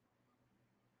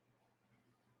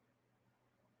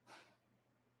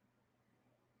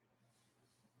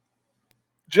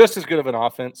just as good of an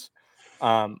offense.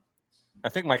 I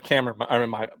think my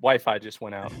Wi-Fi just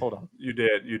went out. Hold on. You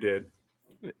did.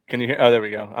 Can you hear? Oh, there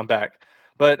we go. I'm back.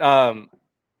 But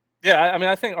yeah, I mean,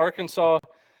 I think Arkansas,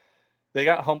 they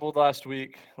got humbled last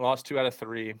week, lost 2 out of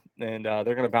 3, and they're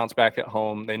going to bounce back at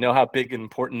home. They know how big and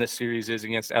important this series is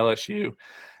against LSU,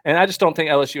 and I just don't think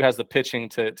LSU has the pitching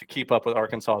to keep up with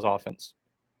Arkansas's offense.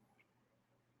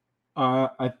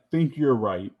 I think you're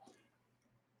right.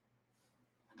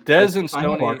 Dez and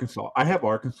Stoney. I have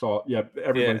Arkansas. Yeah,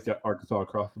 everybody's got Arkansas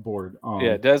across the board.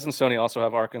 Yeah, Dez and Stoney also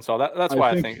have Arkansas. That's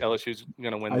why I think LSU's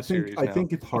going to win the series. I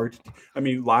think it's hard. I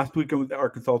mean, last week was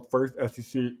Arkansas's first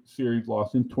SEC series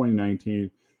loss in 2019.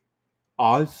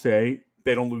 I'd say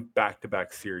they don't lose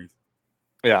back-to-back series.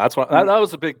 Yeah, that's why that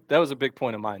was a big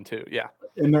point of mine too. Yeah,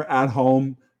 and they're at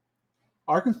home.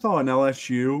 Arkansas and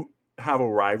LSU have a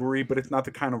rivalry, but it's not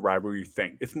the kind of rivalry you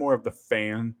think. It's more of the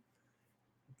fan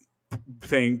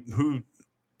saying whose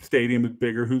stadium is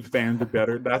bigger, whose fans are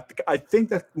better. I think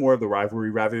that's more of the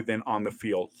rivalry rather than on the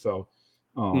field. So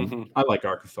I like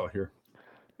Arkansas here.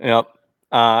 Yep.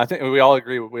 I think we all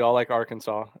agree. We all like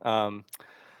Arkansas.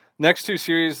 Next two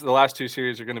series, the last two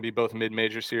series are going to be both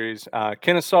mid-major series.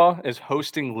 Kennesaw is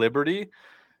hosting Liberty.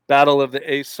 Battle of the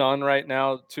ASUN right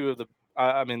now. They're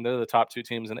the top two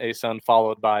teams in ASUN,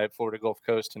 followed by Florida Gulf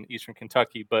Coast and Eastern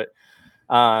Kentucky. But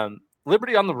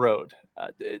Liberty on the road.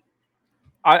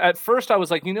 At first I was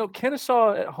like,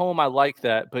 Kennesaw at home, I like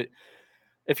that. But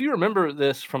if you remember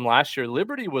this from last year,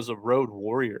 Liberty was a road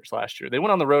warriors last year. They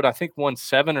went on the road, I think, won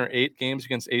 7 or 8 games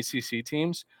against ACC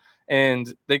teams.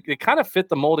 And they kind of fit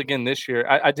the mold again this year.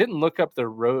 I didn't look up their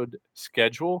road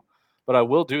schedule, but I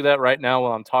will do that right now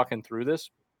while I'm talking through this.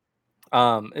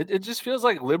 It just feels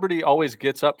like Liberty always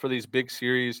gets up for these big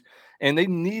series, and they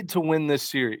need to win this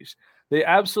series. They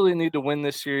absolutely need to win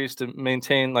this series to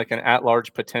maintain like an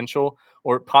at-large potential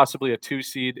or possibly a 2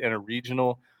 seed in a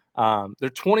regional. They're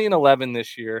 20-11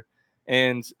 this year,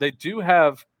 and they do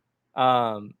have.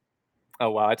 Oh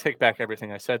wow! I take back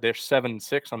everything I said. They're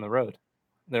 7-6 on the road.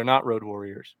 They're not road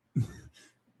warriors.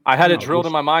 I had it drilled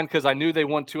in my mind because I knew they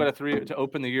won 2 out of 3 to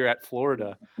open the year at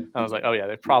Florida. I was like, oh yeah,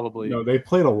 they probably. No, they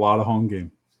played a lot of home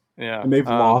games. Yeah, and they've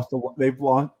lost. They've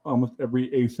lost almost every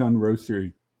ASUN road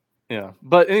series. Yeah,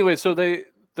 but anyway, so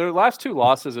their last 2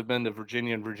 losses have been to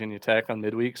Virginia and Virginia Tech on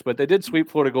midweeks, but they did sweep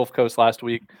Florida Gulf Coast last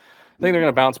week. I think they're going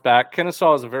to bounce back.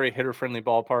 Kennesaw is a very hitter-friendly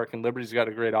ballpark, and Liberty's got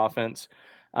a great offense.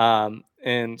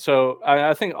 And so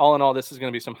I think all in all, this is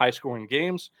going to be some high-scoring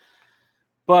games.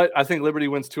 But I think Liberty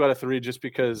wins 2 out of 3 just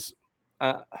because,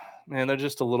 man, they're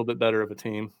just a little bit better of a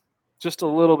team. Just a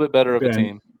little bit better of a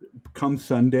team. Come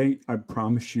Sunday, I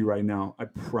promise you right now,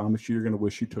 you're going to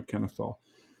wish you took Kennesaw.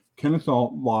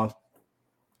 Kennesaw lost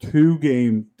 2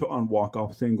 games on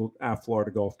walk-off singles at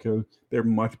Florida Gulf Coast. They're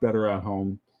much better at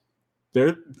home.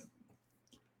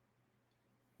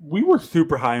 We were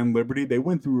super high on Liberty. They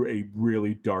went through a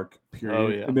really dark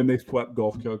period, and then they swept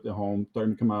Gulf Coast at home,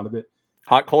 starting to come out of it.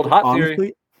 Hot, cold, hot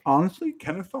theory. Honestly,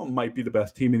 Kennesaw might be the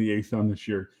best team in the ASUN this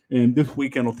year, and this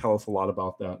weekend will tell us a lot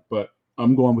about that. But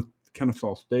I'm going with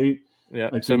Kennesaw State. Yeah.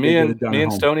 So me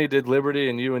and Stoney did Liberty,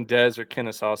 and you and Dez are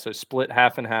Kennesaw. So split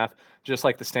half and half, just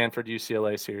like the Stanford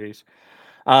UCLA series.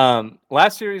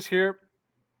 Last series here,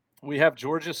 we have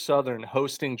Georgia Southern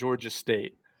hosting Georgia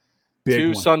State.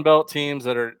 Two Sun Belt teams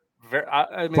that are very.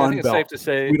 I think it's safe to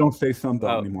say we don't say Sun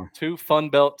Belt anymore. 2 Fun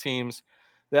Belt teams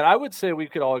that I would say we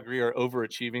could all agree are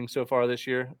overachieving so far this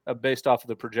year, based off of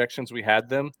the projections we had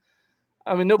them.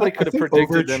 I mean, nobody could have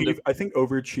predicted them. I think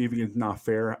overachieving is not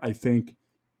fair. I think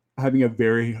having a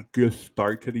very good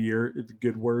start to the year is a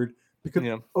good word, because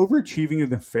overachieving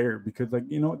isn't fair, because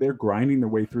they're grinding their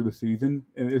way through the season,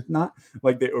 and it's not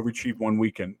like they overachieved one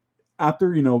weekend.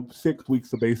 After 6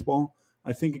 weeks of baseball,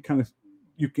 I think it kind of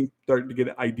you can start to get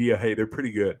an idea. Hey, they're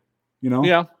pretty good.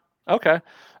 Yeah. Okay.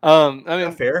 I mean,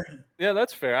 that's fair. Yeah,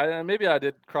 that's fair. Maybe I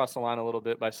did cross the line a little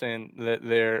bit by saying that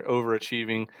they're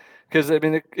overachieving, because I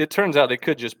mean it turns out they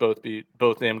could just both be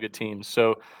damn good teams.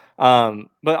 So, but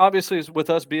obviously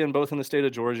with us being both in the state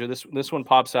of Georgia, this one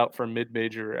pops out for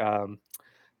mid-major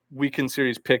weekend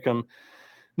series pick'em.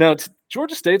 Now,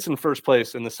 Georgia State's in first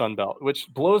place in the Sun Belt, which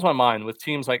blows my mind, with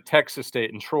teams like Texas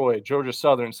State and Troy, Georgia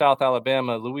Southern, South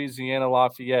Alabama, Louisiana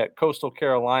Lafayette, Coastal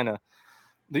Carolina.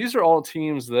 These are all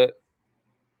teams that,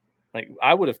 like,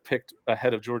 I would have picked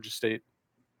ahead of Georgia State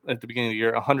at the beginning of the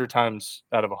year 100 times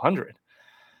out of 100.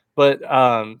 But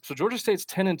so Georgia State's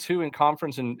 10-2 in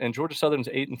conference, and Georgia Southern's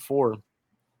 8-4.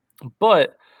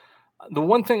 But the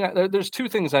one thing, there's 2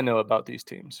 things I know about these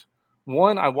teams.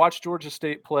 One, I watched Georgia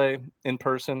State play in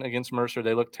person against Mercer.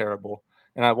 They looked terrible.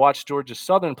 And I watched Georgia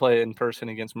Southern play in person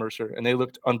against Mercer, and they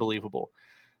looked unbelievable.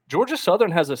 Georgia Southern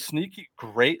has a sneaky,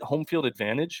 great home field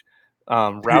advantage.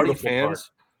 Rowdy fans,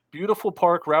 beautiful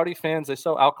park, rowdy fans. They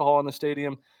sell alcohol in the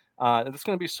stadium. It's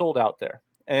going to be sold out there.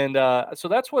 And so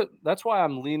that's why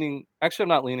I'm leaning. Actually, I'm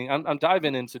not leaning. I'm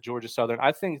diving into Georgia Southern.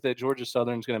 I think that Georgia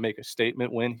Southern is going to make a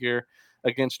statement win here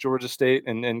against Georgia State,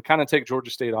 and kind of take Georgia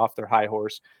State off their high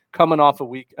horse, coming off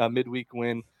a midweek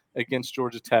win against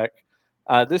Georgia Tech.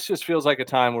 This just feels like a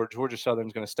time where Georgia Southern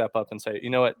is going to step up and say, you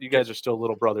know what, you guys are still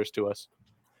little brothers to us.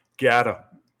 GATA.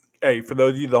 Hey, for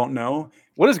those of you who don't know,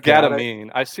 what does GATA mean?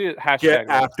 I see it hashtag. Get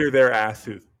after their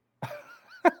asses.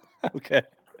 Okay.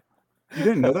 You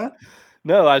didn't know that?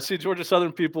 No, I see Georgia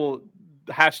Southern people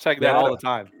hashtag that all the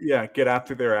time. Yeah, get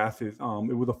after their asses. It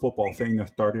was a football thing that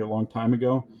started a long time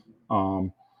ago.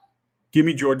 Give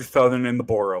me Georgia Southern in the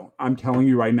Borough. I'm telling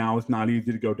you right now, it's not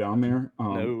easy to go down there.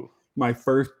 No. My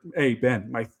first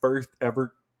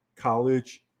ever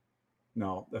college.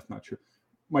 No, that's not true.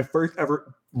 My first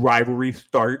ever rivalry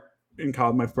start in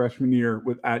college, my freshman year,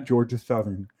 was at Georgia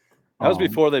Southern. That was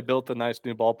before they built the nice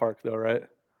new ballpark, though, right?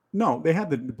 No, they had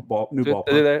the new ballpark.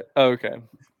 Did they? Oh, okay.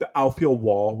 The outfield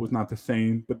wall was not the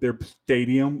same, but their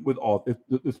stadium was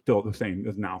it's still the same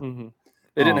as now. Mm-hmm.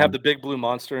 They didn't have the big blue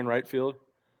monster in right field.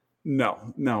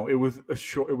 No, it was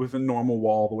it was a normal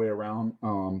wall all the way around.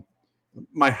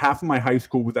 Half of my high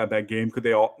school was at that game because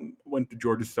they all went to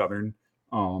Georgia Southern.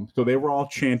 So they were all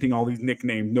chanting all these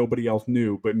nicknames nobody else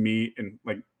knew but me and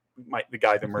the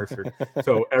guys at Mercer.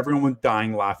 So everyone was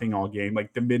dying laughing all game,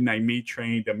 like the Midnight Meat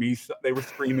Train, they were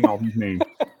screaming all these names.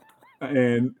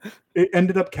 And it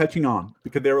ended up catching on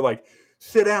because they were like,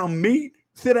 sit down, meat,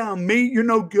 you're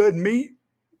no good, meat.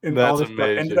 And that's all this amazing.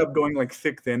 stuff ended up going like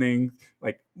 6 innings,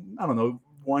 like, I don't know,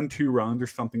 1-2 runs or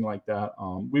something like that.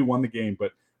 We won the game,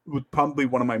 but it was probably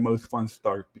one of my most fun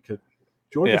starts because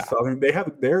Georgia Southern, they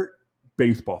have their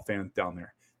baseball fans down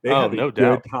there. They have a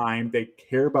good time. They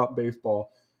care about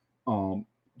baseball. I'm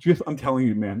telling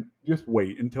you, man, just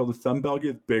wait until the Sun Belt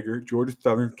gets bigger. Georgia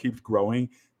Southern keeps growing.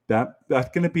 That's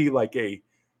going to be like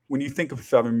when you think of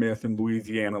Southern Miss and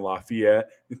Louisiana, Lafayette,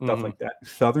 and stuff like that,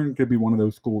 Southern could be one of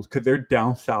those schools because they're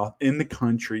down south in the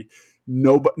country.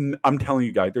 I'm telling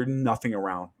you guys, there's nothing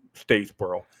around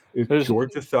Statesboro. It's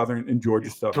Georgia Southern and Georgia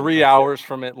Southern. 3 hours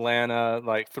from Atlanta,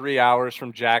 like 3 hours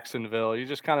from Jacksonville. You're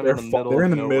just kind of in the middle. They're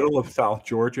in the middle of South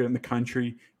Georgia in the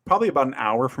country. Probably about an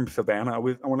hour from Savannah. I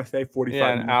want to say 45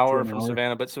 minutes. Yeah, an hour from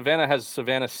Savannah. But Savannah has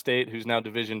Savannah State, who's now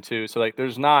Division II. So, like,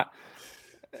 there's not –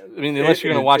 I mean, unless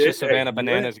you're going to watch a Savannah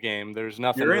Bananas game, there's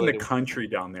nothing. You're in the country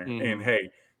down there. And,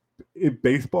 hey, if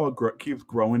baseball keeps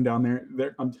growing down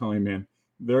there, I'm telling you, man,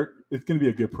 it's going to be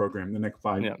a good program the next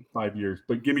 5 years.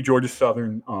 But give me Georgia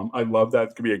Southern. I love that.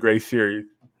 It's going to be a great series.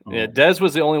 Des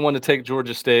was the only one to take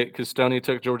Georgia State because Stoney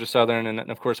took Georgia Southern,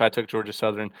 and of course I took Georgia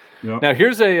Southern. Yep. Now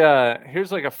here's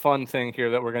like a fun thing here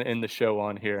that we're going to end the show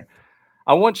on here.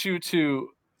 I want you to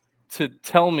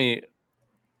tell me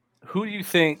who you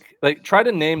think. Like, try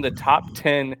to name the top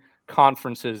 10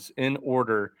 conferences in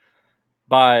order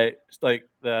by like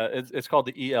it's called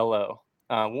the ELO.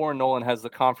 Warren Nolan has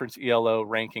the conference ELO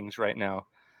rankings right now.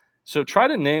 So try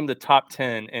to name the top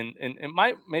 10, and it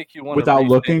might make you want to without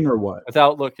looking or what?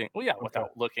 Without looking. Well, yeah,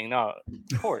 without looking. No,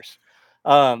 of course.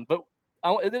 But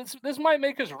this might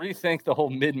make us rethink the whole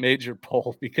mid-major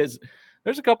poll because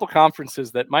there's a couple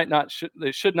conferences that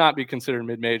should not be considered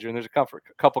mid-major, and there's a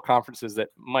couple conferences that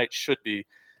should be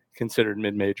considered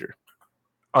mid-major.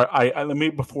 All right, let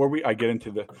me before I get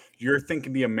into you're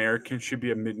thinking the American should be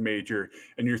a mid-major,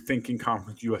 and you're thinking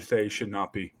Conference USA should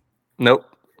not be. Nope.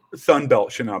 Sun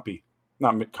Belt should not be,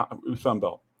 Sun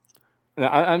Belt. No,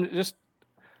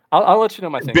 I'll let you know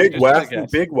my thing.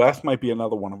 Big West might be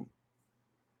another one of them.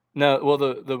 No, well,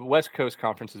 the West Coast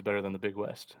Conference is better than the Big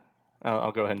West.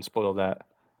 I'll go ahead and spoil that.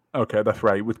 Okay, that's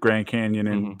right, with Grand Canyon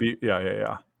and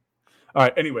yeah. All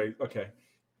right, anyway, okay.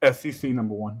 SEC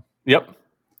number 1. Yep.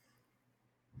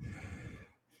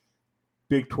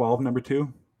 Big 12 number 2.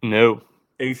 No.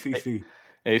 ACC.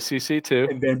 ACC 2.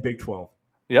 And then Big 12.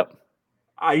 Yep.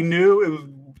 I knew it was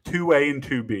 2A and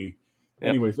 2B. Yep.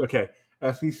 Anyways, okay.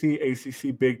 SEC,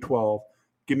 ACC, Big 12.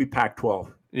 Give me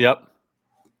Pac-12. Yep.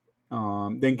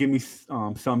 Then give me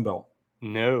Sun Belt.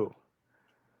 No.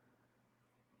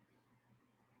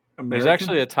 American? There's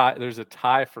actually a tie. There's a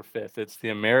tie for 5th. It's the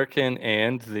American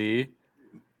and the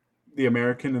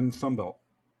American and Sun Belt.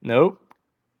 Nope.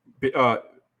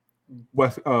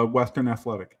 Western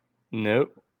Athletic.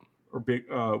 Nope. Or Big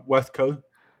West Coast.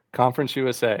 Conference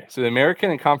USA. So the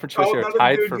American and Conference USA are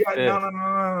tied for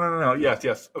 5th. No.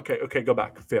 Yes. Okay, go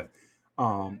back. 5th.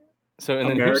 So and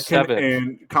then American who's 7th?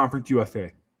 And Conference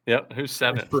USA. Yep. Who's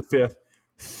 7th? For 5th.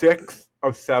 6th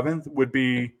or 7th would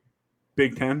be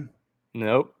Big 10.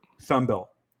 Nope. Sun Belt.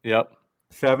 Yep.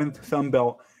 7th Sun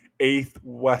Belt. 8th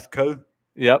West Coast.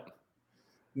 Yep.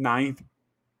 9th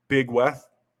Big West.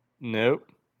 Nope.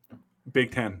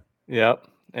 Big 10. Yep.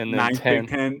 And then 9th 10. Big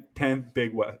 10. 10th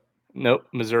Big West. Nope.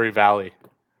 Missouri Valley.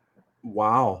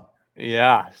 Wow.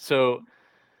 Yeah. So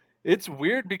it's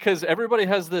weird because everybody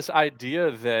has this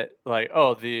idea that like,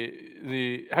 how are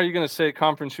you going to say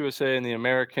Conference USA and the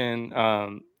American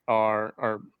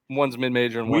are one's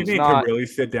mid-major and one's not? We need to really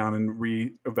sit down and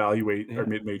reevaluate our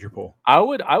mid-major poll. I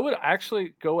would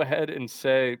actually go ahead and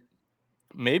say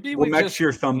maybe next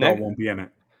year Sun Belt won't be in it.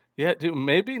 Yeah, dude.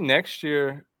 Maybe next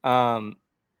year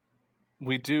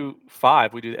we do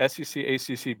 5. We do the SEC,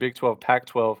 ACC, Big 12,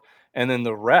 Pac-12, and then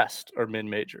the rest are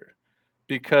mid-major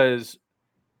because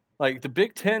like the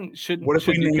Big 10 should. What if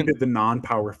we named it the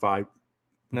non-Power 5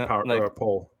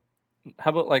 poll?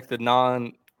 How about like the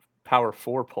non-Power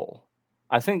 4 poll?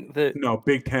 I think that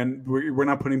Big 10. We're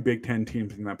not putting Big 10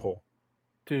 teams in that poll,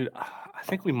 dude. I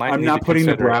think we might. I'm not putting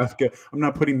Nebraska. I'm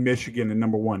not putting Michigan in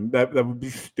number 1. That would be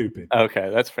stupid.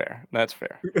 Okay, that's fair. That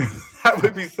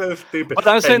would be so stupid. But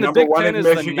I'm saying the Big 10 is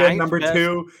Michigan. The 9th number best.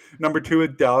 2. Number 2 is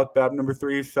Dallas. Number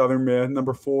 3 is Southern Miss.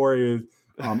 Number 4 is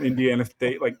Indiana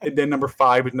State. Like, and then number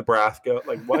 5 is Nebraska.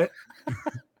 Like what?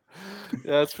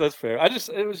 Yeah, that's fair.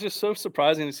 It was just so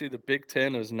surprising to see the Big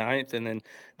 10 was 9th, and then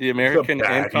the American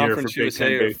and Conference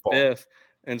USA are 5th,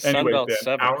 and Sun Belt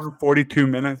 7th. Hour and 42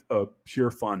 minutes of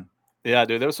pure fun. Yeah,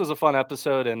 dude, this was a fun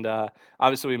episode, and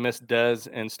obviously we missed Des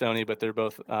and Stoney, but they're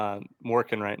both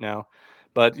working right now.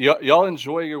 But y'all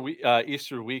enjoy your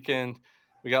Easter weekend.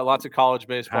 We got lots of college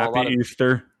baseball. Happy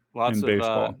Easter. Lots of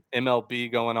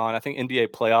MLB going on. I think NBA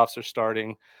playoffs are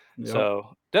starting. Yep.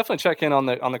 So definitely check in on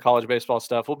the college baseball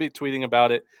stuff. We'll be tweeting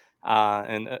about it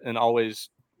and always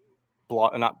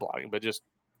not blogging, but just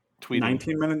tweeting.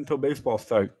 19 minutes until baseball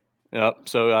starts. Yep.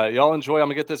 So y'all enjoy. I'm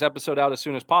gonna get this episode out as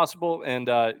soon as possible, and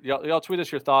y'all tweet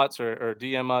us your thoughts or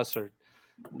DM us or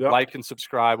like and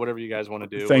subscribe, whatever you guys want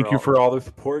to do. Thank you for all the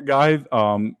support, guys.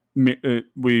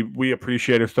 We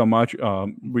appreciate it so much.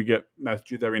 We get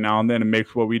messages every now and then. It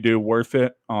makes what we do worth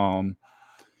it.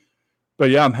 But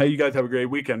yeah, hey, you guys have a great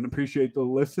weekend. Appreciate the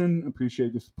listen.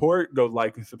 Appreciate the support. Go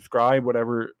like and subscribe,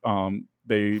 whatever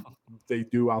they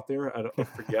do out there. I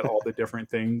forget all the different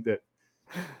things that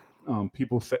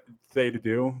people say to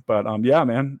do. But yeah,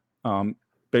 man,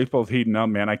 baseball's heating up,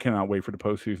 man. I cannot wait for the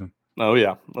postseason. Oh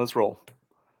yeah, let's roll.